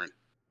of Taryn.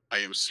 I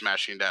am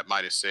smashing that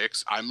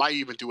 -6. I might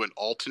even do an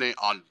alternate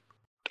on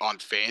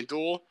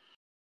FanDuel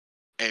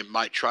and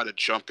might try to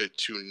jump it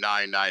to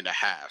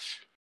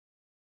 9.5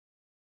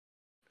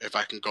 if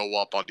I can go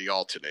up on the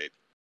alternate.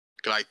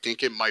 Because I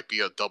think it might be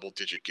a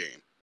double-digit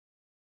game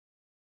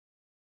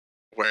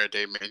where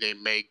they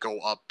may go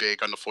up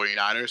big on the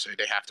 49ers and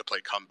they have to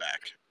play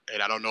comeback.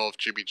 And I don't know if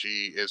Jimmy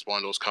G is one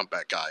of those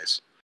comeback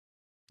guys,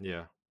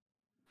 Yeah,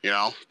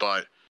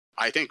 but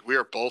I think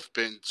we're both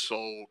been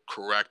so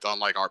correct on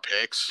like our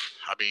picks.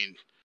 I mean,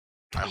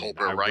 I I mean, hope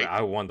we're right.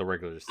 I won the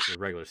regular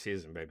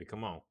season, baby.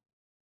 Come on,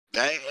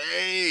 Hey,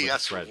 with the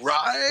that's spreads.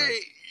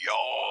 right. Yo,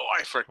 I Come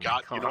on,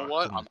 forgot. You come know on,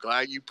 what? come I'm on.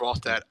 glad you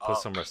brought that Put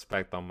up. some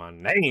respect on my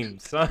name,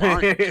 son.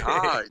 My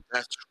God,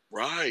 that's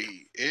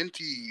right. In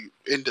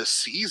the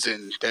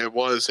season, there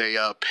was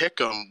a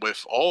pick'em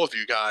with all of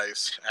you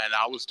guys, and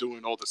I was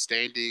doing all the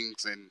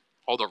standings and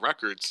all the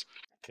records.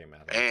 Came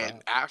out on And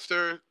top.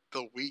 after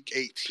the week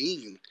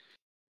 18,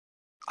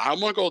 I'm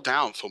gonna go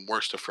down from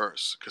worst to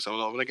first because I'm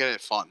gonna get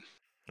it fun.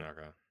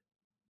 Okay.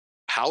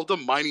 How the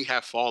mighty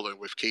have fallen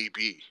with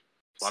KB.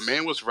 My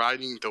man was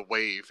riding the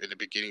wave in the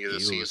beginning of the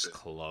He was season.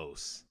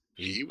 close.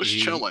 He was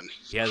chilling.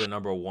 He had the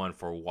number one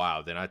for a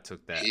while. Then I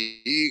took that.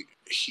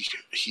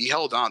 He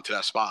held on to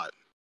that spot.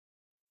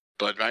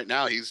 But right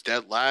now he's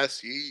dead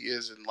last. He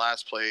is in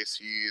last place.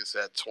 He is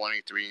at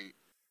 23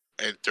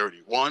 and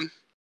 31.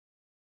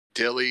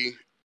 Dilly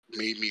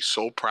made me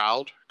so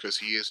proud because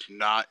he is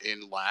not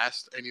in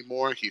last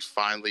anymore. He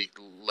finally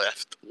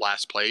left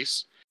last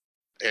place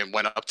and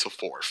went up to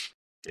fourth.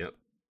 Yep.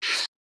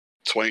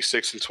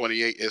 26 and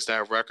 28 is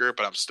that record,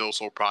 but I'm still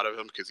so proud of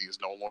him because he is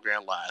no longer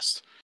in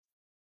last.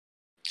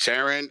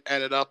 Sharon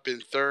ended up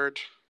in third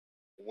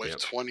with Yep.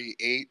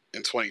 28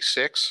 and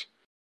 26.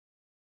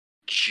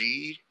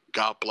 G,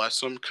 God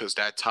bless him, because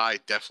that tie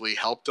definitely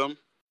helped him,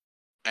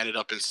 ended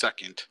up in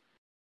second.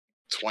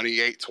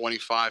 28,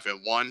 25,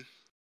 and 1.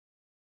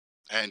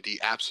 And the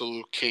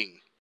absolute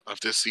king of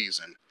this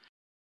season.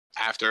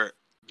 After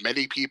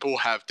many people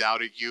have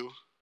doubted you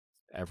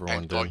Everyone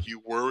and did. thought you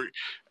were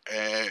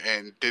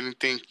and didn't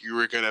think you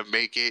were going to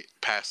make it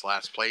past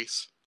last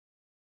place,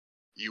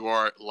 you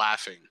are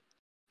laughing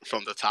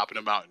from the top of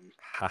the mountain.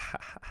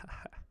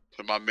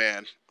 So my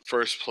man,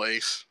 first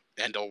place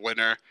and a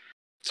winner,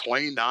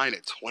 29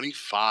 and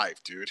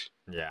 25, dude.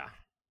 Yeah.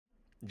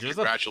 Just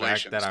the fact that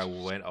Congratulations. I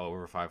went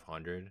over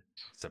 500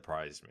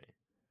 surprised me.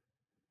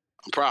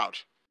 I'm proud.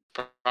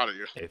 Proud of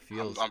you. It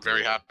feels I'm very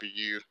good. happy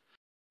you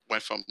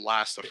went from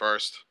last to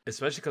first.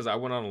 Especially because I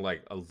went on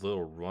like a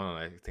little run.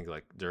 I think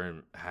like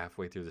during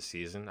halfway through the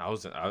season, I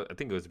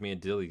think it was me and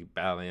Dilly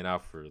battling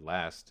out for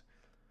last.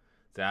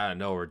 Then out of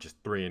nowhere,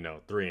 just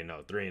 3-0,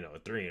 3-0,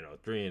 3-0, 3-0,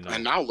 3-0.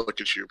 And now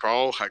look at you,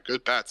 bro. Had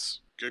good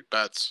bets. Good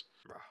bets.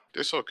 Bro.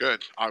 They're so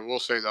good. I will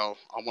say though,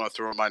 I want to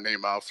throw my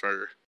name out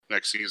for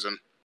next season.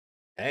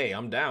 Hey,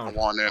 I'm down. I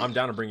want in. I'm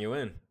down to bring you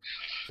in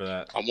for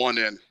that. I want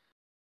in.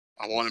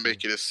 I We'll want to see.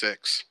 make it a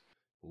 6.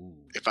 Ooh.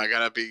 If I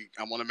gotta be,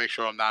 I want to make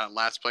sure I'm not in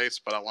last place,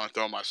 but I want to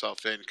throw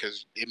myself in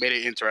because it made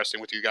it interesting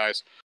with you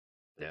guys.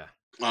 Yeah.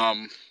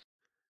 Um,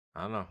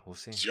 I don't know. We'll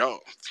see. yo, We'll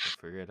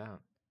figure it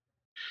out.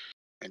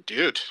 and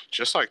dude,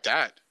 just like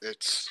that,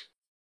 it's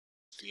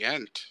the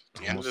end.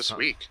 The end of this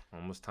week.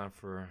 Almost time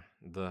for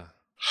the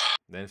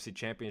NFC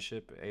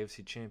Championship,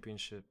 AFC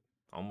Championship.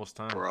 Almost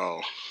time.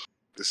 Bro,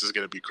 this is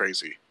gonna be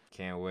crazy.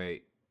 Can't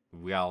wait.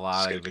 We got a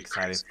lot of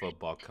exciting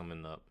football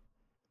coming up.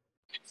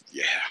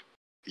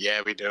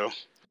 Yeah, we do.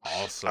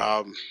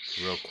 Also,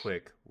 real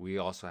quick, we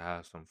also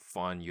have some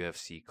fun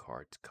UFC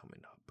cards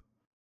coming up.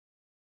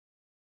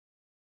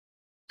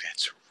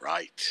 That's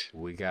right.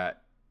 We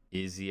got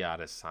Izzy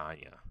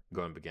Adesanya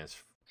going against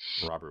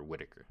Robert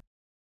Whittaker.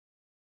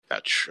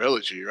 That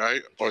trilogy,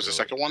 right? Or is the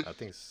second one? I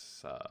think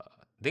it's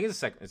the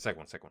second. It's second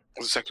one. Second one. It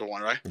was the second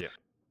one, right? Yeah.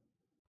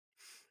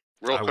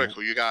 Real quick,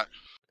 who you got?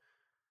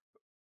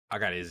 I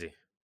got Izzy.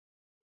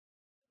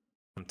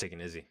 I'm taking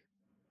Izzy.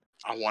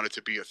 I want it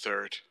to be a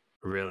third.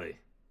 Really?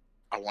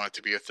 I want it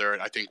to be a third.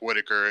 I think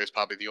Whitaker is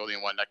probably the only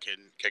one that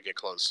can get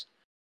close.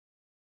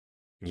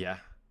 Yeah.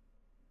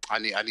 I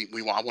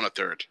want a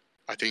third.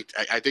 I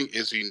think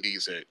Izzy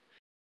needs it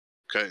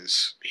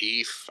because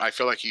I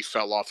feel like he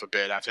fell off a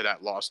bit after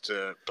that loss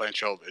to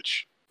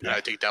Blanchovich, and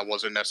I think that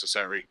wasn't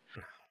necessary.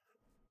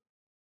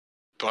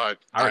 But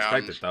I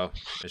respect it though.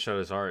 It showed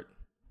his heart.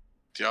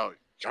 Yo,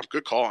 I'm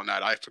good call on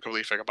that. I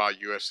completely forgot about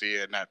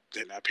UFC and that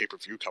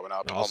pay-per-view coming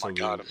up. Also, oh my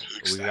god,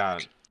 we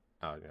got.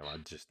 Oh, I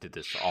just did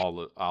this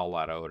all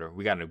out of order.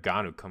 We got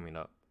Ngannou coming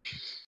up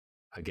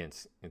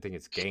against. I think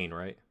it's Gain,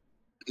 right?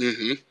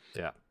 Mm-hmm.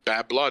 Yeah.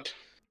 Bad blood.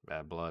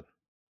 Bad blood.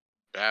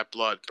 Bad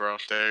blood, bro.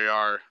 They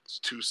are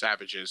two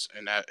savages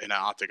in that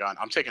octagon.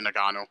 I'm taking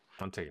Ngannou.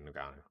 I'm taking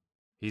Ngannou.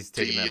 He's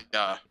taking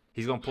that.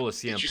 He's gonna pull a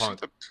CM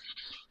Punk.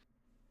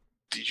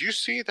 Did you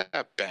see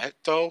that bet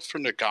though for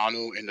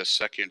Ngannou in the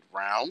second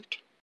round?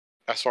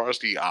 As far as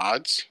the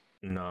odds?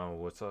 No,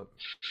 what's up?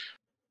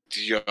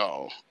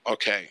 Yo,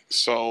 okay.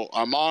 So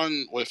I'm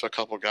on with a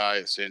couple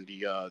guys in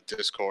the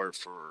Discord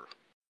for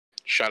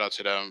shout out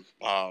to them,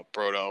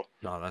 Brodo.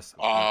 No, that's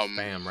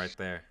fam right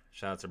there.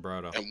 Shout out to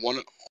Brodo. And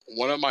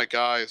one of my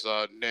guys,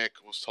 Nick,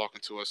 was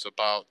talking to us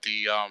about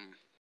the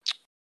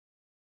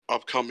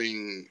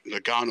upcoming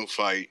Ngannou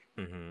fight.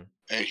 Mm-hmm.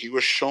 And he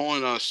was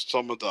showing us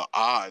some of the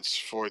odds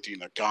for the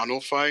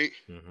Ngannou fight.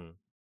 Mm-hmm.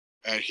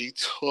 And he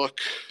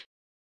took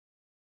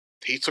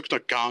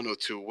Ngannou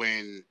to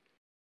win,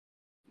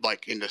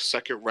 like in the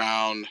second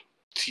round,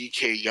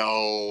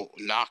 TKO,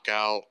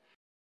 knockout.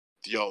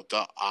 Yo,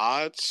 the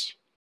odds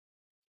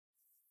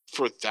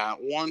for that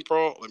one,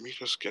 bro, let me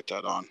just get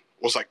that on,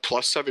 was like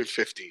plus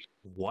 750.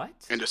 What?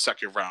 In the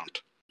second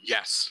round.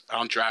 Yes,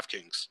 on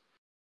DraftKings.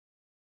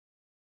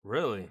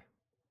 Really?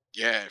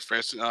 Yeah, for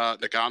instance,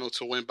 Ngannou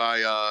to win by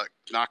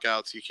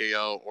knockout,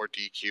 TKO, or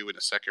DQ in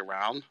the second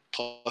round,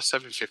 plus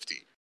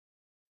 750.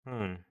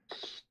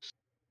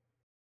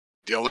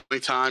 The only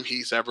time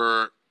he's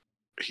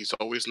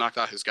always knocked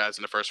out his guys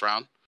in the first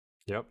round.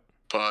 Yep.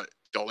 But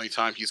the only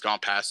time he's gone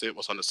past it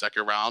was on the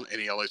second round,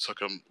 and he only took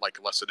him like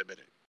less than a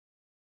minute.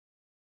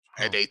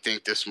 Oh. And they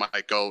think this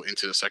might go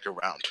into the second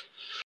round,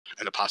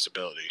 and a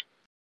possibility.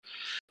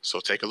 So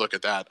take a look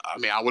at that. I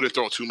mean, I wouldn't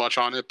throw too much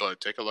on it,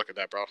 but take a look at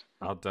that, bro.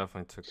 I'll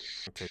definitely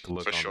take a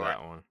look on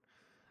that one.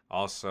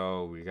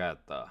 Also, we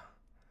got the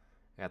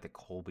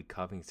Colby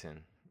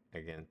Covington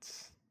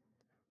against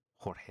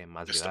Jorge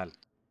Masvidal.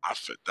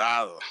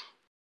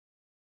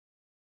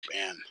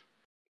 Man,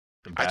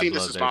 I think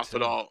this is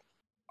Masvidal.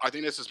 I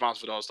think this is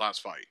Masvidal's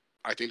last fight.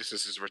 I think this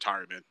is his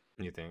retirement.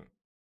 You think?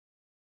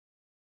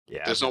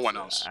 Yeah. There's no one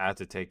else.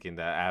 After taking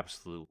that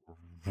absolute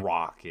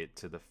rocket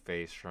to the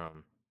face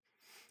from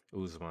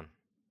Usman.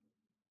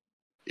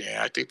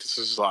 Yeah, I think this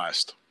is his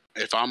last.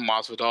 If I'm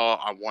Masvidal,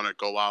 I want to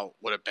go out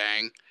with a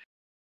bang.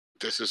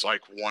 This is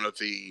like one of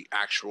the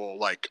actual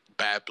like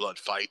bad blood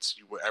fights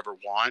you would ever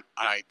want.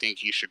 And I think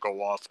he should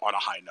go off on a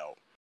high note.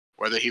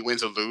 Whether he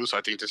wins or lose,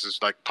 I think this is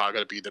like probably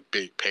gonna be the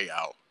big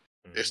payout.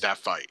 Mm-hmm. It's that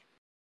fight.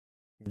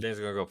 James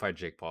gonna go fight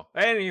Jake Paul.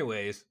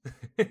 Anyways.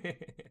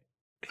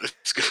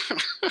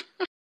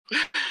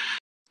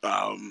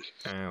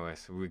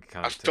 Anyways, we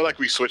kind of. I feel like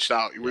we switched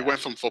out. We went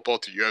from football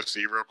to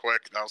UFC real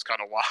quick. That was kind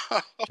of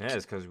wild. Yeah,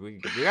 it's because we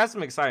got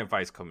some exciting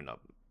fights coming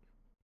up.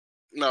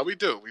 No, we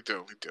do.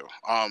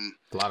 A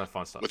lot of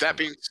fun stuff. With that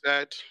being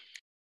said,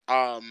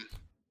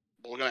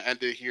 we're gonna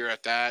end it here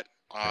at that.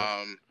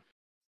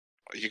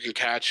 You can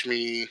catch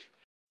me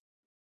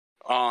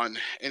on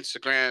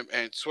Instagram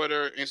and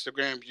Twitter.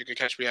 Instagram, you can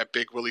catch me at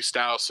Big Willie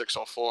Style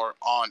 604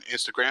 on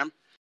Instagram,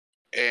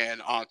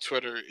 and on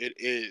Twitter it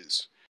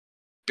is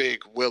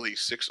Big Willie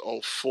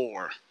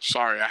 604.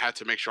 Sorry, I had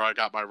to make sure I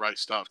got my right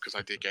stuff because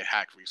I did get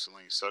hacked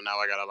recently, so now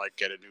I gotta like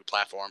get a new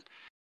platform.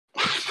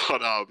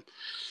 But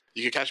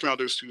you can catch me on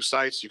those two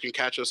sites. You can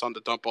catch us on the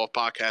Dump Off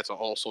Podcast on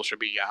all social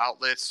media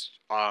outlets.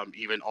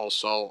 Even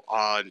also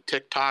on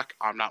TikTok.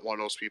 I'm not one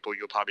of those people.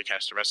 You'll probably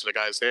catch the rest of the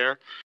guys there.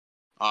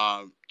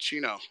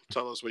 Chino,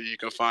 tell us where you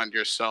can find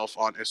yourself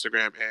on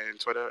Instagram and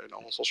Twitter and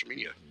all social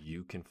media.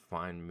 You can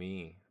find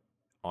me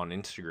on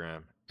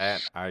Instagram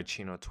at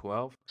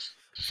iChino12.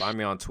 Find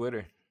me on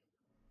Twitter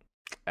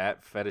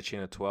at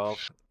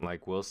Fettuccine12.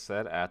 Like Will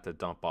said, at the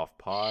Dump Off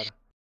Pod.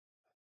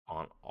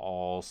 On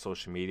all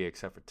social media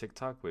except for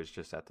TikTok, which is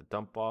just at the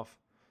Dump Off.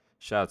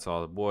 Shout out to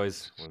all the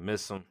boys. We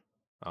miss them.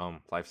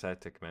 Life's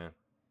hectic, man.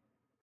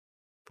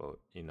 But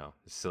you know,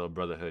 it's still a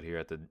brotherhood here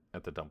at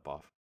the Dump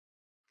Off.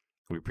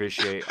 We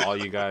appreciate all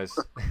you guys.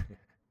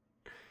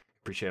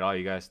 Appreciate all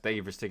you guys. Thank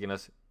you for sticking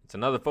us. It's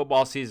another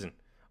football season.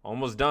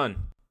 Almost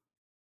done.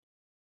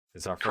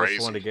 It's our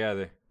first one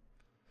together.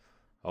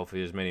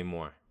 Hopefully there's many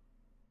more.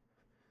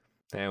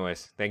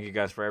 Anyways, thank you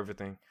guys for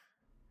everything.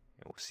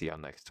 And we'll see y'all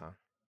next time.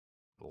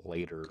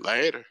 Later.